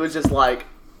have to do is just like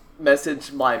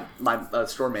message my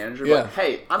store manager. Yeah. Like,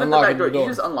 hey, I'm Unlock in the back the door. door. Can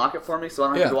you just unlock it for me so I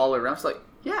don't have Yeah. to go all the way around? She's like,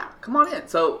 yeah, come on in.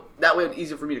 So that way it's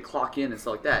easier for me to clock in and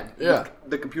stuff like that. Yeah.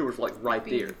 The computer's like right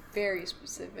Be there. very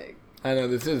specific. I know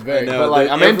this is very, I know, but like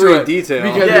the- I'm into every it detail.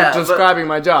 because Yeah, it's but- describing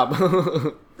my job.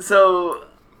 So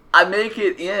I make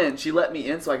it in. She let me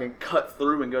in so I can cut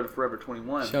through and go to Forever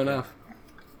 21. Sure enough.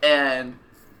 And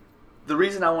the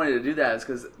reason I wanted to do that is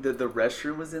because the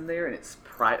restroom was in there and it's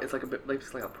private. It's like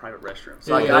it's like a private restroom.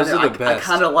 So Yeah, I got those in, are the I best.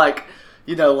 kind of like,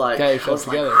 you know, like Got I yourself was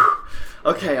like, together.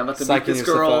 "Whew, okay, I'm about to meet Psyching this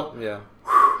yourself girl. up, yeah.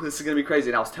 Whew, this is gonna be crazy.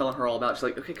 And I was telling her all about it. She's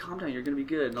like, okay, calm down. You're gonna be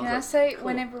good. And Can I I was say, like, cool.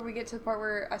 whenever we get to the part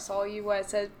where I saw you, what I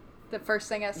said, the first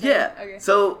thing I said? Yeah. Okay.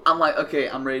 So I'm like, okay,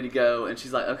 I'm ready to go. And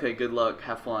she's like, okay, good luck,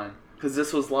 have fun. Because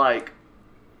this was like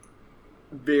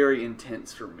very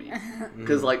intense for me.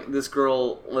 Because like this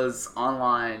girl was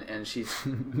online and she's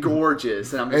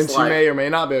gorgeous, and I'm just And she like, may or may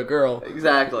not be a girl.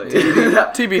 exactly.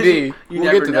 TBD. You We'll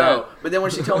never get to know. that. But then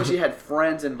when she told me she had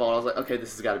friends involved, I was like, okay,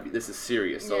 this is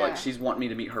serious. So Yeah. like, she's wanting me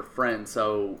to meet her friends.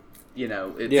 So you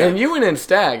know, it's Yeah. And you went in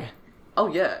stag. oh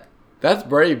yeah, That's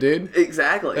brave, dude.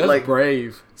 exactly. That's like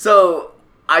brave. so.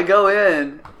 I go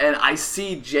in and I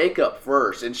see Jacob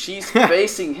first, and she's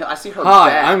facing him. I see her Hi,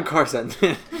 back. I'm Carson.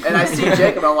 And I see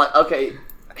Jacob, and I'm like, okay,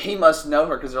 he must know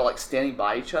her because they're like standing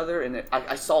by each other. And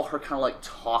I saw her kind of like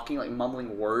talking, like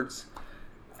mumbling words.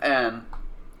 And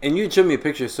And you showed me a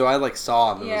picture, so I like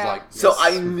saw him and Yeah. was like, so yes.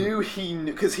 I knew he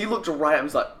knew because he looked right at me. I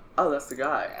was like, oh, that's the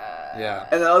guy. Yeah.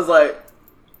 And then I was like,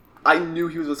 I knew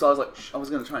he was with. So I was like, I was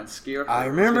gonna try and scare her. I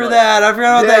Just remember be like- that. I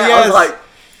forgot about Yeah, that. Yes. I was like.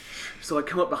 So I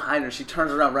come up behind her. She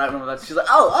turns around right when I'm about to. She's like,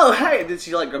 oh, hey! And then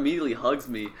she like immediately hugs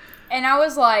me. And I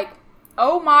was like,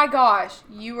 oh my gosh,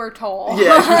 you are tall.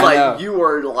 Yeah, she's know. like, you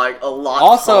were like a lot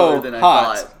Also taller than I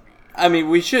hot. thought. I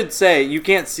mean, we should say you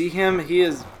can't see him. He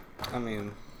is. I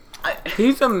mean,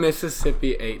 He's a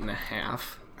Mississippi 8.5.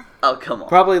 oh come on.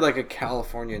 probably like a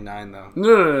California 9 though.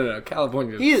 No.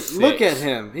 California. He is. 6. Look at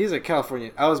him. He's a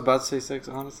California. I was about to say 6,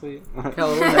 honestly.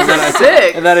 California.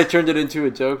 Sick. And then I turned it into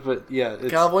a joke, but yeah, it's,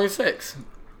 California 6.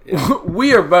 Yeah.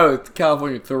 We are both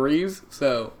California 3s,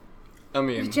 so I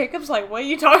mean, Jacob's like, what are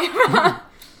you talking about?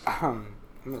 I'm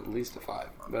at least a 5,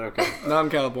 but okay. not in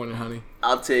California, honey.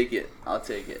 I'll take it. I'll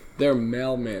take it. Their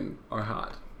mailmen are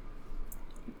hot.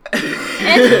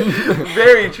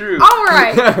 Very true. All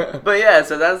right. But yeah,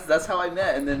 so that's how I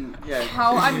met, and then yeah,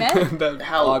 How I met. That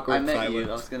how awkward I met silence. you.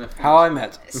 I was gonna. How I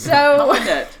met How So I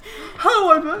met.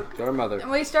 How I met. your mother.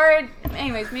 we started.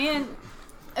 Anyways, me and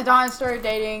Adonis started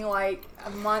dating like a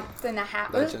month and a half.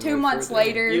 It was Legendary 2 months for a day.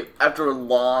 later. You, after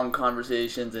long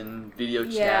conversations and video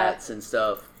Yeah. chats and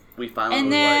stuff, we finally. And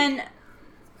were then like,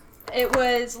 it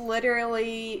was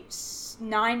literally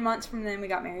 9 months from then we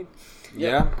got married.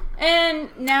 Yeah. And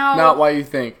now Not why you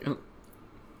think.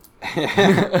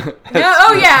 No,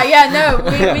 oh yeah, no,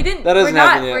 we didn't. That hasn't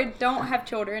happened yet. We don't have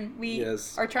children. We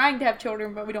Yes. are trying to have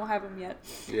children, but we don't have them yet.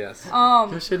 Yes.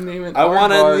 You shouldn't even. I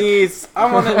want a aardvark. niece.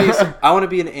 I want a niece. I want to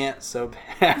be an aunt so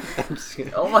bad. I'm just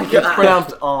kidding. Oh my It's god.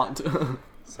 pronounced aunt.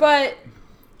 But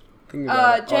Think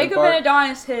about it. Jacob Aardvark. and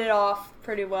Adonis hit it off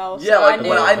pretty well. Yeah, so like I knew.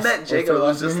 when I What's met Jacob, it their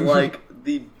was last just name? like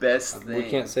the best thing. We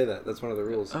can't say that. That's one of the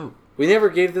rules. Oh. We never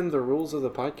gave them the rules of the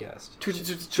podcast.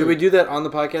 Should we do that on the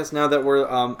podcast now that we're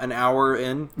an hour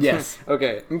in? Yes.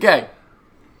 Okay. Okay.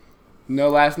 No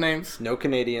last names. No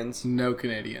Canadians. No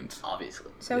Canadians.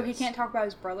 Obviously. So he Yes. can't talk about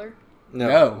his brother.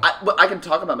 No. But I can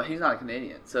talk about him, but he's not a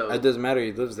Canadian, so. It doesn't matter.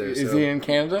 He lives there. Is so he in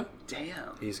Canada? Damn.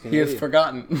 He's He Canadian. has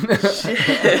forgotten.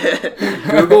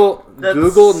 Google, That's-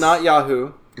 Google, not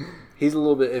Yahoo. He's a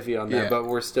little bit iffy on that, Yeah. but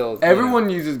we're still. Everyone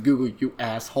uses Google, you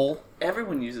asshole.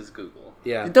 Everyone uses Google.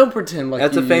 Yeah. Don't pretend like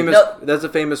That's you a famous. No. That's a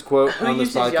famous quote Who on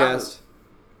this uses podcast.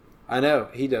 I know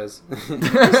he does.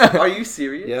 Are you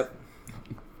serious? Yep.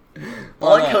 I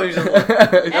like how he's just like,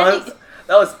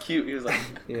 that was cute. He was like,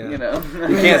 Yeah. you know.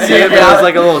 You can't see it, but it was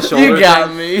like a little shoulder. You got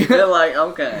thing. me. They're like,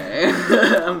 okay.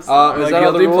 I'm sorry. Is Like that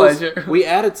all the guilty rules? pleasure. We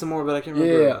added some more, but I can't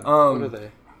remember. Yeah, what um, are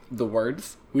they? The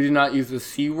words. We do not use the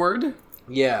C word,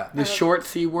 Yeah. the short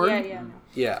C word. Yeah, yeah.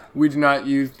 Yeah. We do not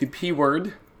use the P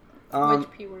word.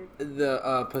 Which P word?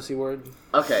 The pussy word.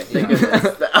 Okay, thank Yeah.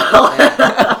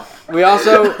 goodness. We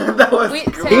also. That was We-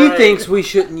 great. He thinks we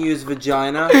shouldn't use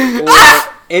vagina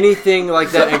or anything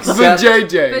like that The except.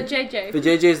 JJ. But JJ.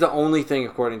 Vajayjay is the only thing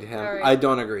according to him. Alright. I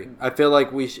don't agree. I feel like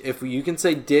if you can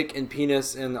say dick and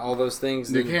penis and all those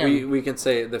things, You then can. we can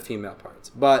say the female parts.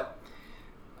 But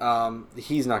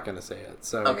he's not going to say it.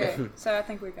 So Okay, so I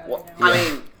think we got Well, it now. I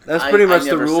mean, That's pretty much I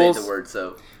the never rules. Say the word,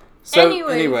 so. So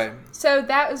Anyways, anyway, so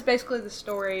that was basically the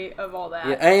story of all that.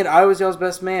 yeah, and I was y'all's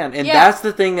best man, and Yeah. that's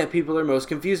the thing that people are most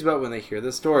confused about when they hear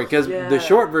this story. Because Yeah. the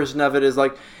short version of it is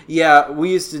like, yeah, we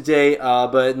used to date,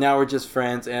 but now we're just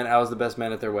friends, and I was the best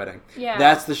man at their wedding. Yeah.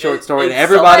 That's the short story, and it's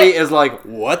everybody so- is like,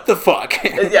 "What the fuck?"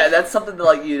 Yeah, that's something that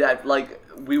like you'd have like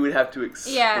we would have to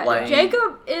explain. Yeah,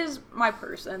 Jacob is my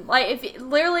person. Like,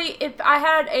 if I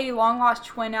had a long lost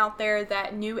twin out there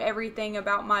that knew everything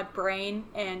about my brain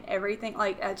and everything,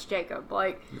 like, that's Jacob.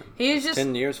 Like, he's just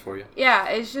 10 years for you, yeah.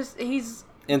 It's just he's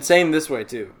and same this way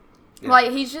too. Yeah.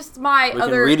 like he's just my We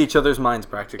other. can read each other's minds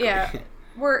practically. Yeah,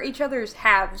 we're each other's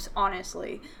halves,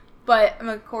 honestly. But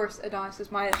of course, Adonis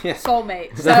is my Yeah.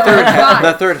 soulmate. So the third it's half. fine.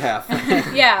 The third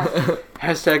half. Yeah.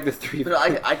 Hashtag the three. But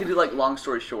I could do like long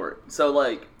story short. So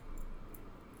like,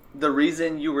 the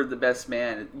reason you were the best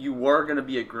man, you were gonna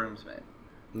be a groomsman,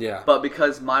 Yeah. but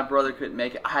because my brother couldn't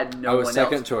make it, I had no I was one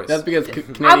second else. choice. That's because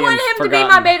Canadians I wanted him to be my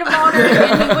forgotten. maid of honor,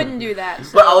 and he wouldn't do that.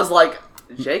 So. But I was like,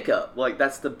 Jacob, like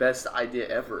that's the best idea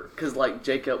ever, because like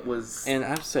Jacob was. and I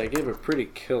have to say, I gave a pretty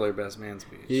killer best man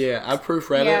speech. Yeah, I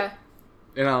proofread Yeah. it,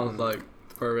 and I was like,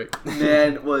 perfect.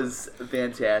 Man was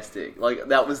fantastic. Like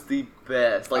that was the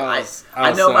best. Like I I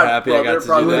was know so my happy I brother got to do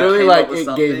probably that. Literally, came like up with it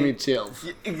something. gave me chills.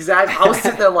 Yeah, exactly. I was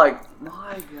sitting there like,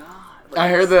 my God. Like, I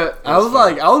heard that. I was was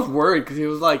fun. like, I was worried because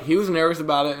he was nervous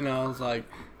about it, and I was like,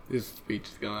 this speech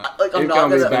is gonna, Like, I'm it's not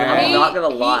gonna be gonna- bad. I'm not gonna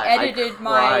lie, I He edited my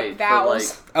cried for,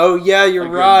 vows. Oh yeah, you're A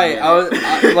good right.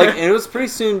 minute. Like, and it was pretty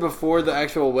soon before the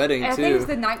actual wedding I too. think it was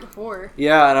the night before.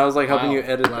 Yeah, and I was like helping Wow, you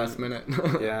edit last them. minute.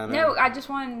 Yeah, I know. No, I just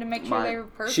wanted to make sure My- they were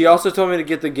perfect. She also told me to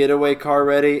get the getaway car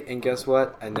ready, and guess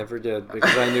what? I never did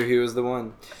because I knew he was the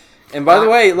one. And by the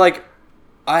way, like,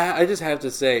 I just have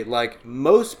to say, like,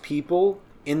 most people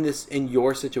in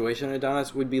your situation,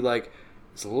 Adonis, would be like,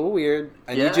 it's a little weird.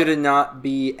 I need Yeah. you to not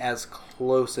be as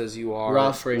close as you are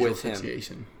Ross Rachel with him.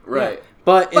 situation. right. Yeah.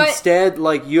 But But- instead,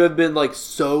 like, you have been, like,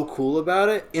 so cool about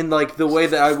it in, like, the way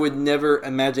that I would never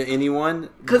imagine anyone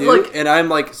 'Cause, do. like- And I'm,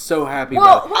 like, so happy Well,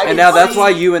 about it. let And me now that's say- why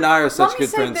you and I are such me good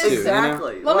say friends, this. too.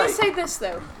 Exactly. You know? Let me Like- say this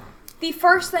though. The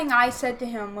first thing I said to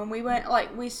him when we went,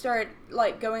 like, we started,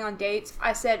 like, going on dates,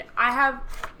 I said, I have,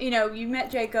 you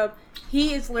met Jacob.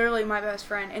 He is literally my best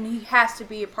friend, and he has to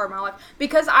be a part of my life.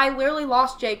 Because I literally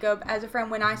lost Jacob as a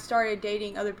friend when I started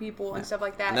dating other people and stuff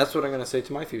like that. And that's what I'm going to say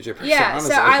to my future person, yeah,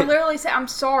 honestly. so I literally said, I'm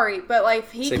sorry, but, like,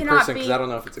 if he say cannot person be... because I don't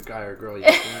know if it's a guy or a girl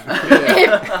yet. You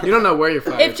know? if, You don't know where you're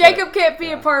from. if Jacob can't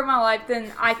be a part of my life,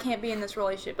 then I can't be in this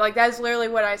relationship. Like, that's literally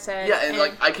what I said. Yeah, and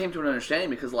like I came to an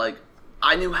understanding because like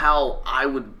I knew how I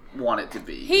would want it to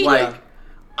be. He- like Yeah.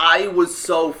 I was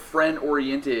so friend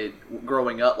oriented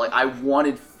growing up. Like I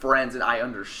wanted friends, and I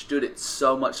understood it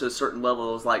so much to a certain level.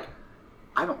 It was like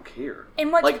I don't care.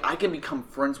 And what- like I can become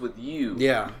friends with you.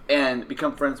 Yeah. And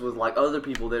become friends with like other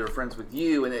people that are friends with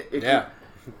you, and it Yeah.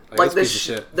 like this this. piece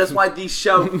of shit. That's why these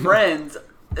show friends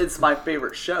it's my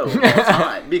favorite show of all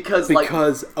time because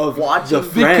of watching the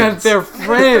friends. Because they're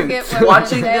friends. Forget what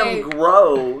watching I'm gonna them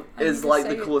grow I is need to like say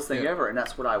the it. coolest thing Yeah. ever, and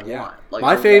that's what I Yeah. want. Like,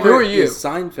 My I favorite Who are you? is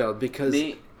Seinfeld because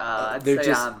Me, I'd they're say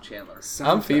just- I'm Chandler. I'm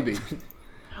Seinfeld. Phoebe.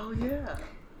 Hell yeah,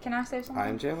 Can I say something?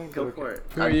 I'm Chandler. go for it.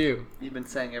 Who are you? You've been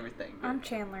saying everything. I'm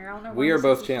Chandler. I don't know. We why are this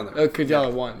both is- Chandler. Oh, because y'all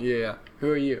are one. Yeah.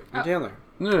 Who are you? I'm Chandler.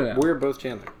 No. We're both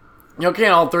Chandler. Y'all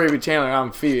can't all three be Chandler.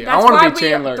 I'm Phoebe. That's I want why to be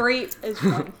Chandler. 3 is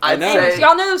one. I'd know. say,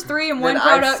 Y'all know those 3 in one then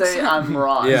I'd products. say I'm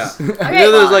Ross. Yeah. Okay, You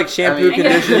know those like I shampoo mean-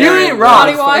 conditioner. You ain't Ross.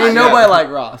 Body wash. Ain't nobody like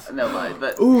Ross. Nobody,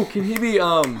 but Ooh, can he be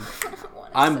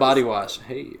I'm body wash.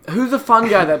 Hey. Who's the fun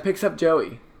guy that picks up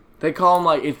Joey? They call him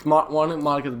like it's one of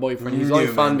Monica's boyfriend. He's only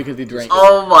Newman. fun because he drinks.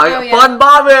 oh my, Oh, yeah. Fun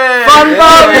Bobby. Fun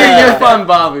Bobby, Yeah. you're Fun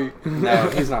Bobby. No,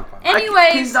 he's not fun.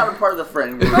 Anyways, He's not a part of the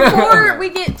friend group. before we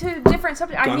get to different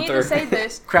subjects, I need to Gunther. say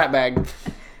this. Crap bag.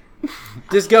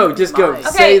 Just go. Just go. Okay,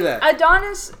 Say that.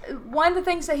 Adonis, one of the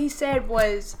things that he said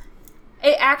was,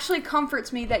 it actually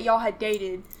comforts me that y'all had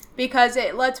dated because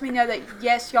it lets me know that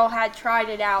yes, y'all had tried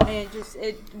it out and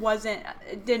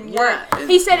it didn't work. it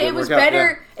He said it didn't was work out,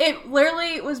 better. It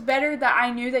literally was better that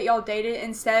I knew that y'all dated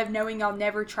instead of knowing y'all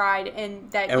never tried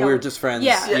and that And y'all we were just friends.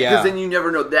 Yeah. Yeah, Yeah. because then you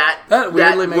never know that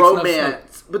weirdly makes enough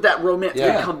romance, but that romance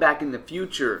Yeah. can come back in the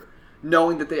future,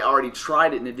 knowing that they already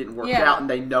tried it and it didn't work Yeah. out, and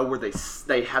they know where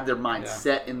they have their mind Yeah.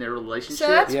 set in their relationship.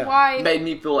 So that's Yeah. why. made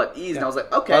me feel at ease, and I was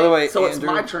like, okay, By the way, so it's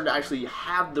Andrew- my turn to actually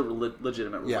have the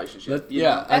legitimate Yeah. relationship. That- you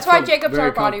yeah. know? That's I why feel Jacob's very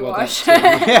our body comfortable with wash.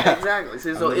 that, Yeah. Exactly.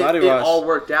 See, so I'm the body it wash. all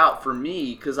worked out for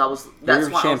me because I was. That's You're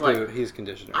why shampoo. I was like, He's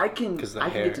conditioner. I can Because the I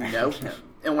hair. can get to know him.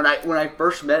 And when I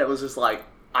first met, it was just like,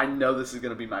 I know this is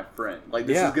gonna be my friend. Like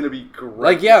this Yeah. is gonna be great.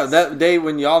 Like yeah, that day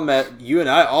when y'all met, you and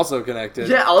I also connected.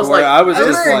 Yeah, I was to where like, I was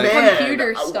Over just like, man,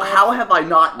 computer stuff. how have I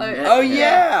not Like- met? oh him?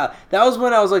 yeah, that was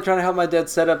when I was like trying to help my dad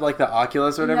set up like the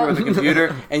Oculus or whatever No. with the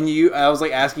computer, and I was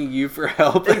like asking you for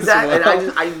help. Exactly, As well.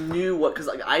 and I knew what because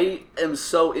like I am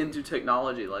so into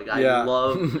technology. Like I Yeah.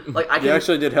 love like I You can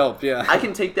actually did help. Yeah. I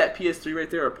can take that PS3 right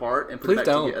there apart and put Please it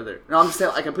back don't. together. No, I'm just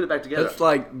saying I can put it back together. That's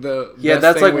like the Yeah, best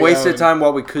that's thing like we wasted own. time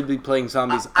while we could be playing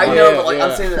zombies. I on- know, Yeah, but like yeah.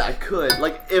 I'm saying that I could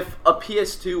like if a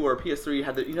PS2 or a PS3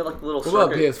 had the like the little What about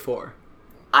circuit. PS4?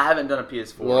 I haven't done a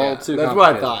PS4. Well, yet. too That's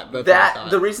what I complicated. thought. That's That what I the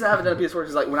thought. reason I haven't done a PS4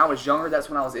 is like when I was younger, that's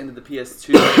when I was into the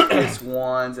PS2,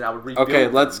 PS1s, and I would rebuild. Okay,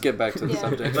 them. let's get back to the Yeah.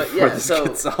 subject But before yeah, this so-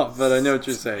 gets off. But I know what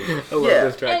you're saying. I love Yeah.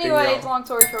 distracting Anyways, y'all. long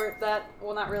story short,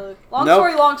 not really. Long Nope.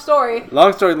 story.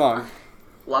 Long story long.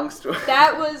 Long story.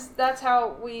 That's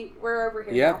how we're over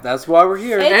here. Yeah, now. that's why we're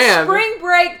here. It's And- spring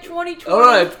break 2020. All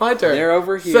right, it's my turn. They're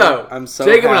over here. So, I'm so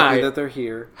Jacob and happy I- that they're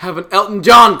here. Have an Elton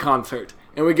John concert,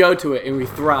 and we go to it, and we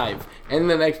thrive. And then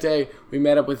the next day, we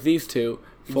met up with these two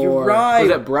for You're right.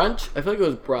 was it brunch? I feel like it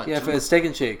was brunch. Yeah, it's Steak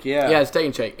and Shake. Yeah. Yeah, Steak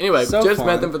and Shake. Anyway, So just fun.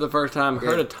 met them for the first time.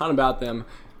 Heard Yeah. a ton about them.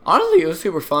 Honestly, it was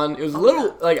super fun. It was a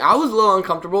little like I was a little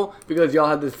uncomfortable because y'all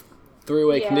had this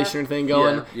three-way Yeah. conditioner thing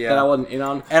going Yeah. that I wasn't in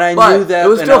on. And I But knew that, it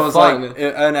was and still I was fun. like,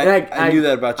 and I knew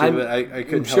that about you, but I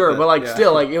couldn't I'm sure, help it. but like Yeah.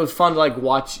 still, like it was fun to like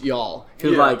watch y'all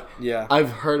because Yeah. like Yeah.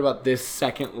 I've heard about this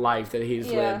second life that he's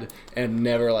Yeah. lived and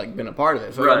never like been a part of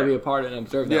it, so I got to Right. be a part of it and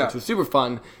observe that, Yeah. which was super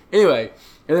fun. Anyway,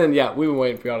 and then yeah, we've been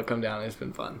waiting for y'all to come down. And it's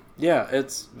been fun. Yeah,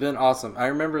 it's been awesome. I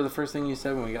remember the first thing you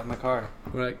said when we got in the car.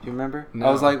 We're like, Do you remember? No.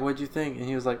 I was like, "What'd you think?" And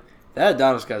he was like, "That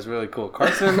Adonis guy's really cool."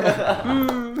 Carson?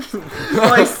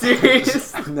 like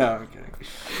serious. No, I'm kidding.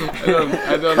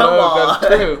 I don't Come know if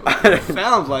that's on. true. It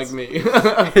sounds like me.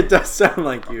 It does sound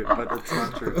like you, but it's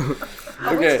not true.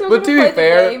 Are we Okay, still but gonna to be play the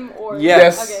fair, game, or?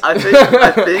 yes. Okay.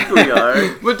 I think we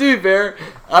are. But to be fair,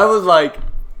 I was like,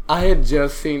 I had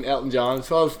just seen Elton John,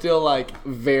 so I was still like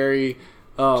very,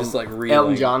 Just, like, reeling.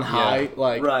 Elton John Yeah. high.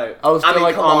 Like, Right. I was still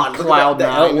like come on look at cloud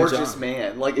that nine. gorgeous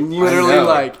man. Like if you Literally, I know.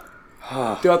 like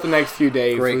throughout the next few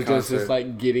days Great was just this concert.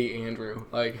 like giddy Andrew.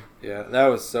 Like, Yeah, that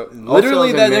was so. Literally,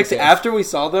 in that next Memphis. after we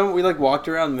saw them, we like walked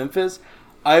around Memphis.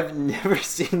 I've never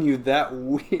seen you that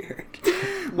weird,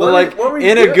 but What like were you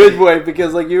in a doing? good way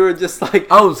because like you were just like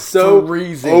I was so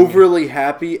freezing. overly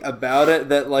happy about it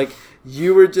that like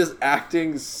you were just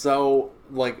acting so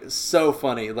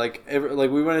funny. Like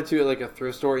we went into like a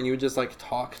thrift store and you just like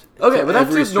talked. okay, to but that's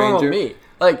every just normal stranger. me.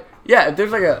 Like, yeah, if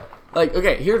there's like a like,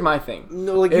 okay, here's my thing.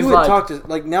 No, like It's you would like- talk to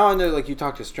like now I know like you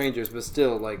talk to strangers, but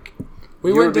still like We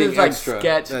you were went to being this like extra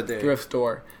sketch that day. thrift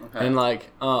store, and like,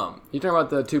 you talking about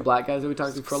the two black guys that we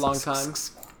talked to for a long time?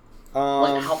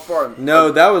 like how far?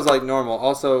 No, that was like normal.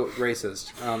 Also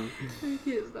racist.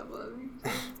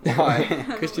 Why?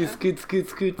 Because she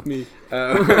scoot me.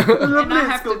 And I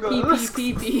have to pee.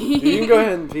 You can go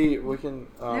ahead and pee. We can.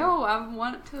 No, I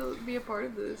want to be a part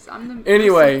of this. I'm the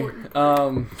Anyway, most important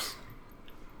part.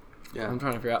 Yeah. I'm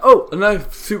trying to figure out. Oh, another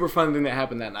super fun thing that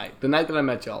happened that night. The night that I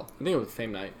met y'all. I think it was the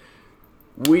same night.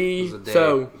 It was a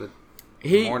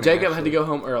day, morning, Jacob had to actually. go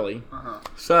home early. Uh-huh.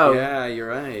 So yeah, you're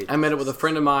right. I met up with a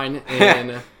friend of mine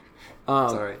in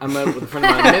Sorry. I met up with a friend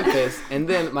of mine in Memphis, and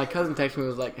then my cousin texted me and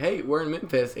was like, "Hey, we're in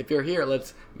Memphis. If you're here,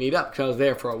 let's meet up." Because I was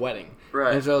there for a wedding.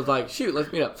 Right. And so I was like, "Shoot,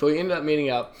 let's meet up." So we ended up meeting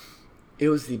up. It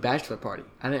was the bachelor party.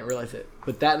 I didn't realize it,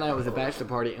 but that night was a bachelor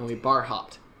party, and we bar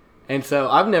hopped. And so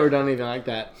I've never done anything like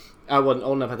that. I wasn't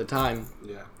old enough at the time.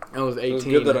 Yeah. I was 18. It was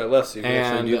good that I left so you could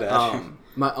and actually do that.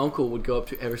 my uncle would go up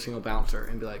to every single bouncer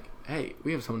and be like, "Hey,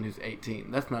 we have someone who's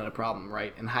 18. That's not a problem,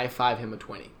 right?" And high five him a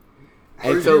 20.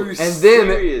 And Are so, you and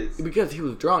serious? then because he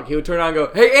was drunk, he would turn around and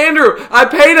go, "Hey, Andrew, I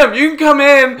paid him. You can come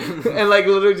in," and like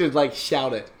literally just like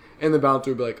shout it. And the bouncer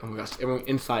would be like, "Oh my gosh, everyone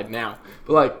inside now."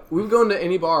 But like we would go into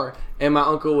any bar, and my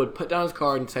uncle would put down his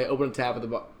card and say, "Open a tab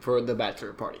for the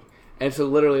bachelor party." And so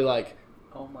literally like.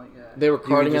 Oh my god. They were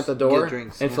carding at just the door, get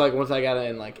drinks, and yeah. so like once I got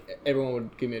in, like everyone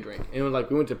would give me a drink. And it was like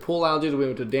we went to pool lounges, we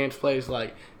went to dance place,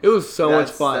 like it was so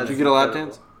much fun. Did you get a lap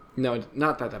dance? No,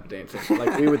 not that type of dancing.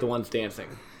 Like we were the ones dancing.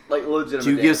 Like legitimate.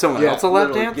 Do you give someone Yeah, else a lap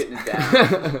Literally dance? Getting it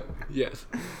down. Yes,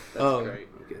 That's great.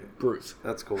 Bruce.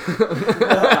 That's cool.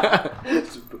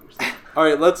 All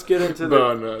right, let's get into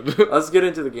the let's get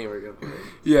into the game we're gonna play.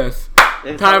 Yes.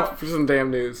 It's Time all- for some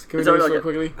damn news. Can we It's do this already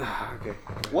real like quickly? Okay.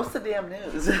 What's the damn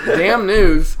news? Damn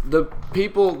news. The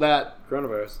people that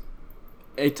Coronavirus.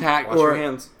 attack Wash your or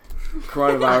hands.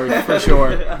 coronavirus for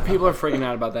sure. People are freaking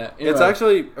out about that. It's Anyway,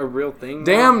 actually a real thing.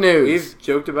 Damn now. news. We've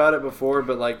joked about it before,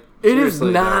 but like it is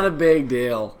seriously, not though, a big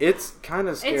deal. It's kind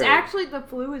of scary. It's actually the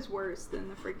flu is worse than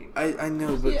the freaking. I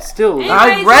know, but Yeah. still. Anyways,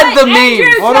 I read the let meme.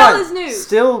 Andrew Hold tell on. his news.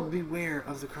 Still beware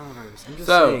of the coronavirus. I'm just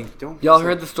So, saying. Don't. y'all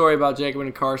heard the story about Jacob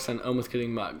and Carson almost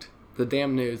getting mugged. The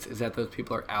damn news is that those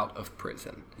people are out of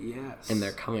prison, Yes. and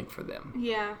they're coming for them.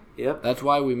 Yeah, Yep. That's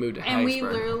why we moved to and we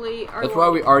Harrisburg. literally are. That's why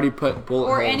we already put bullet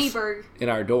or holes Anyburg. in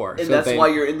our door. And so that's they- why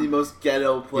you're in the most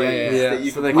ghetto place Yeah. that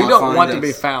you So can they we can't don't find want us. to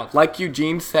be found. Like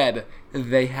Eugene said,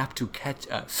 they have to catch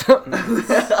us.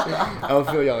 I'll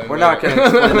feel y'all in We're there. not going to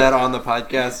explain that on the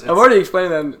podcast. I've already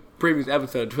explained that in previous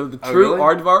episodes. For the Oh, true really?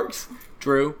 aardvarks,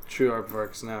 Drew True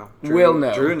artworks now. will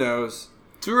know. Drew knows.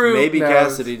 Drew Maybe knows.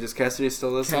 Cassidy. Does Cassidy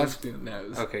still listen? Cassidy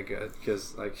knows. Okay, good.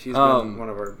 Because like she's Um, been one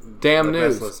of our Damn the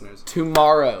news. best listeners.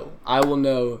 Tomorrow, I will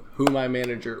know who my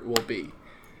manager will be.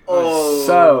 Oh.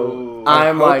 So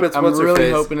I'm hope like, it's I'm what's her really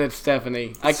face. hoping it's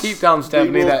Stephanie. I keep telling We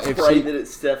Stephanie will that if pray she, that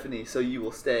it's Stephanie, so you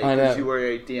will stay I know. because you are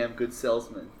a damn good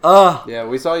salesman. Yeah,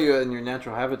 we saw you in your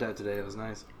natural habitat today. It was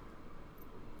nice.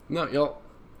 no, y'all,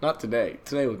 not today.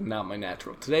 Today was not my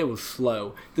natural. Today was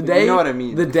slow. The You day, know what I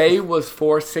mean. The day was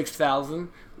for 6,000.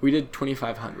 We did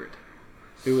 2,500.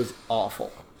 It was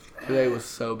awful. Today was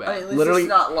so bad. I mean, at least Literally, it's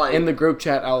not like- in the group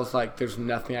chat, I was like, "There's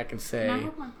nothing I can say." Can I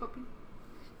have my puppy?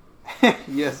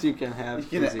 Yes, you can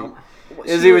have You know, Izzy.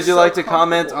 she Izzy, would was you so like to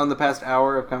comment comfortable. on the past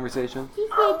hour of conversation? He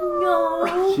said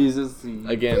no. She's Izzy.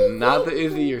 Again, not the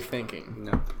Izzy you're thinking.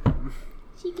 No.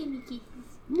 She gave me kisses.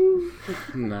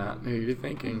 Not who you're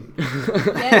thinking.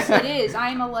 Yes, it is. I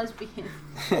am a lesbian.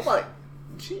 Oh my,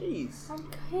 jeez. I'm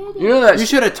kidding. You know that You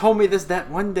should have told me this that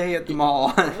one day at the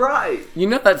mall. Right. You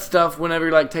know that stuff whenever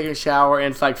you're like taking a shower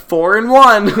and it's like 4 in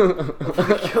 1.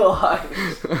 God.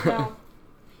 No.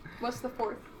 What's the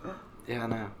fourth? Yeah, I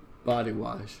know. Body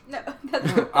wash. No,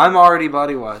 that's I'm already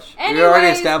body wash. We already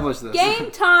Anyways, established this. game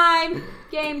time.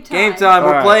 Game time. Game time. We're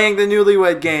Alright. playing the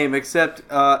newlywed game, except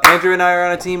Andrew and I are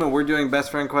on a team and we're doing best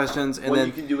friend questions, and what you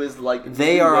then can do is like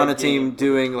they are on a newlywed team game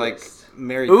doing with like twist.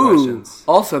 married Ooh. questions.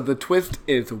 Also, the twist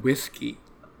is whiskey.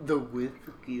 The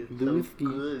whiskey is so whiskey.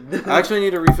 good. I actually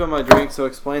need to refill my drink, so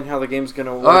explain how the game's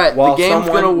gonna work. Alright, the while game's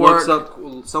someone gonna looks work-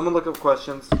 up, someone look up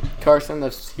questions. Carson,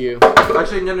 that's you.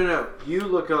 Actually, no. You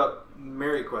look up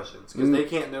married questions because they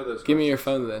can't know those. Give me your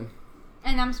questions. phone then.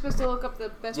 And I'm supposed to look up the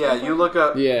best. Yeah, friend you one? look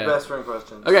up Yeah. best friend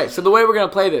questions. Okay, so the way we're going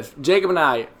to play this, Jacob and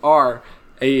I are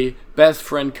a best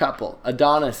friend couple.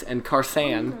 Adonis and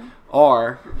Carsan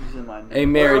are Using mine. a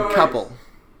married Wait. couple.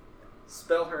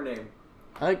 Spell her name.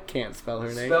 I can't spell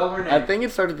her name. Spell her name. I think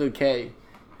it started with a K.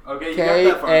 Okay, you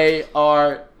got that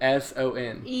far.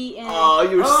 Karson. E-N. Oh,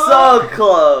 you're so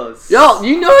close. Y'all,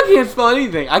 you know I can't spell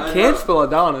anything. I I can't know. spell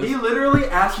Adonis. He literally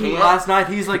asked me Can't. last night.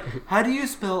 He's like, "How do you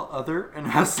spell other?" And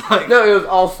I was like, No, it was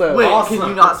also. Wait, Awesome. can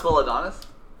you not spell Adonis?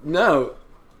 No.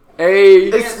 A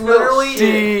It's literally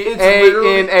D it's A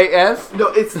literally- N A S. No,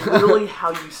 it's literally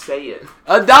how you say it.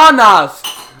 Adonis.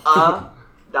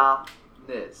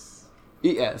 Adonis.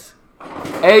 E S.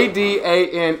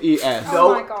 Adones.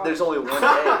 Oh my No, God. there's only one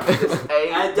A. It's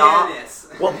Adonis.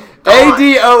 Well,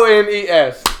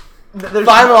 Adones. there's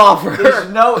Final offer. There's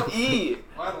no E.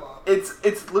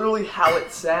 It's literally how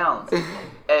it sounds.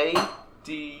 Adonis.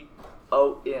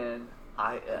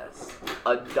 Adonis.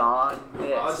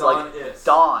 Like Adonis.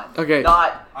 Dawn. Okay.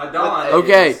 Not Adonis. with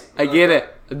Okay, A's. I get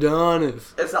it.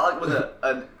 Adonis. It's not like with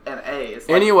an A. It's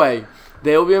like, Anyway,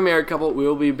 they will be a married couple. We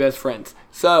will be best friends.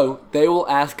 So they will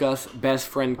ask us best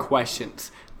friend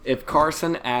questions. If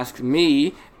Carson asks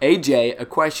me, AJ, a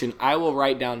question, I will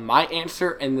write down my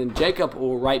answer, and then Jacob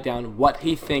will write down what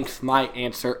he thinks my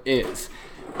answer is.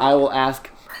 I will ask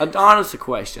Adonis a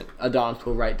question. Adonis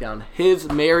will write down his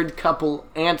married couple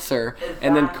answer,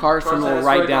 and then Carson will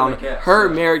write down her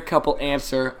married couple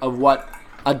answer of what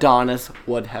Adonis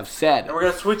would have said. And we're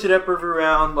gonna switch it up every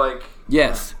round, like.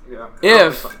 Yes. Yeah.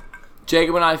 If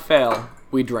Jacob and I fail,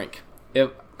 we drink.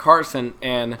 If Carson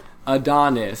and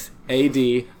Adonis,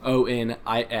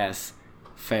 Adonis,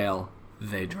 fail,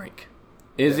 they drink.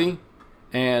 Izzy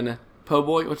and Po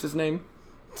Boy, what's his name?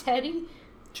 Teddy?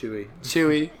 Chewy.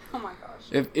 Chewy. Oh my gosh.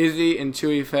 If Izzy and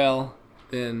Chewy fail,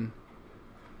 then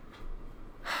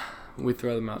we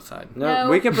throw them outside. No, No.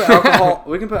 we can put alcohol.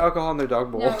 We can put alcohol in their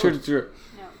dog bowl. No. True.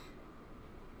 No.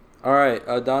 All right,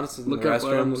 Adonis is in Look the up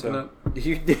what I'm restroom. looking So up.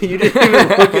 you didn't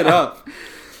even look it up.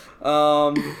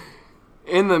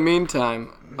 In the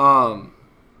meantime,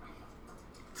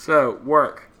 so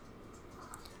work.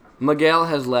 Miguel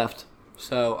has left,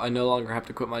 so I no longer have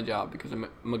to quit my job because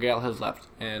Miguel has left,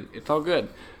 and it's all good.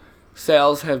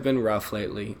 Sales have been rough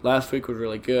lately. Last week was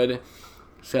really good.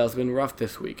 Sales have been rough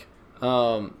this week.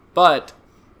 But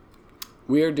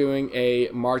we are doing a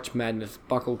March Madness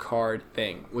buckle card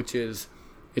thing, which is,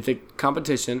 it's a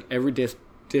competition. Every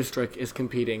district is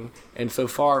competing, and so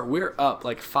far we're up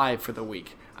like 5 for the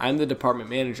week. I'm the department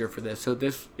manager for this, so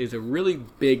this is a really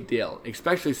big deal,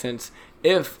 especially since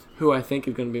if who I think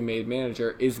is going to be made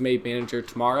manager is made manager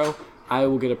tomorrow, I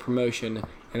will get a promotion,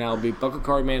 and I'll be buckle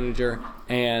card manager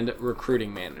and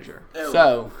recruiting manager.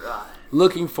 So,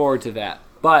 looking forward to that.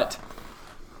 But,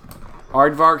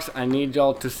 Aardvarks, I need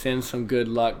y'all to send some good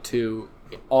luck to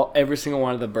every single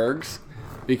one of the Bergs,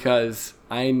 because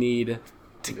I need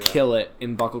to kill it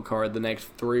in buckle card the next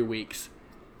 3 weeks.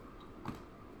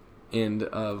 End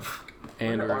of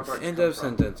Andrews. End of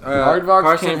sentence. All right, Aardvarks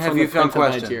Carson, came have from you the found Prince of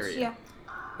questions? Nigeria. Yeah.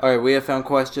 All right, we have found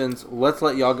questions. Let's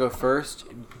let y'all go first.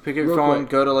 Pick up your Real phone, quick.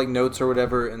 go to like notes or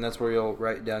whatever, and that's where you'll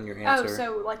write down your answer. Oh,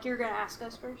 so like you're gonna ask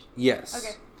us first? Yes.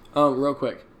 Okay. Real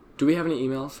quick. Do we have any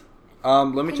emails?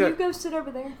 Let me Can check. you go sit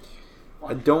over there?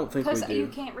 I don't think we Because you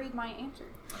do. can't read my answer.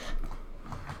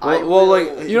 Well,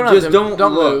 like, You don't have just to- don't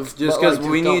don't look. move, Just but, because like,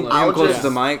 we just don't need look. you I'll close just- to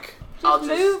the mic. I'll Just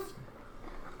just move.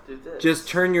 do this. Just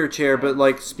turn your chair, but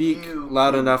like speak You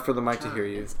loud can enough for the mic to hear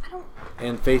you, I don't.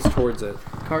 and face towards it.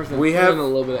 Carson, We put have- in a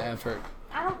little bit of effort.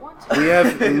 I don't want to. We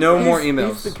have no more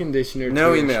Use the emails. conditioner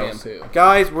No to your emails. shampoo.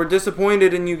 Guys, we're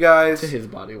disappointed in you guys. To his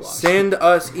body wash. Send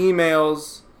us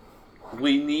emails.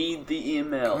 We need the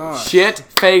email. Gosh.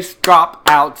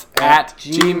 Shitfacedropouts at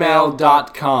gmail.com.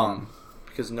 gmail.com.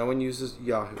 Because no one uses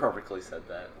Yahoo. Perfectly said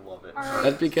that. Love it. Alright.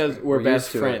 That's because we're We're best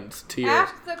used to it. friends to your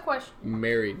Ask the question.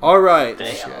 married. All right.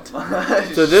 Damn.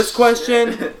 So this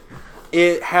question,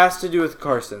 it has to do with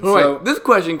Carson. Oh, wait, So this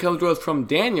question comes to us from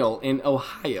Daniel in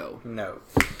Ohio. no.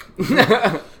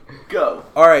 Go.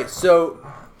 All right. So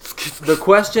the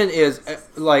question is,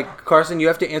 like, Carson, you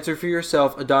have to answer for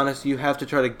yourself. Adonis, you have to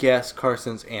try to guess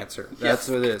Carson's answer. That's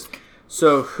what it is.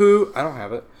 So who? I don't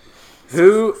have it.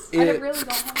 Who I is? really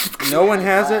don't have. No one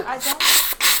has it. I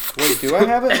don't. Wait, do I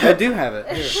have it? I do have it.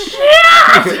 Here.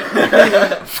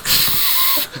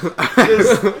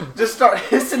 Just start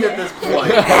hissing at this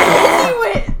point. Do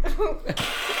it.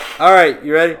 All right,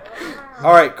 you ready?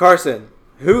 All right, Carson.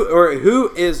 Who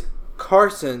is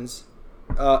Carson's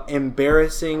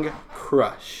embarrassing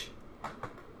crush?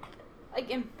 Like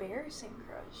embarrassing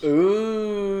crush.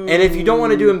 Ooh. And if you don't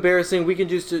want to do embarrassing, we can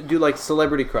just do like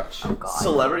celebrity crush. Oh God.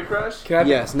 Celebrity crush? Can I-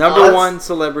 Yes, number that's- one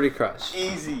celebrity crush.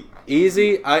 Easy.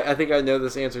 Easy. I think I know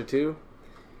this answer too.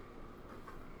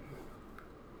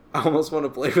 I almost want to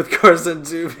play with Carson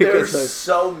too because There's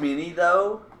so many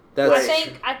though. that's.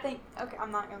 I think. Okay,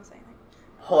 I'm not gonna say anything.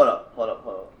 Hold up.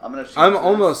 I'm gonna. I'm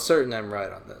almost certain I'm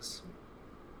right on this.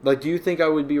 Like, do you think I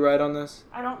would be right on this?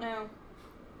 I don't know.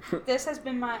 This has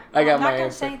been my. I got I'm my not gonna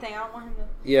answer. say anything. I don't want him to.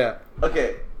 Yeah.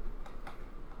 Okay.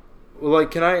 Well,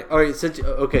 like, can I? All right.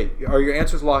 Okay, are your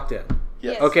answers locked in?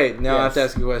 Yes. Yes. Okay. Now I have to Yes.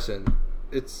 ask you a question.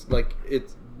 It's like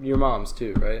it's your mom's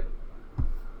too, right?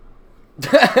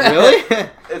 Really?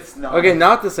 It's not. Okay,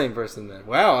 not the same person then.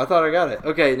 Wow, I thought I got it.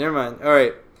 Okay, never mind. All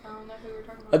right. I don't know who we're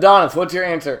talking about. Adonis, what's your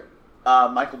answer?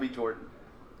 Michael B. Jordan.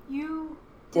 You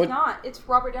did What? not. It's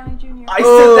Robert Downey Jr. I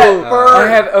Oh, said that first. I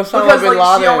had Osama Because, bin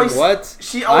like, she Laden. always- What?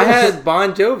 She I always had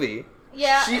Bon Jovi.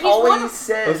 Yeah, She he's one always of-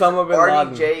 says Osama bin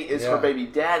Laden. RDJ is Yeah. her baby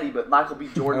daddy, but Michael B.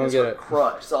 Jordan I don't is get her it.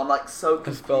 crush. So I'm like so I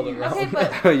confused. spelled it wrong. Okay,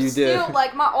 but Oh, you did. still,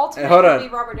 like, my ultimate Hold would on. be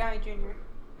Robert Downey Jr.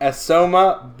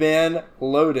 Asoma bin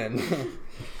Loden.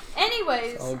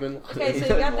 Anyways, Osama bin Laden. okay, so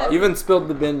you got that. You even spelled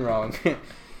the bin wrong.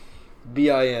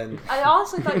 B-I-N. I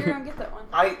honestly thought you were gonna get that one.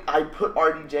 I put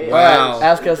RDJ. Wow. as-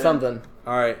 Ask us something.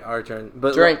 All right, our turn.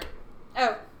 But Drink.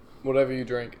 Oh, Whatever you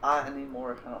drink. I need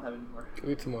more. I don't have any more. Give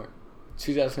me some more.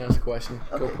 She's asking us a question.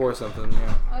 Go pour something.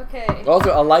 Yeah. okay.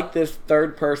 Also, I like this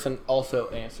third person also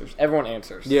answers. Everyone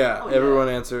answers. Yeah. Oh, Everyone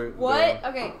answer. What?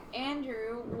 Okay,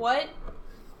 Andrew. What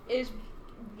is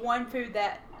one food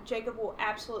that Jacob will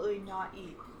absolutely not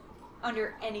eat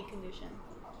under any condition?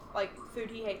 Like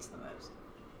food he hates the most.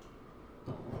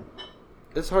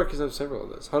 It's hard because I have several of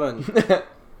those. Hold on.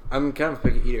 I'm kind of a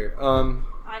picky eater.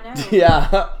 I know.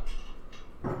 Yeah.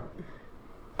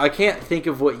 I can't think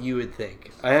of what you would think.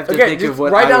 I have to Okay, think just of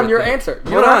what write I down would your think. answer.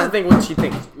 You Hold don't have on. to think what she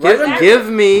thinks. Write down Give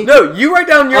me. No, you write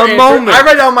down your A answer. moment. I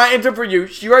write down my answer for you.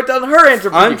 She write down her answer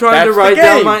for you. I'm trying to That's the write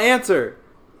down game. my answer.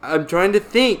 I'm trying to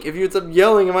think. If you would stop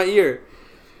yelling in my ear.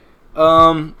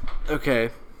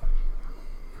 Okay.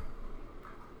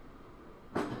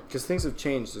 Because things have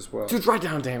changed as well. Just write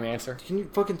down a damn answer. Can you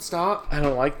fucking stop? I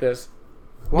don't like this.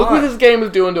 Why? Look what this game is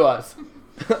doing to us.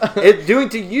 It's doing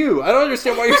to you. I don't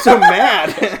understand why you're so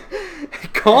mad.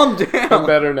 Calm I'm down.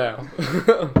 better now.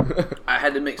 I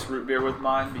had to mix root beer with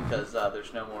mine because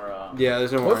there's no more. Yeah,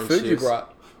 there's no more What orange food you juice.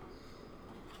 brought?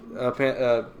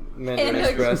 Mandarin Panda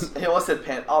Express. He almost said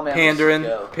pan. Oh man, Pandarin.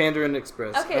 let's just go. Pandarin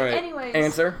Express. Okay. All right. Anyways.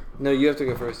 Answer. No, you have to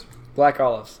go first. Black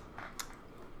olives.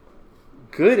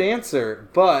 Good answer,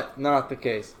 but not the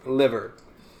case. Liver.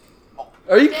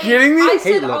 Are you Dang, kidding me? I Hate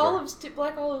said liver. olives too.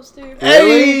 Black olives too.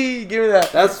 Hey, give me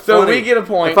that. That's so funny. we get a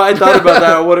point. If I had thought about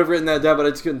that, I would have written that down, but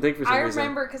I just couldn't think for some I reason.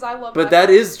 remember because I love. But black that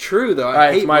olives. is true, though. All I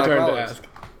right, hate it's my black turn to olives. ask.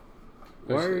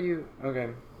 Why are you... Okay.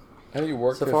 How do you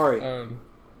work Safari. this?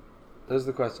 Those are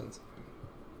the questions.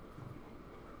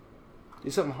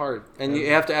 Do something hard. And you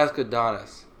have to ask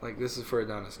Adonis. Like, this is for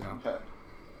Adonis now. Okay.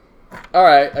 All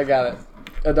right, I got it.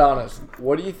 Adonis,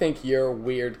 what do you think your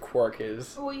weird quirk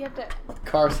is? Well, you have to.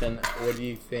 Carson, what do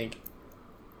you think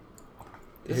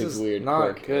This his is weird not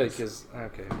quirk good, is? because...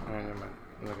 Okay. All right, never mind.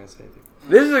 I'm not going to say anything.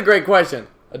 This is a great question.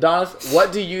 Adonis,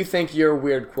 what do you think your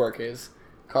weird quirk is?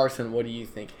 Carson, what do you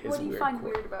think his What do you weird find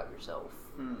quirk? weird about yourself?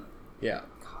 Yeah.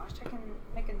 Gosh, I can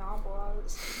make a novel out of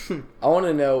this. I want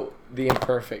to know the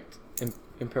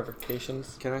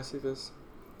imperfections. Can I see this?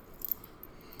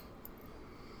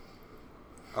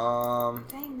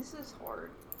 Dang, this is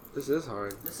hard. This is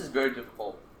hard. This is very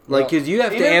difficult. Like, Well, because you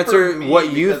have to even for answer me,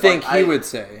 what you because, think like, he I- would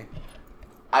say.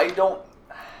 I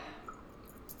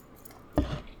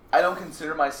don't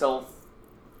consider myself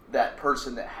that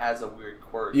person that has a weird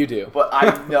quirk. You do. But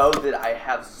I know that I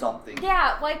have something.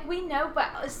 Yeah, like we know, but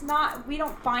it's not. We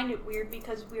don't find it weird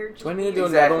because we're just. Do I need to weird. do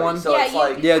Exactly. another one? So yeah, it's you,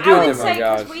 like Yeah, do I a would different say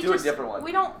 'cause one. we Do a just, different one.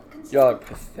 We don't consider. Y'all are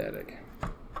pathetic.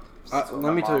 That's what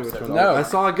Let me my tell you mom which says one. all the I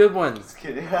time. saw a good one. Just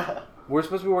kidding. We're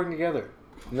supposed to be working together.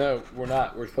 No, we're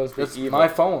not. We're supposed to be That's evil. my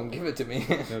phone. Give it to me.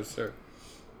 No, sir.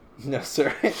 No,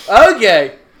 sir.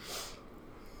 Okay.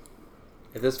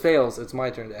 If this fails, it's my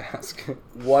turn to ask.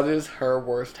 What is her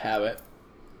worst habit?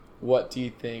 What do you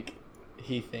think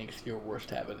he thinks your worst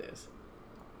habit is?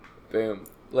 Boom.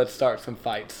 Let's start some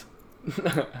fights.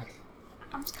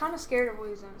 I'm kind of scared of what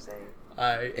he's gonna say.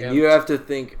 I am. And you have to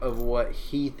think of what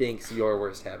he thinks your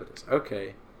worst habit is.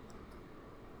 Okay.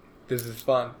 This is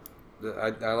fun. I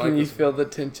like Can you this. feel the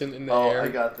tension in the Oh, air? I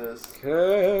got this.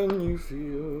 Can you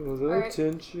feel the Alright.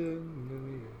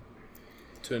 tension?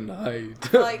 Tonight. I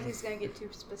feel like he's gonna get too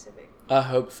specific. I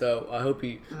hope so. I hope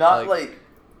he Not like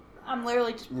I'm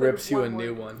literally just putting rips you a one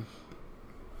new word. one.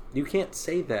 You can't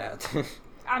say that.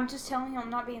 I'm just telling you, I'm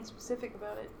not being specific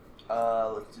about it.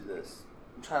 let's do this.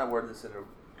 I'm trying to word this in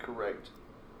a correct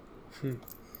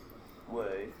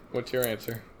way. What's your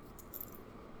answer?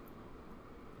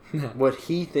 What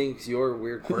he thinks your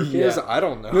weird quirk Yeah. is, I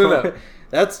don't know. No.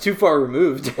 That's too far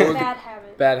removed. Bad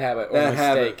habit. Bad habit or Bad mistake.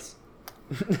 habits.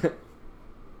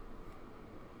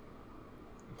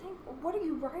 Dang, what are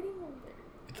you writing over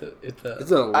there?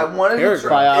 It's a I wanted to paragraph.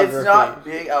 try. It's Biography. not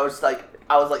big. I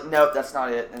was like, nope, that's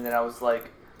not it. And then I was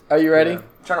like, Are you ready? Yeah.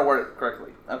 trying to word it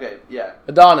correctly. Okay, yeah.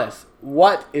 Adonis,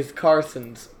 what is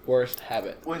Carson's worst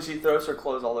habit? When she throws her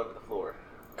clothes all over the floor.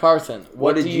 Carson,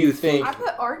 what did do you you think? think? I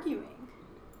put arguing.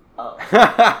 Oh.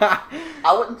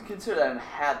 I wouldn't consider that a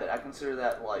habit. I consider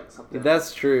that like something.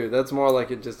 That's true. That's more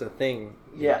like it just a thing.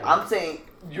 Yeah, I'm saying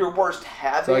your worst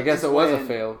habit. So I guess is it was a when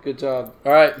fail. Good job.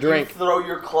 All right, You drink. throw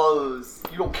your clothes.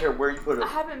 You don't care where you put I it.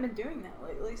 haven't been doing that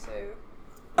lately,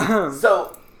 so.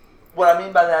 So, what I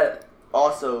mean by that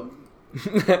also,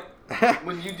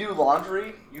 when you do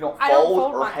laundry, you don't I don't fold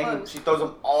fold or my hang them. clothes. She throws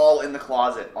them all in the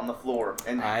closet on the floor.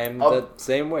 And I am a the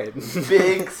same way.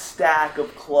 big stack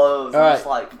of clothes. All I'm right. just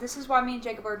like, This is why me and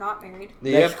Jacob are not married.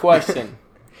 Next question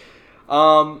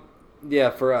Yeah,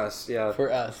 for us. Yeah,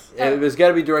 for us. it was got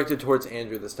to be directed towards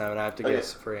Andrew this time, and I have to Okay.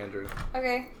 guess for Andrew.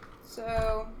 Okay,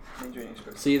 so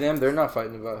See them? They're not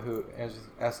fighting about who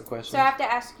asked the question. I have to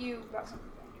ask you about something.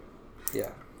 Yeah.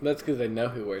 That's because they know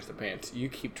who wears the pants. You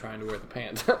keep trying to wear the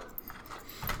pants.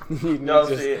 you need no,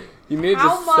 to see, you need to How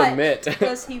just much submit.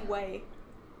 does he weigh?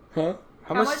 Huh?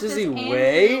 How much does he Andrew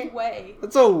weigh? weigh?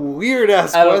 That's a weird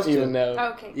ass I don't question. even know.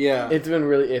 Okay. Yeah. It's been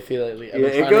really iffy lately. I've Yeah,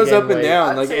 been it trying to goes gain up and weight. down.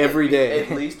 I'd like say every day.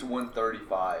 At least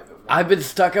 135. I've been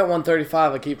stuck at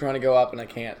 135. I keep trying to go up and I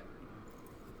can't.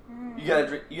 You gotta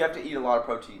drink. You have to eat a lot of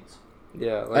proteins.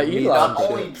 Yeah. I Like eat meats a lot and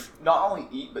Not of shit. not only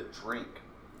eat but drink.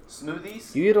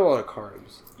 Smoothies. You eat a lot of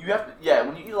carbs. You have to. Yeah,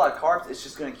 when you eat a lot of carbs, it's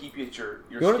just gonna keep you at your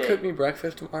You want to state. cook me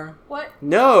breakfast tomorrow? What?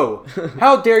 No.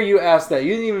 How dare you ask that?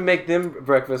 You didn't even make them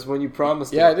breakfast when you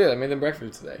promised Yeah, I it. did. I made them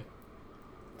breakfast today.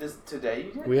 Today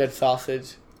you did. We had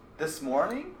sausage. This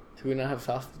morning Did we not have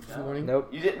sausage this No. morning? Nope.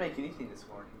 you didn't make anything this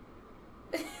morning.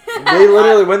 They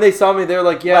literally, when they saw me, they were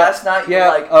like, "Yeah, Last night you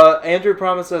yeah." were like, Andrew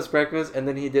promised us breakfast, and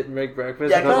then he didn't make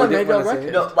breakfast. Yeah, because I I didn't made y'all want to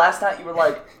say breakfast. no. Last night you were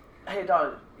like, "Hey,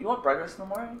 Don, you want breakfast in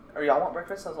the morning? Or y'all want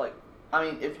breakfast?" I was like, "I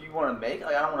mean, if you want to make,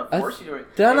 like, I don't want to force you to."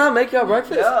 Did I not make y'all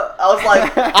breakfast? Yeah, I was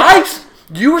like,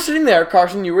 You were sitting there,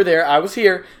 Carson. You were there. I was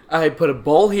here. I had put a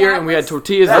bowl here, That and we had was-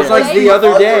 tortillas that That's there. was like the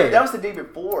other day. That was the day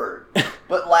before.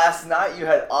 But last night you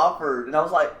had offered, and I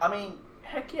was like, I mean,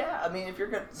 heck yeah. I mean, if you're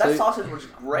gonna, that So, sausage was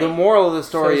great. The moral of the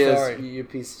story So is, sorry. you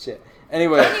piece of shit.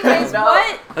 Anyway. Anyways, No.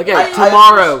 what? Okay, I-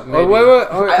 tomorrow. Oh, maybe. wait,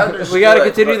 I we understood, gotta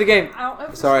continue but- the game. I don't know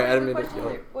if this Sorry, is I didn't a mean to question go.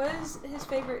 either. What is his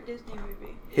favorite Disney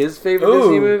movie? His favorite Ooh,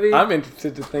 Disney movie? I'm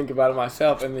interested to think about it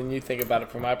myself, and then you think about it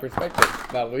from my perspective.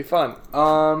 That'll be fun.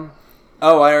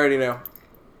 Oh, I already know.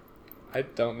 I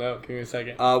don't know. Give me a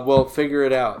second. Well, figure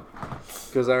it out,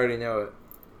 because I already know it.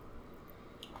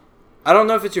 I don't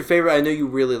know if it's your favorite. I know you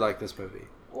really like this movie.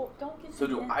 Well, don't get So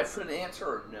do I hints. put an answer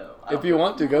or no? If you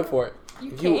want to, go for it.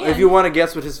 You If can. you, if you want to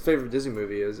guess what his favorite Disney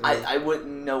movie is, I wouldn't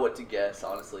know what to guess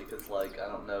honestly, because like I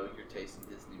don't know your taste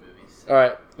in Disney movies. All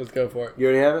right, let's go for it. you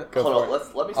already have it. Go Hold for on,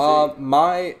 let me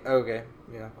see. Okay,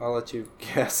 yeah, I'll let you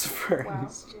guess first. Wow.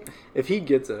 If he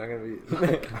gets it, I'm gonna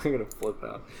be, I'm gonna flip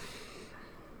out.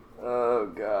 Oh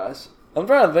gosh. I'm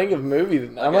trying to think of movies.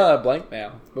 I'm Okay. on a blank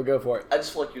now. We'll go for it. I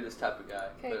just feel like you're this type of guy.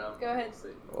 Okay, but, go ahead.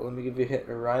 we'll see. Well, let me give you a hint.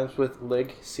 It rhymes with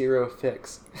Lig Zero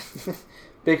Fix.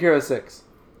 Big Hero 6.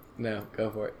 No, go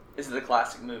for it. Is it a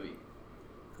classic movie?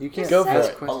 You can't Go for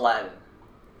ask it. questions. Aladdin.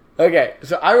 Okay,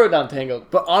 so I wrote down Tangled,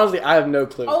 but honestly, I have no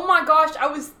clue. Oh my gosh, I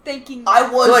was thinking. I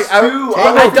that. was So, like, too. I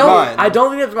Tangled's don't. mine. I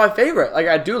don't think it's my favorite. Like,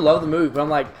 I do love the movie, but I'm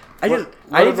like, I What- just.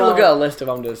 what I need to look about- at a list if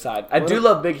I'm to decide. I what do if-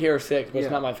 love Big Hero 6, but Yeah.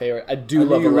 it's not my favorite. I I do knew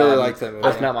love you really Aladdin. liked that movie.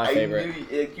 That's not my I favorite.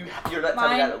 knew you're that type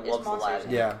Mine of guy that is loves Monsters,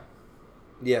 Aladdin. Yeah.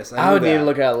 Yes, I knew would need that. to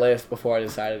look at a list before I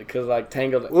decided because like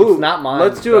Tangled, Ooh, it's not mine.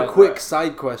 Let's do a but- quick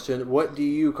side question. What do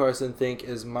you, Carson, think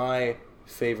is my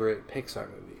favorite Pixar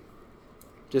movie?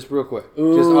 Just real quick.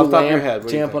 Ooh, Just off the top of your Lamp head. What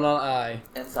do you Jumping think? on Eye.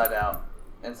 Inside Out.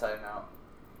 Inside Out.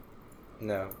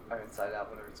 No. Or Inside Out,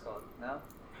 whatever it's called. No?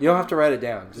 You don't have to write it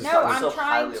down. Just No, I thought I'm so trying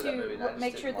highly of that to movie, and I just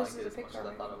make didn't sure like this it is a as much as Pixar I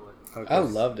movie. thought I would. Okay. I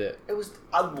loved it.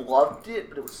 I loved it,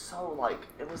 but it was so like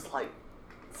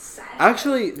sad.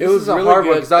 Actually, this was is a really hard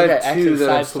one good. because I have Okay, actually, two that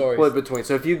I'm side stories. split between.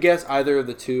 So if you guess either of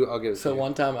the two, I'll give it So to you.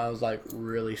 one time I was like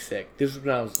really sick. This was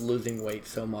when I was losing weight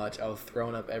so much. I was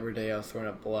throwing up every day. I was throwing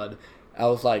up blood. I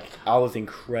was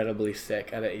incredibly sick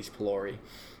at H. pylori,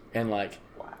 and like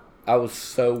Wow. I was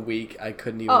so weak I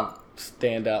couldn't even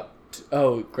stand up.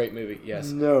 Oh, great movie.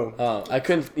 Yes. No. I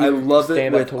couldn't. I Even love it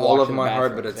stand with up to all walk of to the my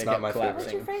heart, bathroom. but it's They not kept my favorite. What's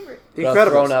collapsing. your favorite? But I was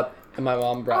Incredibles. throwing up, and my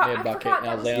mom brought me Oh, a I bucket, forgot and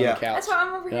I was that laying was- on the couch. That's why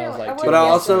I'm over And here. I was Like, like, I But dude, I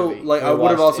wouldn't watched guess the also movie. like I I would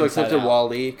have watched also Inside accepted Out.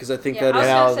 Wall-E because I think Yeah, that I is.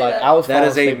 And I was say like, that. I was That falling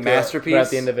is a asleep to it, masterpiece. But at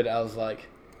the end of it, I was like,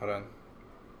 Hold on.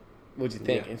 "What'd you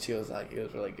think?" Yeah. And she was like, "It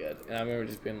was really good." And I remember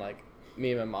just being like,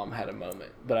 me and my mom had a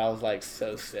moment, but I was like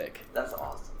so sick. That's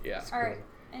awesome. Yeah. All right.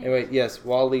 Anyway, yes,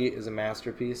 Wall-E is a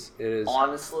masterpiece. It is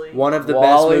Honestly, one of the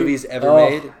best Wall-E- movies ever oh.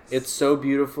 made. It's so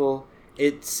beautiful.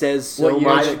 It says so What year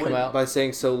much did it come out? by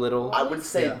saying so little. I would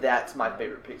say Yeah. that's my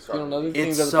favorite Pixar. You don't know movie. these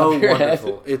It's things so off the top of your head?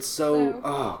 wonderful. It's so No.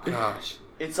 oh gosh.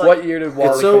 It's like What year did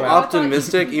Wall-E It's so come out?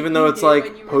 optimistic, even though it's You did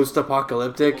when like you were-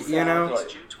 post-apocalyptic. You know. Like-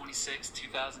 June 26,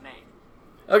 2008.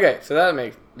 Okay, so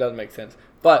that doesn't make sense.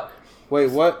 But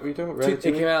Wait, what? Were you talking about? it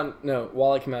came out. No,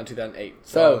 Wall-E came out in 2008.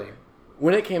 So Wall-E.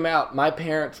 when it came out, my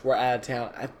parents were out of town.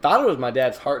 I thought it was my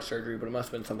dad's heart surgery, but it must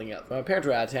have been something else. My parents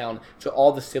were out of town, so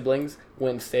all the siblings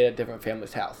went and stayed at different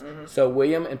families' house. Mm-hmm. So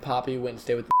William and Poppy went and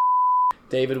stayed with the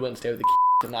David went and stayed with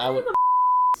the and I went.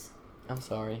 I'm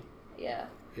sorry. Yeah.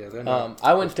 Yeah, they're not.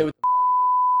 I went and stayed with.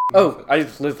 Oh, I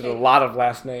just listed a lot of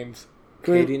last names.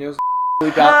 Katie knows.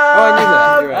 Bleep out. Oh, I knew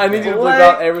that. You're right. I need you to bleep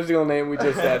out every single name we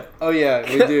just said. Oh yeah,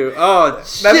 we do. Oh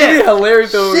shit. That'd be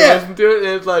hilarious though when we listen to it and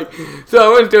it's like, so I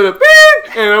went and stayed with the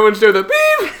beep, and I went and stayed with the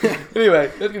beep.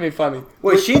 Anyway, that's gonna be funny.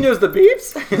 Wait, she knows the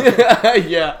beeps?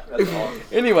 Yeah. That's awesome.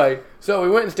 Anyway, so we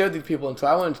went and stayed with these people, and so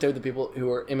I went and stayed with the people who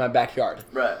were in my backyard.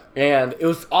 Right. And it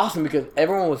was awesome because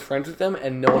everyone was friends with them,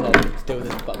 and no one else could stay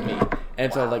with us but me.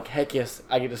 And so I was like, heck yes,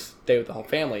 I get to stay with the whole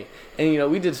family. And, you know,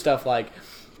 we did stuff like,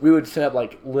 we would set up,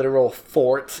 like, literal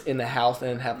forts in the house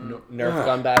and have Nerf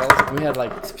gun battles. And we had,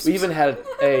 like, we even had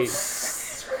a...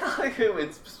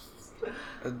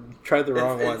 Tried the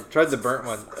wrong one. Tried the burnt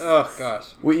one. Oh, gosh.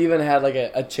 We even had, like,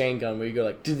 a chain gun where you go,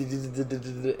 like, and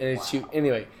it shoot.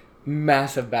 Anyway,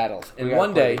 massive battles. And gotta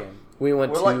one play day, the game. we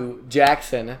went We're to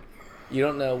Jackson. You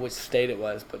don't know which state it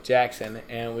was, but Jackson.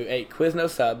 And we ate Quizno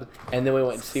Sub. And then we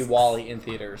went to see Wall-E in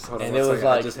theaters. Hold on And one it was, second.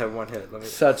 I like, just have one hit. Let me,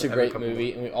 such a have great couple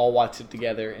movie. more. And we all watched it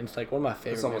together. And it's, like, one of my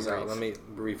favorite It's almost memories. out. Let me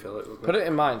refill it real quick. Put it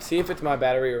in mine. See if it's my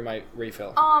battery or my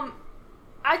refill.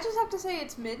 I just have to say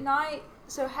it's midnight,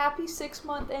 so happy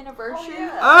 6-month anniversary.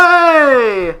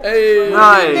 Hey! Hey!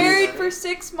 Nice. Married for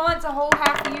 6 months, a whole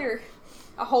half year.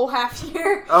 A whole half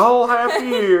year. A whole half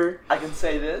year. I can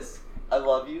say this. I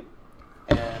love you.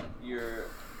 And you're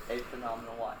a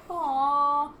phenomenal wife.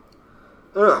 Aww.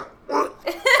 Ugh.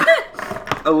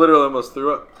 I literally almost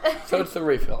threw up. So it's the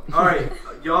refill. All right,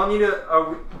 y'all need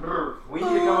to. We need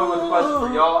to come up with a question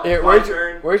for y'all. Here, It's my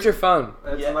where's turn. your phone?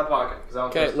 It's in my pocket. 'Cause I was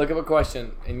Okay, supposed look up a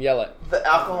question and yell it. The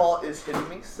alcohol is hitting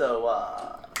me, so,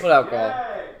 What alcohol?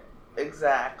 Yay!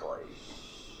 exactly.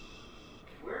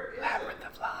 Where is Labyrinth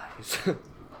of Lies.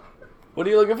 What are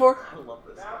you looking for? I love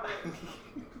this.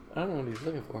 I don't know what he's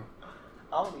looking for.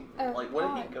 I don't even, like,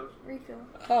 what did he go? Refill.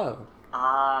 Oh.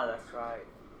 Ah, that's right.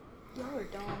 Y'all are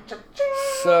dumb.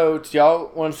 So, do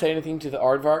y'all want to say anything to the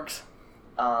aardvarks?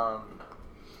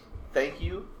 Thank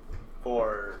you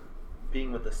for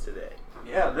being with us today.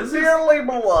 Yeah, this is Dearly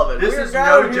beloved. this we're is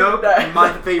gathered no here joke. today.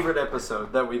 My favorite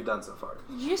episode that we've done so far.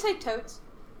 Did you say totes?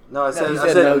 No, I said, he I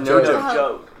said said no no joke. joke. No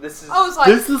joke. This is. I was like,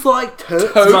 This is like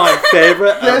my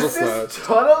favorite This episode. is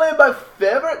totally my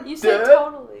favorite. you said dude.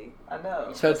 totally. I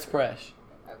know. Toad's fresh.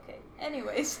 Okay.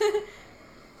 Anyways.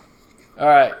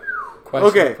 Alright. Question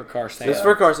Okay. for Carson. This is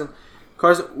for Carson.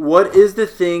 Carson, what is the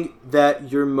thing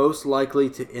that you're most likely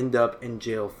to end up in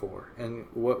jail for, and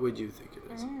what would you think it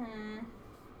is?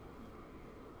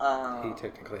 He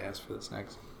technically asked for this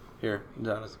next. Here,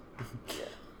 Jonas.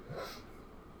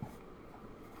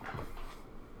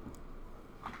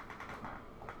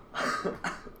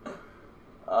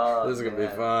 Oh, This is gonna be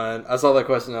man. fun. I saw that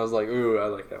question. I was like, ooh, I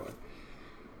like that one.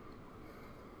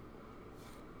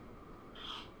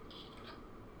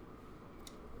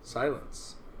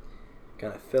 Silence.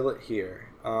 Gonna fill it here.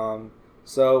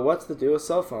 So what's the deal with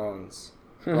cell phones?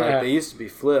 Like they used to be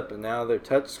flip, and now they're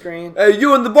touchscreen. Hey,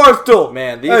 you in the bar stool!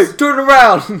 Man, Hey, these. turn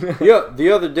around!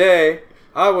 The other day,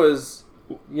 I was,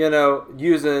 I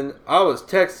was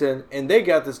texting, and they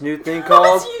got this new thing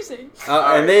called. What's using?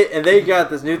 And they got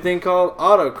this new thing called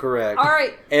autocorrect. All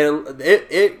right. And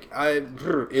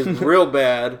it's real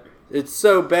bad. It's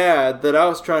so bad that I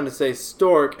was trying to say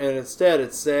stork, and instead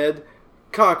it said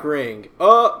cock ring.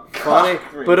 Oh, funny.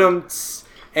 Cock ring. But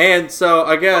and so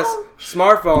I guess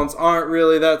smartphones aren't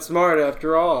really that smart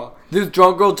after all. This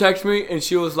drunk girl texted me and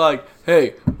she was like,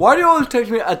 hey, why do you always text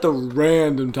me at the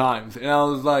random times? And I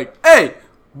was like, hey,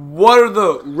 what are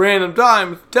the random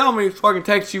times? Tell me so I can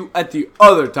text you at the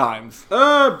other times.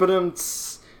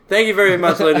 Thank you very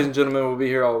much, ladies and gentlemen. We'll be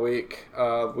here all week.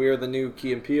 We are the new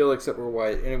Key and Peele, except we're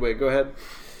white. Anyway, go ahead.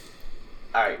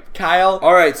 All right. Kyle.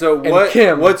 All right. So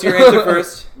Kim. what's your answer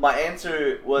first? My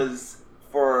answer was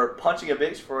for punching a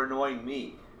bitch for annoying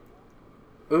me.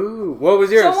 Ooh, what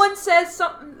was yours? Someone says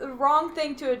something the wrong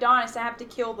thing to Adonis, I have to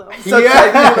kill them. So Yeah.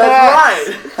 technically,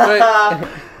 that's right.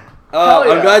 Hell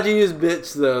yeah. I'm glad you used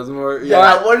bitch though. It's more. Yeah,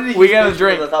 Yeah, what did he We use got a bitch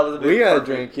drink. for? I thought it was a we big got a fuck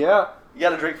drink. thing. Yeah, You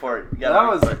got a drink for it. You that gotta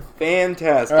was drink for it.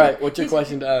 fantastic. All right, what's your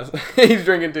question to us? He's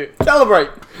drinking too. Celebrate.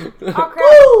 Oh crap!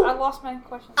 I lost my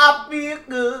question. I feel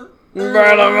good.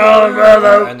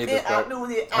 I need this back.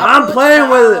 I'm playing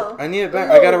with it. I need it back.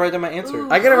 I gotta write down my answer. Ooh.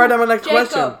 I gotta write down my next Jacob.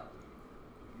 question.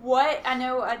 What, I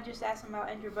know I just asked him about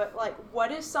Andrew, but like,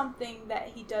 what is something that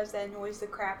he does that annoys the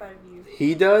crap out of you?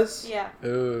 He does? Yeah.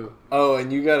 Ooh. Oh,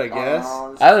 and you gotta guess?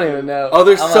 I don't even know. Oh,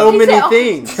 there's I'm so not- many He said-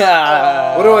 things.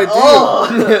 What do I do?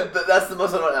 Oh, that's the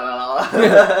most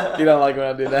annoying. You don't like when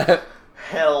I do that.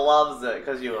 Hell loves it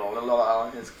because you.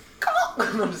 His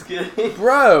I'm just kidding.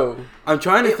 Bro, I'm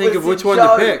trying to It think was of which a one to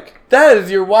joke. pick. that is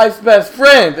your wife's best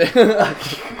friend.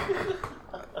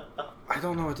 I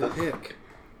don't know what to pick.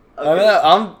 I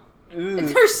know, ooh.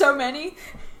 There's so many.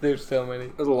 There's so many.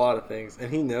 There's a lot of things, and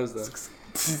he knows them.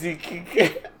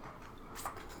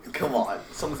 Come on,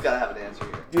 someone's got to have an answer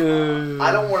here.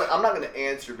 I don't want. I'm not going to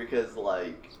answer because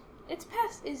like It's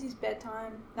past Izzy's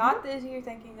bedtime. Not the Izzy you're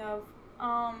thinking of.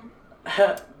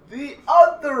 the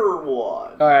other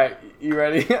one. Alright, you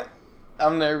ready?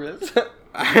 I'm nervous.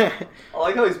 I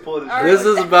like how he's pulling his. All This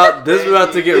is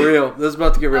about to get real. This is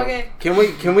about to get real. Okay.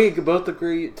 Can we both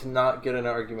agree to not get in an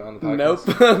argument on the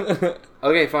podcast? Nope.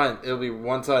 Okay, fine. It'll be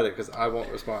one-sided because I won't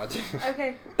respond.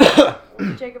 Okay.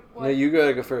 Jacob, what? No, you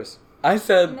gotta go first. I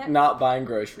said No. not buying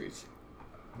groceries.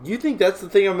 You think that's the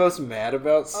thing I'm most mad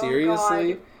about?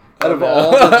 Seriously? God. Out of Oh,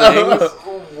 all no. the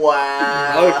things?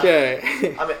 Wow.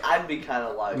 Okay. I mean, I'd be kind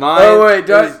of like. Mine Oh wait,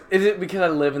 is- is it because I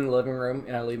live in the living room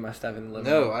and I leave my stuff in the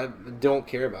living room? No, I don't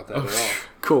care about that at all.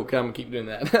 Cool, okay, I'm gonna keep doing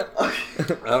that.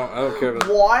 I don't care about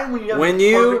that. Why when you have When a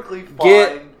you perfectly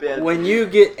fine bed? When you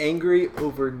get angry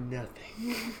over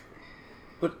nothing.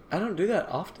 But I don't do that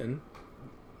often.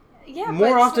 Yeah,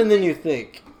 More but often than something- you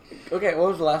think. Okay, what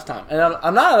was the last time? And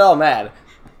I'm not at all mad.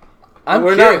 We're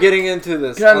curious. not getting into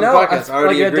this 'Cause I on the know, podcast. I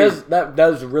already agreed. that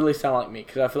does really sound like me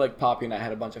because I feel like Poppy and I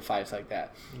had a bunch of fights like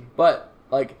that. But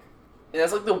like, Yeah,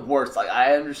 that's like the worst. Like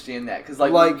I understand that because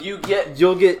like Like, when you get,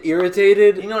 You'll get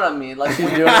irritated. you know what I mean. Like she's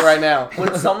when, doing it right now.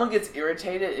 when someone gets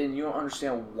irritated and you don't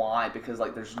understand why because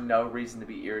like there's no reason to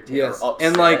be irritated Yes. or upset.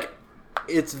 And like,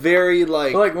 it's very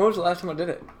like. But like, when was the last time I did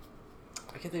it?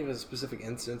 I can't think of a specific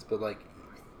instance, but like.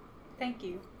 Thank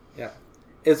you.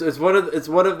 It's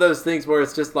one of those things where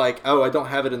it's just like, oh, I don't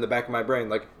have it in the back of my brain.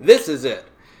 Like, this is it.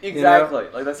 exactly.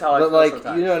 Like that's how I But feel like,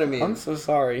 sometimes. you know what I mean. I'm so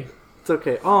sorry. It's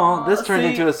okay. Oh, this turned see-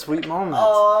 into a sweet moment.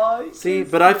 Aw, See,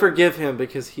 but I forgive him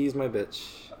because he's my bitch.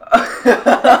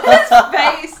 His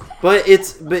face.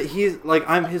 But he's like,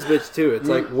 I'm his bitch too. It's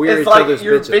like we're it's each like other's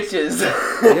you're bitches.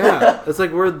 bitches. Yeah, it's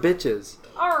like we're bitches.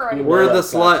 All right. We're the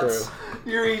that's not sluts.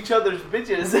 You're each other's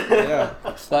bitches. Yeah.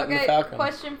 Slut and the Okay. Falcon.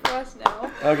 Question for us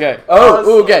now. Okay. Oh,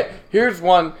 Oh, okay. Here's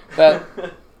one that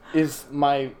is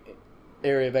my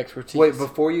area of expertise. Wait,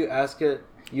 before you ask it,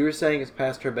 you were saying it's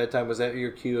past her bedtime. Was that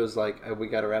your cue? Was like, we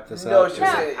got to wrap this No, up? she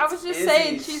Yeah, said I was it's just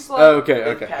saying Izzy's- she's like. Oh, okay, It's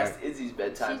okay. past alright. Izzy's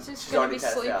bedtime. She's just She's gonna already be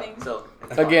passed sleeping. out. So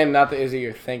it's fine. Again, not the Izzy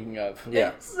you're thinking of. Yeah.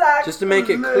 Exactly. Just to make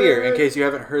it clear, in case you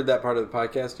haven't heard that part of the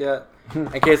podcast yet,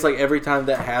 in case like every time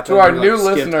that happens, To our you, new like,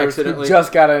 skipped listeners who accidentally.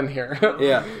 just got in here.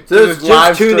 Yeah. To So this it's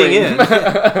live just tuning in.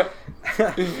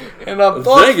 stream. And a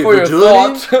thought for your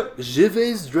thoughts.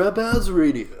 Jiffy's Dropouts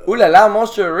Radio. Ooh la la, mon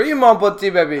chéri, mon petit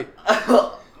baby.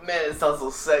 Man, it sounds so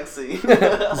sexy.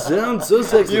 Sounds so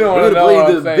sexy. You don't We're wanna gonna know play what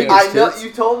the I'm saying. biggest I know hits.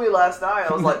 you told me last night.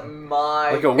 I was like,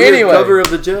 my. Like a weird Anyway. cover of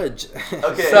The Judge.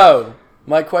 Okay. So,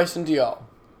 my question to y'all.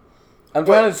 I'm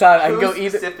trying to decide. I can Who go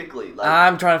either. specifically. Like,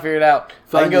 I'm trying to figure it out. I can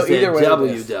Find go us either at way.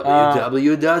 with this.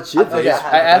 www.jiffy. Okay,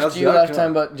 I asked you last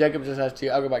time, but but Jacob just asked you.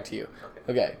 I'll go back to you.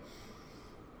 Okay.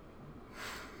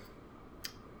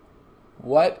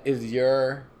 What is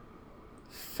your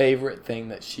favorite thing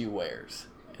that she wears?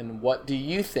 And what do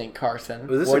you think, Carson?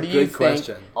 Well, this what is do a you good think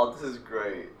question. oh, this is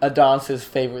great. Adonis's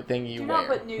favorite thing you Do wear? not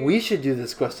put nude. We should do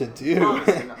this question too.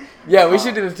 Honestly, no. Yeah, we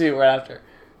should do this too right after.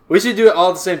 We should do it all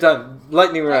at the same time.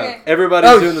 Lightning round. Okay. Everybody's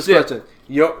Oh, doing this shit. question.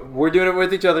 We're doing it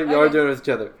with each other. Y'all are Okay. doing it with each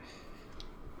other.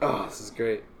 Oh, this is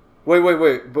great.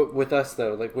 Wait. But with us,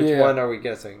 though. Like, which Yeah. one are we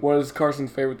guessing? What is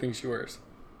Carson's favorite thing she wears?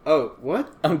 Oh,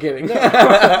 what? I'm kidding.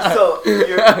 So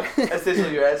you're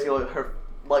asking like her,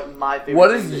 like my favorite. What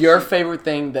thing is that your she- favorite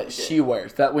thing that she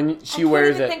wears? That when she I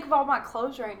wears can't even it, think of all my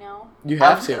clothes right now. you I'm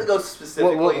have just gonna to. go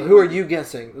specifically. Who are you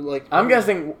guessing? Like, I'm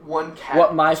guessing One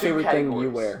what my two favorite thing you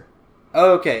categories. wear.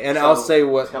 Oh, okay, and I'll So, say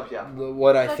what help you out.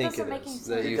 what I That think it doesn't make any is.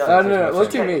 That sense. you It think does. No, is no, my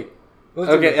let's do favorite. me. Let's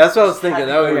do Okay, me. that's what I was thinking.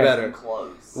 That would be Okay. better.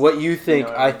 Clothes. What you think, You know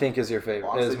what I I mean? think is your favorite.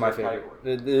 Long Is sleeve my shirt favorite.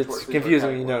 category. It's Short sleeve confusing.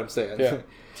 shirt You know what I'm saying? Yeah.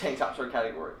 Tank tops are a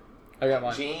category. I got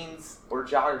mine. Jeans or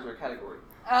joggers are a category.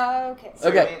 Okay. So,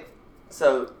 Okay. I mean,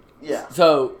 so yeah.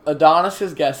 So Adonis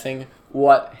is guessing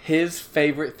what his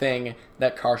favorite thing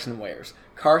that Carson wears.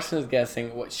 Carson is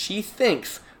guessing what she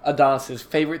thinks Adonis's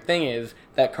favorite thing is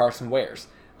that Carson wears.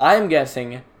 I am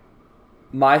guessing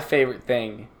my favorite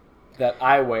thing that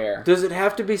I wear. Does it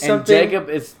have to be And something? Jacob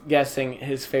is guessing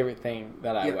his favorite thing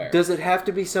that I wear. Does it have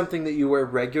to be something that you wear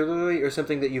regularly, or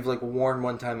something that you've like worn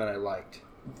one time and I liked?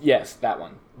 Yes, that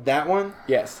one. That one,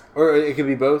 Yes. or it could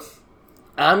be both.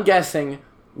 I'm guessing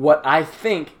what I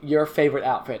think your favorite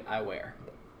outfit I wear.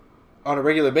 On a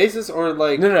regular basis, or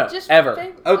like No, Just ever.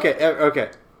 favorite- Okay, okay.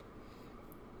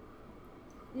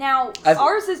 Now I've-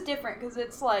 ours is different because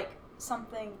it's like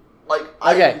something Like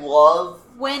Okay. I love.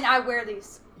 when I wear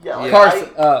these. Yeah. Like, Carson,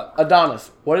 Adonis,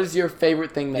 what is your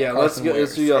favorite thing that Yeah, let's Carson go. wears?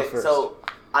 Let's do y'all Okay, first. so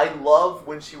I love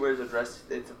when she wears a dress.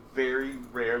 It's very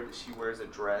rare that she wears a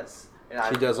dress, and I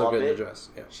she does love look good in it. a dress.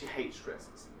 Yeah. She hates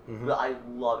dresses, Mhm. but I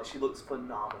love it. She looks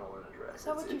phenomenal in a dress. Is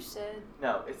that what you It's- said?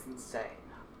 No, it's insane.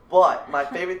 But my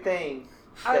favorite thing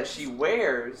I- that she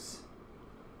wears,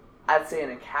 I'd say in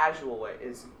a casual way,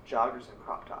 is joggers and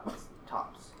crop tops.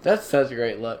 That's such a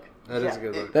great look. That is Yeah, a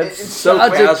good it- look. That's it's so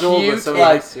such a casual, cute, but so like,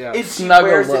 nice. Yeah. She snuggle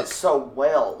wears look. it so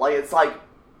well. Like it's like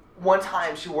one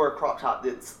time she wore a crop top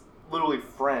that's literally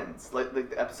Friends, like the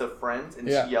episode Friends, and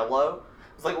Yeah. it's yellow.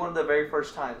 It's like one of the very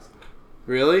first times.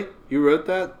 Really? You wrote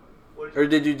that, What did or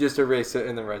did you just erase it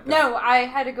and then write that? No, I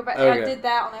had to go back. Okay. I did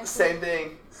that on accident.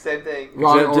 Same thing.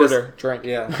 Wrong Just- order. Drink.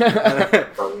 Yeah.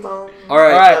 Bum, bum. All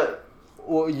right. Alright.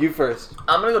 Well, you first.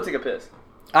 I'm gonna go take a piss.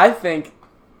 I think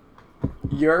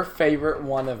your favorite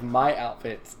one of my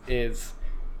outfits is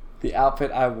the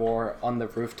outfit I wore on the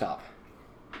rooftop.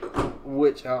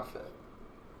 Which outfit?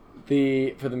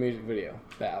 For the music video,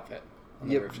 the outfit on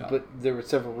the Yeah, rooftop. but there were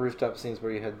several rooftop scenes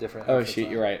where you had different. Oh outfits shoot,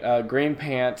 on. you're right. Green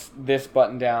pants, this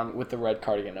button down with the red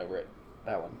cardigan over it.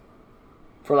 That one.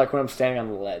 For like when I'm standing on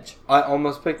the ledge. I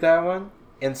almost picked that one.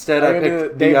 Instead, Are I you gonna do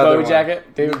picked the Dave the other Bowie one.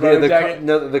 jacket? David The- Bowie the jacket?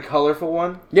 No, the colorful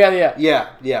one. Yeah.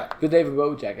 Yeah. The David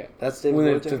Bowie jacket. That's David When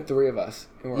Bowie it's the jacket? three of us.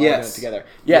 And we're all Yes. doing it together.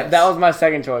 Yeah, Yes. that was my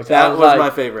second choice. I That was like- my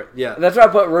favorite. Yeah. That's why I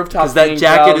put rooftop. 'Cause that theme, 'cause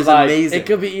I jacket was is like, amazing. It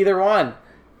could be either one.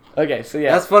 Okay, so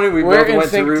yeah. That's funny. We We're both in went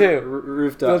to sync, too.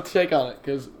 rooftop. Let's shake on it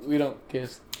because we don't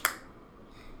kiss.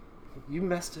 You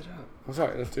messed it up. I'm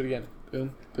sorry. Let's do it again.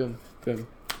 Boom, boom, boom.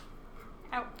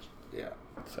 Ouch. Yeah.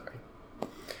 Sorry.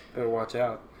 Better watch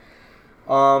out.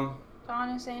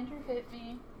 Donna Sandra hit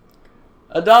me.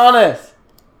 Adonis,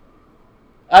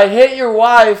 I hit your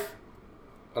wife.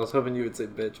 I was hoping you would say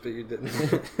bitch, but you didn't.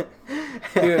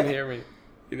 You didn't hear me.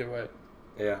 Either way.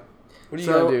 Yeah. What are you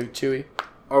So- gonna do, Chewy?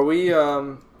 Are we That's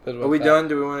Are we what's done?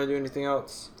 Do we want to do anything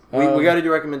else? We Um, got to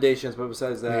do recommendations, but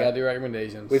besides We that, gotta do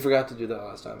recommendations. we forgot to do that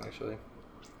last time. Actually,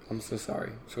 I'm so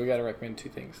sorry. So we gotta recommend two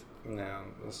things. no,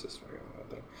 let's just forget about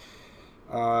that.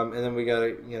 And then we got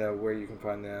to, where you can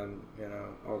find them,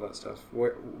 all that stuff.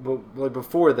 But like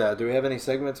before that, do we have any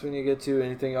segments we need to get to?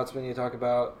 Anything else we need to talk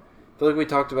about? I feel like we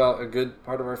talked about a good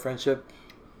part of our friendship,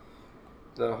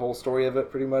 the whole story of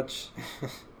it, pretty much.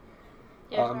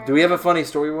 Yeah, Do we have a funny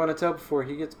story we want to tell before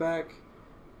he gets back?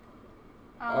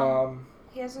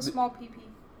 He has a small pee.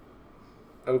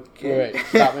 Okay. Wait,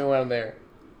 stop me when I'm there.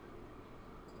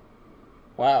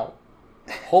 Wow.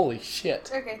 Holy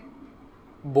shit. Okay.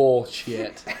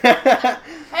 Bullshit.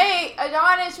 Hey,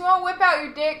 Adonis, you won't whip out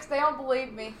your dicks. They don't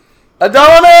believe me.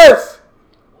 Adonis!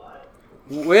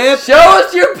 Whip. Show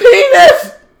us your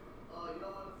penis!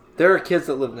 There are kids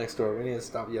that live next door. We need to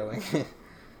stop yelling.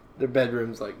 Their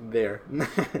bedroom's like there.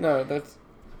 No, that's...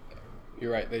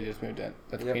 You're right, they just moved in.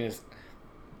 That's Yep. penis.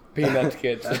 Peanut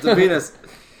kids. That's a penis.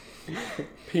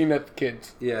 Peanut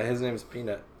kids. Yeah, his name's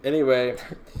Peanut. Anyway,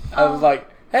 I was like,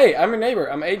 hey, I'm your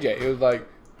neighbor. I'm AJ. It was like,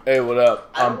 hey, what up?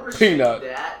 I I'm don't restrict Peanut.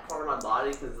 that part of my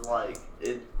body because like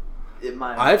it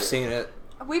might. I've seen it.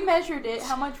 We measured it.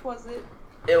 How much was it?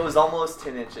 It was almost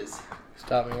 10 inches.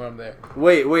 Stop me when I'm there.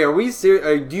 Wait, are we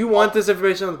serious? Do you want this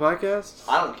information on the podcast?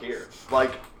 I don't care.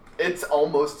 Like it's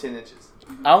almost 10 inches,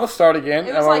 I'm gonna start again. It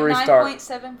and was I'm like gonna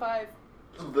restart.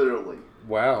 9.75. literally.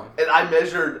 Wow. And I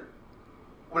measured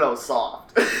when I was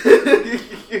soft.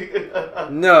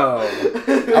 No.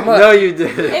 I'm gonna- No, you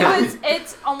didn't.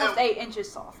 It's almost 8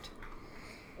 inches soft.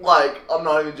 Like I'm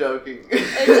not even joking.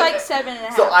 It's like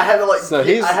 7.5. So I had to like. So I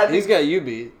had he's to, got you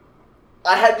beat.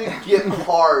 I had to get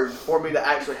hard for me to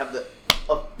actually have the.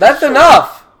 That's official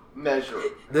enough! Measure.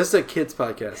 This is a kids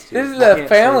podcast. Too. This is You a can't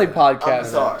family say that. podcast. I'm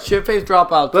sorry. Shitface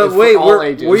Dropout But is wait, for all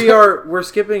ages. we're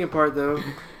skipping a part though.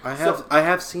 I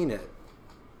have seen it.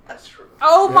 That's true.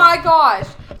 Oh my gosh.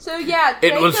 So yeah,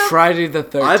 It was Jacob- Friday the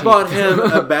 13th. I bought him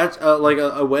a batch, like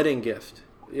a wedding gift.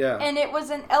 Yeah. and it was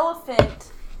an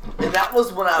elephant. And that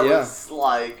was when I Yeah. was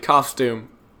like costume.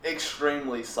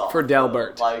 extremely soft For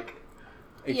Delbert. Like,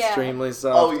 Yeah. Extremely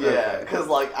soft. oh yeah, because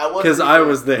like I wasn't. Because I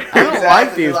was there. I don't like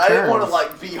Exactly, these 'cause I didn't want to terms.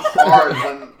 like be hard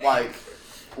when like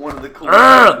one of the cool.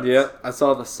 Ugh. Yeah, I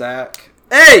saw the sack.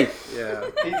 Hey! Yeah.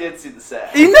 He did see the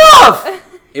set. Enough!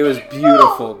 It was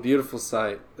beautiful. Beautiful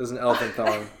sight. It was an elephant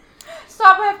thong.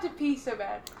 Stop! I have to pee so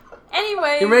bad.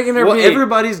 Anyway, You're making her Well, pee.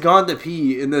 everybody's gone to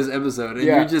pee in this episode, and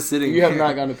you're just sitting You here. have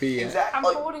not gone to pee yet. Exactly. I'm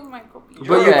Like, holding my cookie.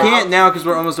 But you Okay. can't now because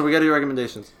we're almost done. We got to do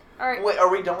recommendations. All right. wait, are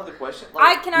we done with the question?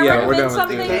 I can I Yeah, we're recommend done with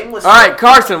something? the game was All right,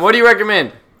 Carson, what do you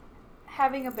recommend?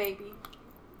 Having a baby.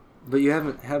 But you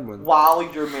haven't had one. while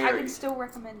you're I can married. still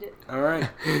recommend it All right.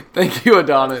 Thank you,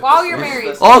 Adonis. while you're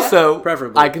married. Also,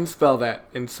 Preferably. I can spell that,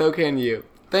 and so can you.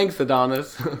 Thanks,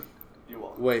 Adonis. You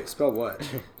won't. Wait, spell what?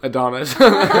 Adonis.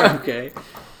 Okay.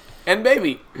 And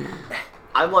baby.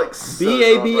 I'm like so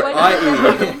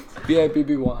B-A-B-I-E.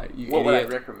 B-I-B-B-Y, you What would I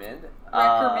idiot. recommend?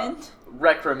 Recommend?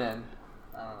 Recommend.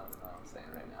 I don't know what I'm saying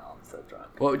right now. I'm so drunk.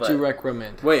 What would But you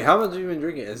recommend? Wait, how much have you been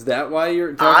drinking? Is that why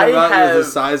you're talking about the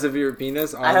size of your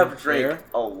penis on I have air? drank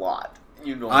a lot.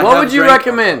 You know. I What have would you drank-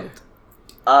 recommend?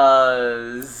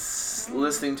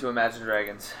 Listening to Imagine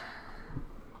Dragons.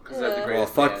 'Cause they're the Well,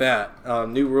 greatest Well, fuck band. that.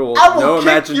 New rule. I will No kick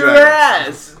Imagine your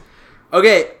Dragons. ass.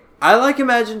 Okay, I like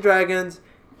Imagine Dragons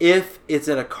if it's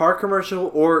in a car commercial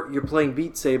or you're playing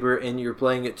Beat Saber and you're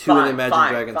playing it to an Imagine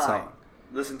Dragons song.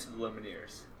 Listen to the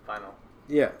Lumineers. Final.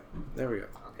 Yeah, there we go.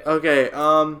 Okay.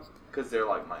 Okay, Because they're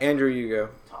like my Andrew, you go.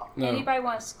 top. No. Anybody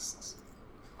wants?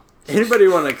 Anybody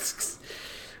want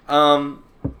to?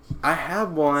 I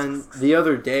had one the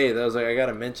other day that I was like, I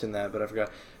gotta mention that, but I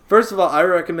forgot. First of all, I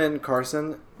recommend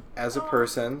Carson as a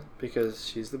person because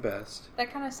she's the best.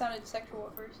 That kind of sounded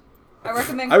sexual at first. I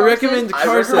recommend. I Carson. recommend I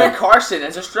Carson. recommend Carson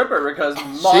as a stripper because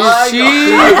my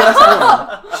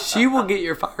she- She will get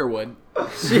your firewood.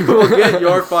 She will get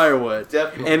your firewood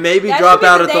Definitely. and maybe That drop should be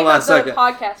out the at the name last of the second.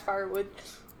 Podcast Firewood.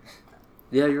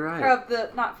 Yeah, you're Or right. of the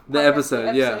not The podcast,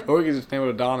 episode, yeah. Or we could just name it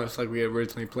Adonis like we had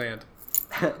originally planned.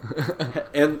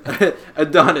 And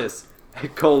Adonis, :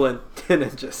 10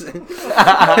 inches.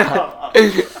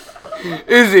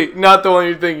 Izzy, not the one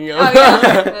you're thinking of. Oh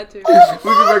yeah, that too.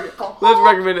 Let's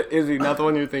recommend it, Izzy, not the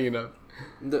one you're thinking of.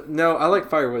 No, I like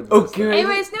firewood. Oh, best. can we-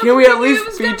 Anyways, no, Can we at continue. least It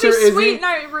was gonna feature be Izzy? sweet, and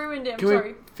I ruined it. I'm Can sorry.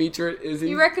 we feature it, Izzy?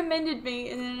 You recommended me,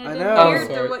 and then I I didn't know. hear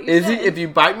Sorry. what you Izzy, said. if you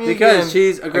bite me Because again,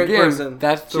 she's a great person.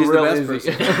 That's the She's the real best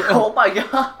Izzy. person. Oh my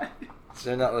god.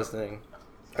 They're not listening.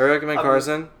 I recommend I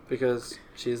Carson because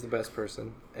she's the best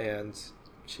person and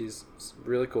she's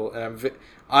really cool. And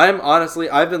I'm honestly,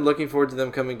 I've been looking forward to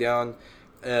them coming down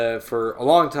for a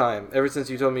long time. Ever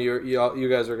since you told me you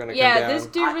guys were going to come yeah, down. this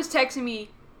dude was texting me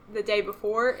the day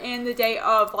before and the day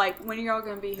of, like, when are y'all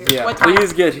gonna be here? Yeah, What time?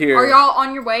 please get here. Are y'all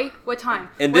on your way? What time?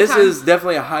 And What this time? is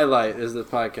definitely a highlight is the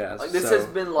podcast. Like, this so. has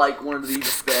been like one of the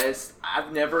best.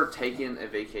 I've never taken a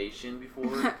vacation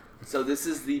before, so this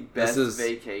is the best is-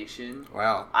 vacation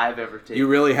Wow. I've ever taken. You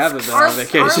really haven't been Our- on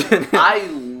vacation. I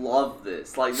love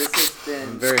this. Like, this has been.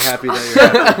 I'm very happy that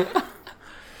you're happy.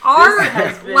 Our This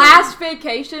has been- last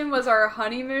vacation was our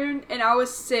honeymoon, and I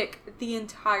was sick the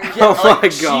entire time. Oh my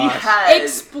She gosh. had,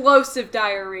 Explosive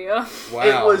diarrhea. Wow.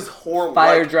 It was horrible.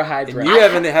 Fire Like, dry And hydrant. you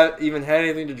haven't even had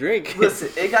anything to drink. listen,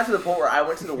 it got to the point where I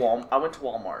went to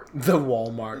Walmart, The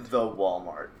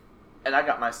Walmart. and I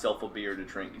got myself a beer to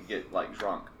drink and get like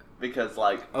drunk because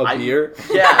like A beer?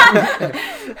 Yeah,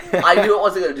 I knew it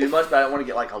wasn't gonna do much, but I didn't want to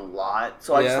get like a lot.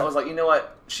 So Yeah. I was like, you know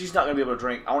what? She's not gonna be able to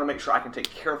drink. I want to make sure I can take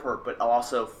care of her, but I'll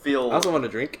also feel I also want to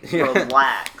drink.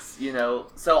 relax, you know.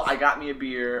 So I got me a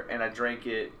beer and I drank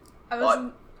it. I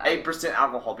was. 8%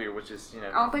 alcohol beer, which is I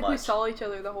don't think we much. saw each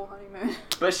other the whole honeymoon.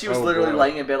 But she was Oh, literally boy.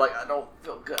 laying in bed like I don't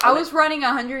feel good. I was running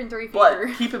 103 fever.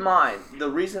 But keep in mind, the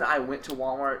reason I went to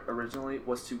Walmart originally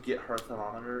was to get her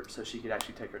thermometer so she could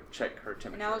actually check her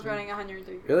temperature. And I was running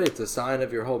 103 fever. Really, it's a sign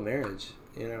of your whole marriage,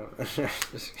 you know.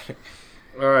 Just kidding.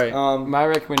 All right. Yeah, My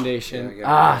recommendation. go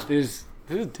ahead. This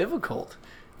is difficult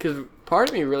because part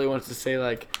of me really wants to say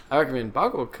like I recommend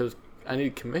Buckle because I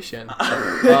need commission.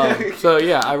 So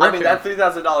yeah, I I mean, that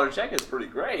recommend. $3,000 check is pretty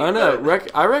great. I know.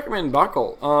 but I recommend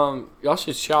Buckle. Y'all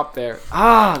should shop there.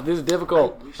 This is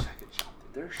difficult. I wish I could shop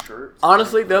there. Their shirts,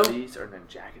 Honestly, and though- hoodies, and their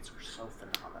jackets are so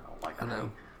phenomenal. Like I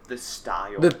know. the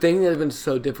style. The thing that has been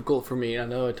so difficult for me,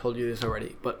 and I know I told you this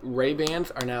already, but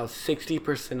Ray-Bans are now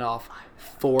 60% off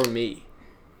for me,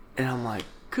 and I'm like,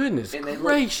 goodness and they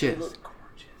gracious. look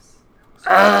gorgeous.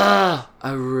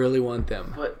 I really want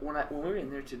them. But when we were in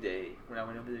there today, when I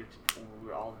went over there, when we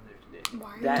were all in there today,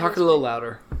 Why are that, Talk a little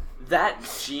louder. that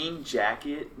jean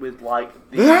jacket with like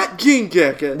That jean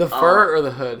jacket. The fur or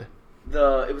the hood?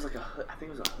 it was like a hood. I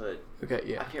think it was a hood. Okay, I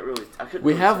yeah. couldn't.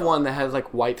 We really have tell. one that has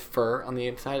like white fur on the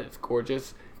inside. It's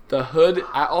gorgeous. The hood,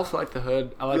 I also like the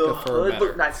hood. I like the fur hood better.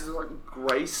 looked nice. It was like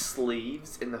gray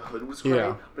sleeves, and the hood was gray.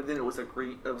 Yeah. But then it was a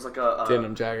green. It was like a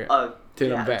Denim jacket. A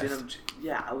Denim yeah, vest.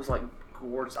 Yeah, I was like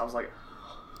gorgeous. I was like,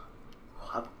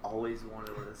 I've always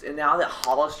wanted one of those. And now that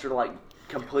Hollister like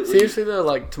completely. Seriously though,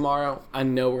 like tomorrow, I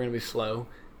know we're gonna be slow.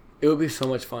 It would be so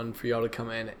much fun for y'all to come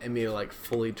in and me to like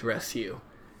fully dress you,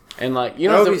 and like you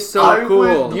That know would be so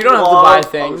cool. You don't have to buy love-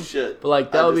 things, oh, shit. but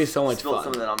like that I would be just so much spilled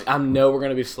some fun. of that on me. I know we're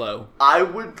gonna be slow. I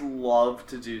would love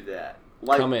to do that.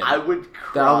 Like Come in. I would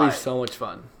cry. That would be so much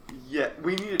fun. Yeah,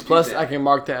 we need to do Plus, that. I can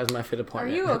mark that as my fit Are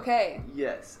appointment. you okay?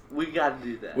 Yes, we got to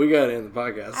do that. We got to end the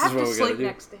podcast. I have This to is what we got to sleep do.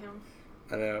 next to him.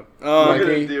 I know. We're Mikey.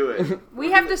 gonna do it.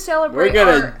 We have to celebrate We're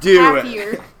gonna our do half it.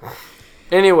 year.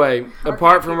 Anyway,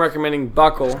 apart happy. from recommending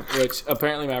Buckle, which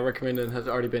apparently my recommendation has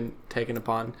already been taken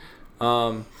upon,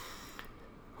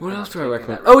 what else do I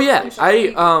recommend? Oh yeah,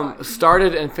 I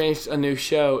started and finished a new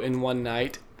show in one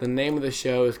night. The name of the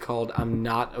show is called "I'm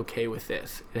Not Okay with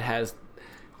This." It has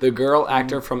the girl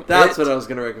actor from That's It. what I was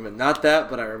going to recommend. Not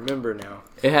that, but I remember now.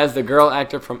 It has the girl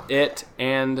actor from It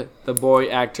and the boy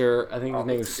actor. I think his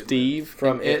name is that's a good Steve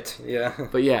From It. Yeah.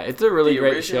 But yeah, it's a really The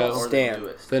great original show. or the Stan.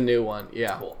 newest? The new one,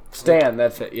 yeah. Cool. Stan,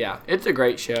 that's it. Yeah, it's a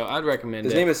great show. I'd recommend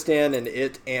His it. name is Stan in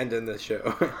It and in the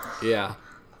show. Yeah.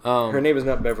 Her name is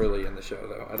not Beverly in the show,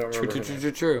 though. I don't True, remember. true, her true, name.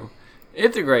 true, true.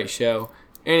 It's a great show.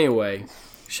 Anyway,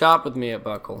 shop with me at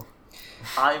Buckle.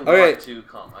 I Okay. want to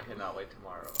come. I cannot wait tomorrow.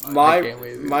 I can't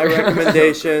wait either. My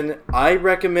recommendation, I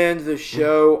recommend the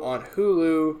show on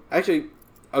Hulu. Actually,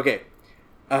 okay.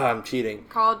 I'm cheating.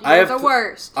 Called I you have the th-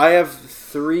 worst. I have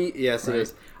three. Yes, it Right.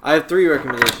 is. I have three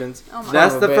recommendations. Oh my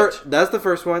That's Son the of a first. bitch. That's the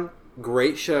first one.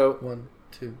 Great show. 1,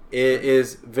 2. It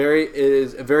is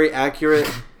a very accurate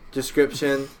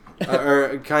description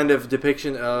or kind of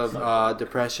depiction of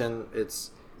depression. It's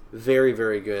very,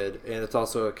 very good, and it's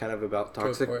also kind of about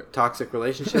for it. toxic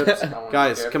relationships. I wanna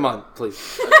Guys, be come careful. on,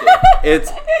 please. Okay. It's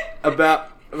about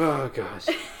gosh.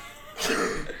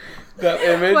 That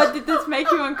image. What, did this make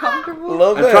you uncomfortable?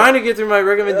 Love I'm trying to get through my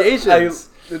recommendations.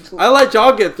 It's, I let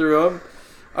y'all get through them.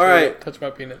 All right. Touch my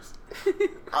penis.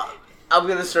 I'm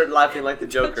gonna start laughing like the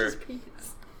Joker. Touch his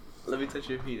penis. Let me touch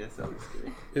your penis. That was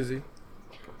good. Is he?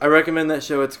 I recommend that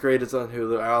show. It's great. It's on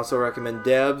Hulu. I also recommend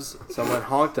Devs. Someone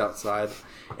honked outside.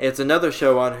 It's another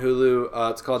show on Hulu.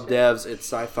 It's called Devs. It's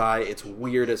sci-fi. It's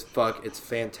weird as fuck. It's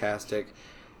fantastic.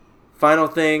 Final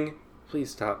thing. Please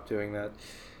stop doing that.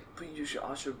 But you should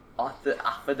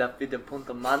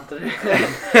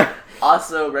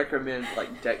also recommend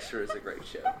like Dexter is a great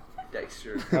show.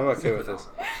 Dexter. I'm okay with this.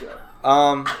 Show.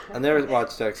 I never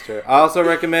watched Dexter. I also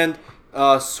recommend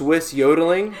Swiss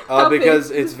yodeling because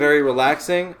it's very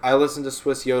relaxing. I listen to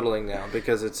Swiss yodeling now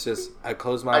because it's just I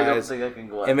close my I don't eyes. think I can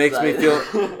go It makes me outside.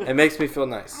 feel. It makes me feel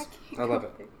nice. I love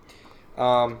it.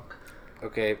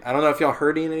 Okay, I don't know if y'all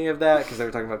heard any of that because they were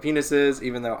talking about penises,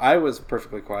 even though I was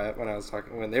perfectly quiet when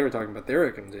they were talking about their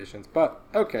recommendations. But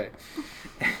okay,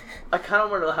 I kind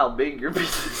of want to know how big your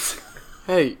business is.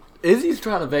 Hey, Izzy's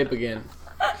trying to vape again.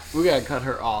 We gotta cut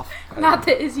her off. Not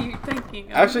that is you thinking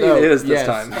of. actually No, it is this yes.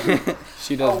 time.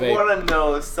 She I does vape. want to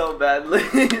know so badly.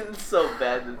 It's so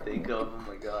bad to think of. Oh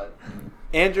my god.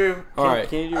 Andrew, All right.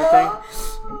 can you do your thing?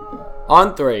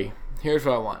 On 3, here's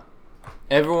what I want.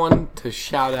 Everyone to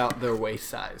shout out their waist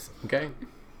size. Okay?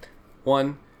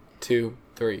 1, 2,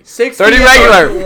 3. 60 30 regular.